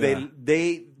 Do Yeah.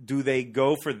 they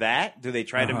go for that? Do they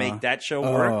try to make that show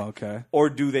work, Oh okay. or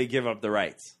do they give up the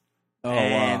rights? Oh wow.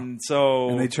 and so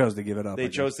And they chose to give it up. they I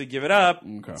chose to give it up.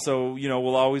 Okay. So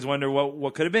we'll always wonder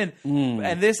what could have been.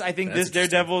 And this, I think, That's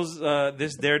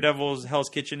this Daredevil's Hell's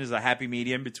Kitchen is a happy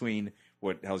medium between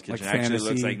what Hell's Kitchen Like actually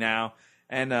looks fantasy. like now,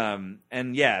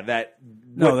 and yeah, that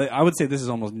No, I would say this is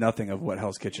almost nothing of what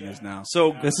Hell's Kitchen is now.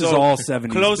 so This so is all 70s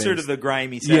closer based. to the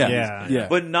grimy 70s. Yeah, Yeah. yeah.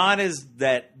 But not as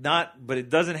that, but it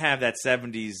doesn't have that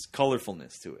 70s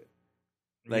colorfulness to it.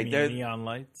 Like You they're mean neon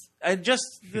lights. and just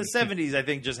the 70s, I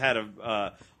think, just had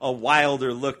a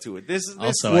wilder look to it. This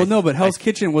Also, Well, no, but Hell's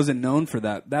Kitchen wasn't known for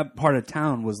that. That part of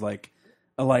town was like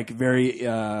very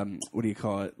what do you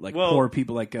call it? Like Well- poor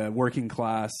people, like working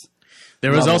class.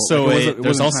 There was level. also Like, it there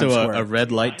was wasn't Times also Square. a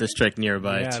red light district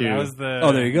nearby Yeah, too. that was the.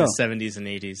 Oh, there you go. The 70s and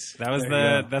 80s. That was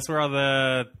There you go. that's where all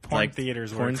the porn Like,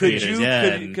 theaters porn were. Could theaters, you- yeah,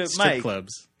 could- and could- strip Mike,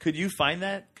 clubs. Could you find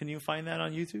that? Can you find that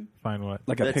on YouTube? Find what?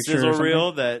 Like a That picture or sizzle something?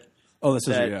 reel that Oh, this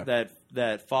is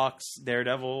that Fox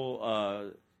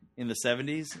Daredevil in the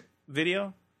 70s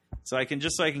video. So I can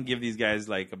give these guys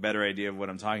like a better idea of what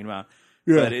I'm talking about.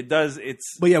 Yeah. But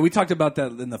it's But yeah, we talked about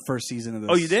that in the first season of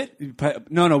this. Oh, you did?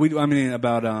 No, I mean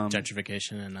about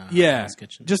Gentrification and yeah, Hell's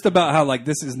Kitchen. just about how like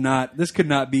this could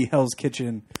not be Hell's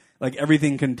Kitchen, like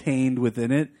everything contained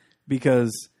within it,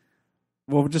 because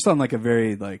well, just on like a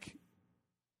very like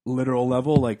literal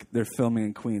level, like they're filming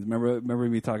in Queens. Remember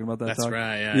me talking about that? That's talk?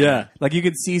 right. Yeah. Yeah, like you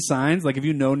could see signs. Like if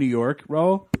you know New York,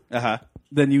 Raul, uh-huh.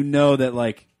 then you know that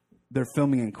like they're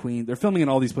filming in Queens. They're filming in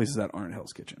all these places that aren't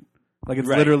Hell's Kitchen. Like it's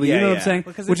Right. literally, Yeah, you know what yeah. I'm saying?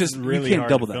 Because Which it's is really you can't hard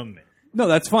double to that. film it. No,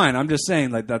 that's fine. I'm just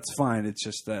saying, like that's fine. It's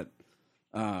just that,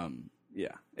 yeah.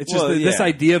 It's just Well, this yeah.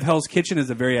 idea of Hell's Kitchen is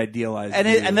a very idealized, and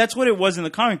view. and that's what it was in the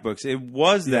comic books. It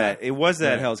was Yeah. that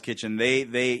Right. Hell's Kitchen. They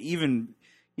even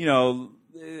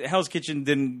Hell's Kitchen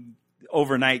didn't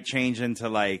overnight change into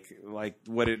like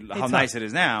what how nice it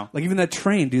is now. like even that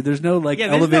train, dude. There's no like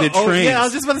there's elevated no, trains. yeah, I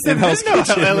was just about to say in there's Hell's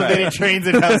no Kitchen. elevated trains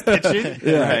in Hell's Kitchen.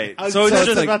 Yeah. Right. I was So it's just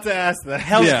just about to ask that.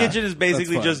 Hell's Yeah, Kitchen is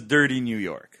basically that's fine. just dirty New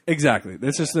York. Exactly.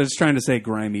 It's just trying to say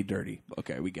grimy, dirty.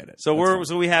 Okay, we get it. So That's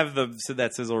fine. we have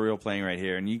that sizzle reel playing right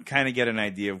here, and you kind of get an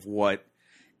idea of what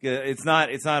it's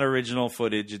not original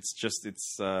footage. It's just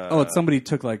it's somebody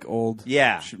took like old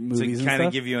yeah movies to and kind of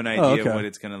stuff? give you an idea Oh, okay. of what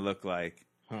it's going to look like.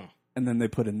 and then they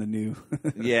put in the new.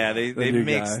 Yeah, they new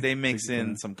mix guy.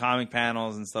 in some comic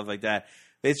panels and stuff like that.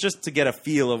 It's just to get a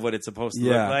feel of what it's supposed to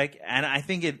Yeah. look like, and I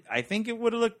think it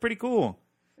would have looked pretty cool.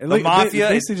 It The look- mafia,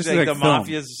 they it's basically just like like the film.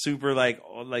 mafia's super like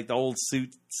the old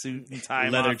suit and tie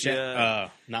Leather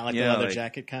mafia. not like Yeah, the leather like-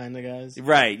 jacket kind of guys.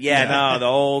 Right? Yeah, Yeah. no, the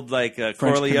old like French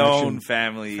Corleone Connection.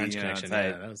 family. French you know, Connection.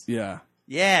 type. Yeah, that was, Yeah,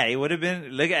 Yeah, it would have been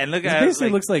look it at basically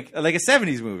looks like a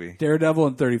 '70s movie, Daredevil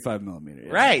in 35 millimeter.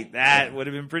 Yeah. right? That would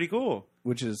have been pretty cool.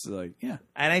 Which is like And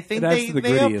I think It adds they to the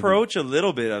gritty of it. approach a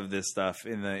little bit of this stuff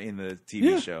in the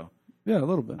TV Yeah. show. a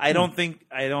little bit.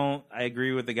 I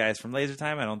agree with the guys from Laser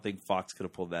Time. I don't think Fox could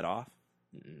have pulled that off.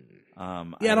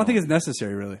 Yeah, I don't think it's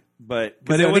necessary really. but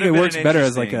But it I think would've it been works an better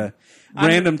as like a I'm-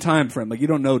 random time frame. Like you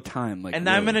don't know time. Like, And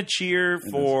I'm really. going to cheer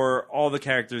for all the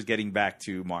characters getting back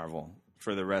to Marvel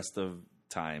for the rest of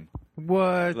time.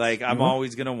 What? Like I'm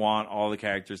always going to want all the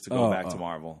characters to go back to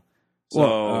Marvel. So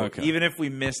Well, okay. even if we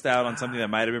missed out on something that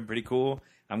might have been pretty cool,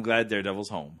 I'm glad Daredevil's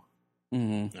home.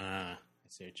 I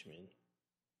see what you mean.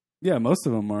 Yeah, most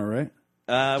of them are right.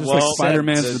 Just well, like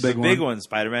Spider-Man's the big big one. one,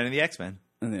 Spider-Man and the X-Men.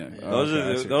 And yeah,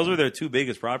 Those were their two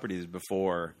biggest properties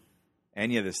before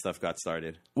any of this stuff got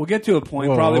started. We'll get to a point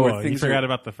Whoa, probably whoa, where whoa. things You forgot are,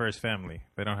 about the first family.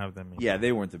 They don't have them. Yet. Yeah,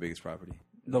 they weren't the biggest property.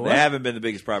 The They what? haven't been the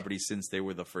biggest property since they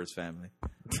were the first family.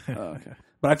 Oh, okay.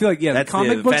 But I feel like That's the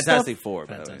comic the book Fantastic stuff. Four.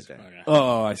 by the way, Fantastic. there. Okay.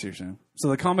 Oh, I see what you're saying. So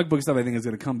the comic book stuff, I think, is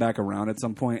going to come back around at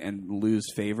some point and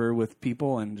lose favor with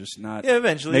people and just not. Yeah,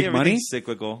 eventually Make everything's money?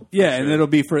 cyclical. for Yeah, and sure. it'll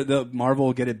be for the Marvel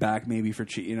will get it back maybe for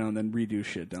cheap, and then redo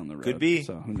shit down the road. Could be.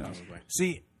 So who knows?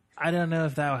 See, I don't know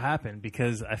if that will happen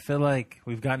because I feel like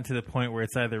we've gotten to the point where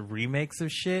it's either remakes of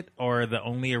shit or the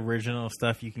only original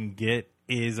stuff you can get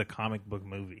is a comic book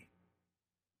movie.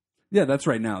 Yeah, that's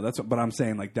right now. That's what, but I'm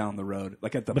saying like down the road,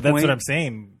 like at the But point. that's what I'm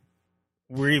saying.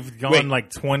 We've gone Wait. like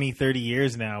 20, 30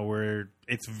 years now where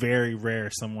it's very rare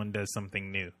someone does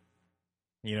something new.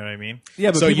 You know what I mean?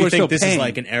 Yeah, but So people you are still think this paying. is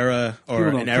like an era or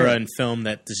People don't an era care. in film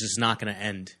that this is not going to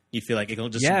end? You feel like it'll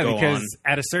just Yeah, go because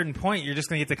on? at a certain point, you're just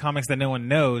going to get to comics that no one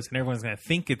knows, and everyone's going to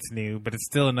think it's new, but it's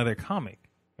still another comic.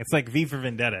 It's like V for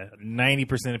Vendetta.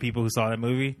 90% of people who saw that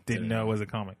movie didn't know it was a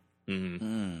comic.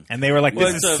 Mhm. And they were like, Well,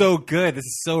 this it's is so good. This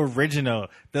is so original.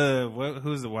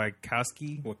 Who's the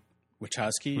Wachowski?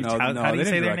 Wachowski? No, How no, do you they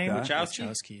say didn't their direct name? that.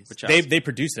 Wachowskis. They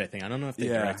produced it, I think. I don't know if they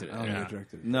Yeah, directed it. I don't know Yeah. who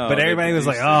directed it. No, But they everybody was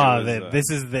like, produced it. oh, It was, this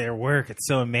is their work. It's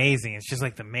so amazing. It's just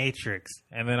like The Matrix.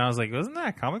 And then I was like, wasn't that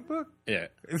a comic book? Yeah.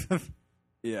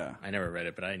 Yeah. I never read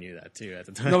it, but I knew that too at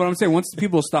the time. No, but I'm saying once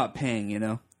people stop paying,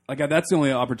 like that's the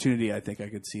only opportunity I think I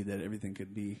could see that everything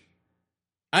could be.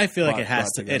 I feel like brought it has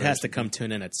together or to come to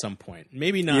an end at some point.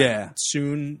 Maybe not Yeah.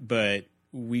 soon, but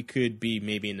we could be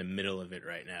maybe in the middle of it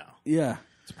right now. Yeah,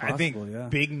 it's I think possible, yeah.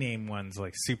 big name ones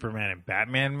like Superman and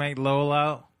Batman might lull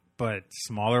out, but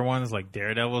smaller ones like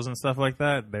Daredevils and stuff like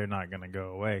that, they're not going to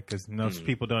go away because most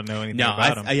people don't know anything No,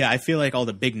 about them. I feel like all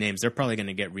the big names, they're probably going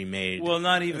to get remade. Well,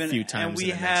 not even a few times And we in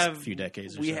the have next few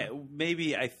decades. Or we so.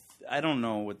 maybe I don't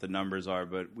know what the numbers are,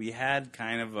 but we had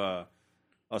kind of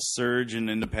a surge in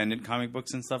independent comic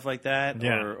books and stuff like that.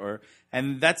 Yeah.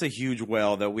 And that's a huge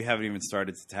well that we haven't even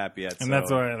started to tap yet. And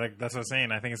so. that's what I'm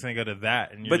saying. I think it's going to go to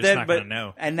that, and you're But just then, not going to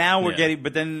know. And now we're Yeah. getting,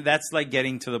 but then that's like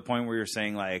getting to the point where you're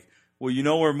saying like, well, you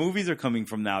know where movies are coming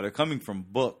from now? They're coming from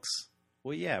books.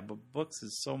 Well, yeah, but books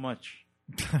is so much.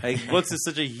 Like books is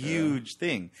such a huge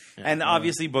thing, and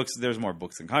obviously books. There's more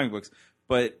books than comic books,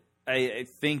 but I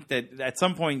think that at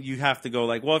some point you have to go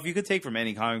like, well, if you could take from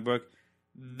any comic book,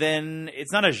 then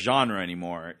it's not a genre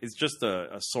anymore. It's just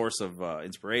a source of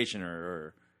inspiration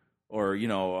or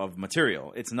of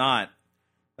material. It's not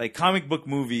like comic book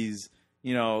movies.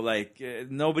 Like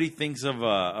nobody thinks of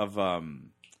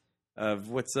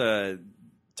what's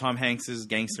Tom Hanks's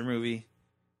gangster movie.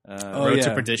 Road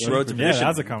to Perdition. Road to Yeah, Perdition. that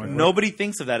was a comic book. Nobody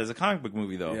thinks of that as a comic book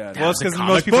movie, though. Yeah. Well, it's because comic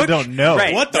most people book? don't know.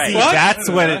 Right. What the Right. fuck? That's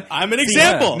what it, I'm an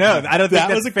example. No, I don't think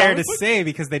That was that's a fair comic to book? say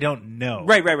because they don't know.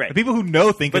 Right. The people who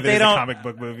know think But of it they as a don't- comic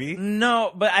book movie.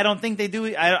 No, but I don't think they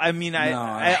do. I mean, No,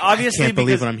 I obviously can't believe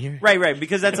because, what I'm hearing. Right,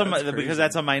 because that's crazy. because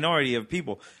that's a minority of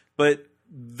people. But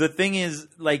the thing is,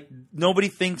 like, nobody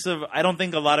thinks of. I don't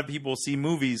think a lot of people see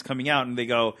movies coming out and they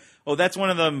go, "Oh, that's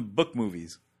one of them book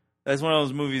movies. That's one of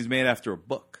those movies made after a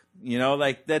book."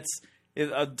 Like that's.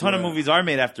 A ton of movies are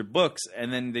made after books,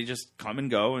 and then they just come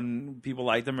and go, and people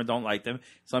like them or don't like them.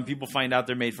 Some people find out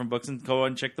they're made from books and go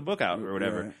and check the book out or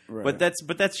whatever. Right. But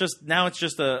that's just now it's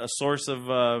just a source of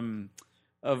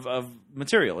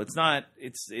material. It's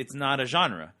not a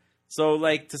genre. So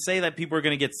like to say that people are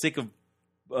going to get sick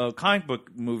of comic book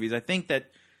movies, I think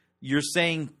that you're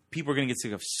saying people are going to get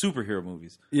sick of superhero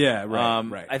movies. Yeah,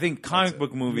 right. I think comic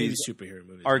book Maybe movies superhero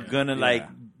movies are yeah. gonna like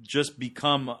just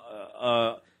become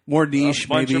more niche, a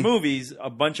bunch maybe. a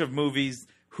bunch of movies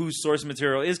whose source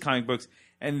material is comic books,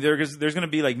 and there's going to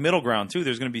be like middle ground too.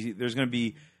 There's going to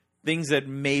be things that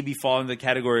maybe fall in the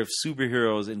category of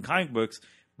superheroes in comic books,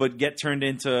 but get turned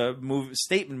into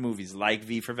statement movies like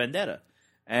V for Vendetta,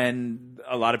 and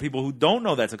a lot of people who don't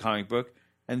know that's a comic book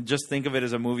and just think of it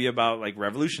as a movie about like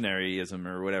revolutionaryism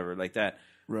or whatever like that.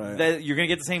 Right. That you're going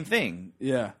to get the same thing.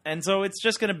 Yeah. And so it's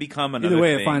just going to become another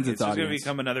way, thing. it finds its just going to audience.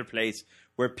 become another place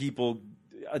where people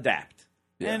adapt.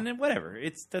 Yeah. And whatever.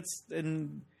 That's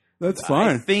I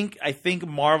fine. think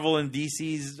Marvel and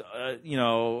DC's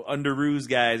Underoos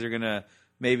guys are going to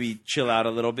maybe chill out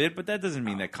a little bit, but that doesn't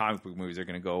mean that comic book movies are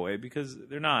going to go away because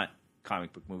they're not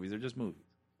comic book movies, they're just movies.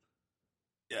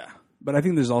 Yeah. But I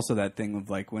think there's also that thing of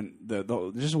like when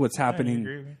the just what's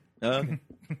happening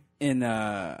in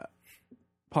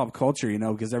pop culture,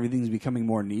 because everything's becoming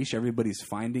more niche. Everybody's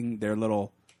finding their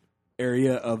little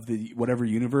area of the whatever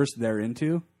universe they're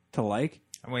into to like.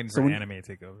 I'm waiting So for when- anime to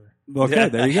take over. Okay,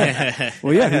 there you go.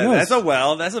 Well, yeah, who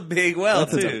knows? That's a big well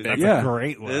That's a too. big- That's Yeah. a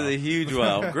great one. That's a huge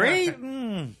well. Great.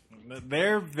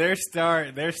 Their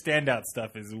standout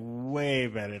stuff is way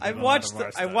better. Than I've a lot of watched our I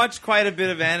stuff. watched quite a bit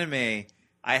of anime.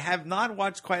 I have not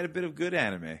watched quite a bit of good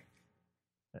anime.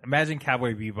 Imagine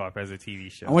Cowboy Bebop as a TV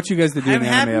show. I want you guys to do I'm an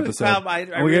happy anime with episode. Cowboy. I want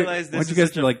you realize guys- this you is guys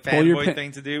such to a like pull your fanboy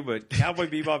thing to do, but Cowboy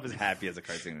Bebop is happy as a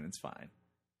cartoon, and it's fine.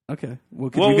 Okay. Well,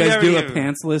 could Well, you guys do a whatever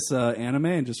you- pantsless anime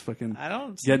and just fucking I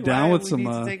don't see get down why with we some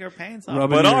need to take our pants off.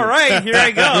 rubbing But your- all right, here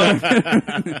I go.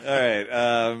 All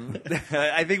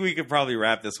right, I think we could probably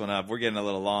wrap this one up. We're getting a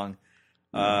little long,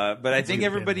 but I think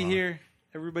everybody here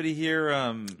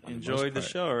enjoyed the part.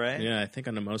 show, right? Yeah, I think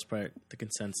on the most part, the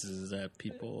consensus is that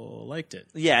people liked it.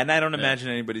 Yeah, and I don't imagine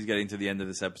anybody's getting to the end of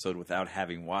this episode without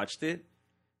having watched it.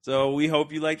 So we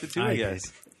hope you liked it too, I guess.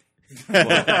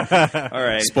 Well, all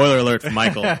right. Spoiler alert for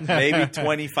Michael. Maybe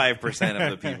 25%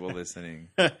 of the people listening.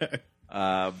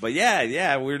 But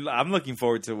yeah, I'm looking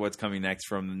forward to what's coming next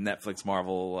from the Netflix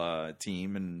Marvel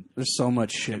team, and There's so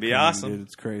much shit. be coming, awesome. Dude.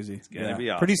 It's crazy. It's gonna be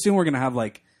awesome. Pretty soon we're gonna have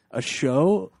like a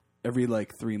show every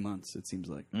like 3 months. It seems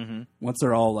like once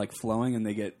they're all like flowing and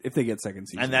if they get second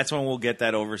season, and that's when we'll get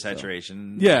that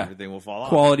oversaturation. Yeah. Everything will fall off.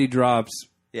 quality drops.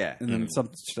 Yeah, And then some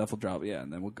stuff will drop, and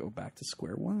then we'll go back to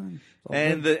square one. It's all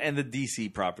and good. the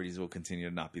DC properties will continue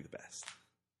to not be the best.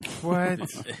 What?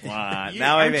 Wow.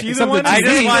 Now I aren't you Except the one the I TV.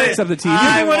 just wanted, Except the TV.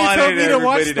 I You're the one who wanted told me to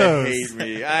watch everybody those. hate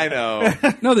me. I know.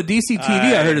 No, the DC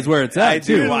TV I heard is where it's at I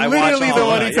do. too. I Literally watch the all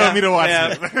one of who it. told me to watch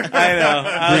yeah. them. I know.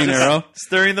 I was Green just Arrow.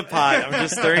 Stirring the pot. I'm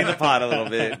just stirring the pot a little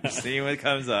bit, seeing what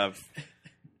comes up.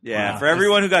 Yeah, Wow. for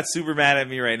everyone who got super mad at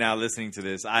me right now listening to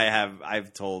this,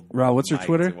 I've told Rob, what's your Mike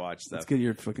Twitter? to watch stuff. Let's get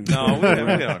your fucking. No, we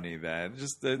don't need that.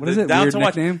 Just What is it? Weird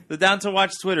nickname? The Down to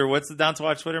Watch Twitter. What's the Down to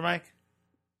Watch Twitter, Mike?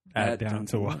 At down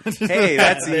to watch. Hey,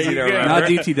 that's There easy you to go. remember. Not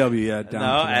DTW. Yeah, down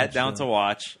No, to at watch, Down yeah. to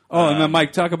Watch. Oh, and then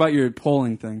Mike, talk about your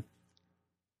polling thing.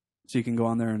 So you can go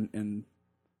on there and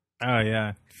Oh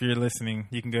yeah. If you're listening,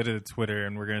 you can go to the Twitter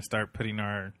and we're gonna start putting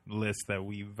our list that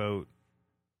we vote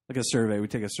like a survey. We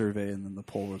take a survey and then the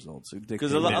poll results.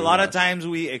 Because a lot of times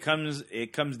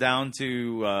it comes down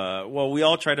to we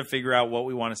all try to figure out what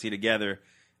we want to see together,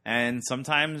 and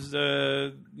sometimes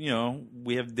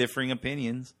we have differing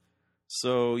opinions.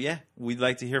 So yeah, we'd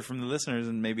like to hear from the listeners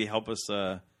and maybe help us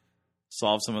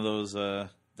solve some of those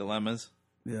dilemmas.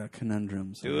 Yeah,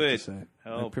 conundrums. Do it.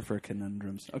 I prefer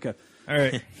conundrums. Okay. All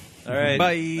right. All right.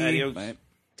 Bye. Adios. Bye.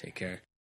 Take care.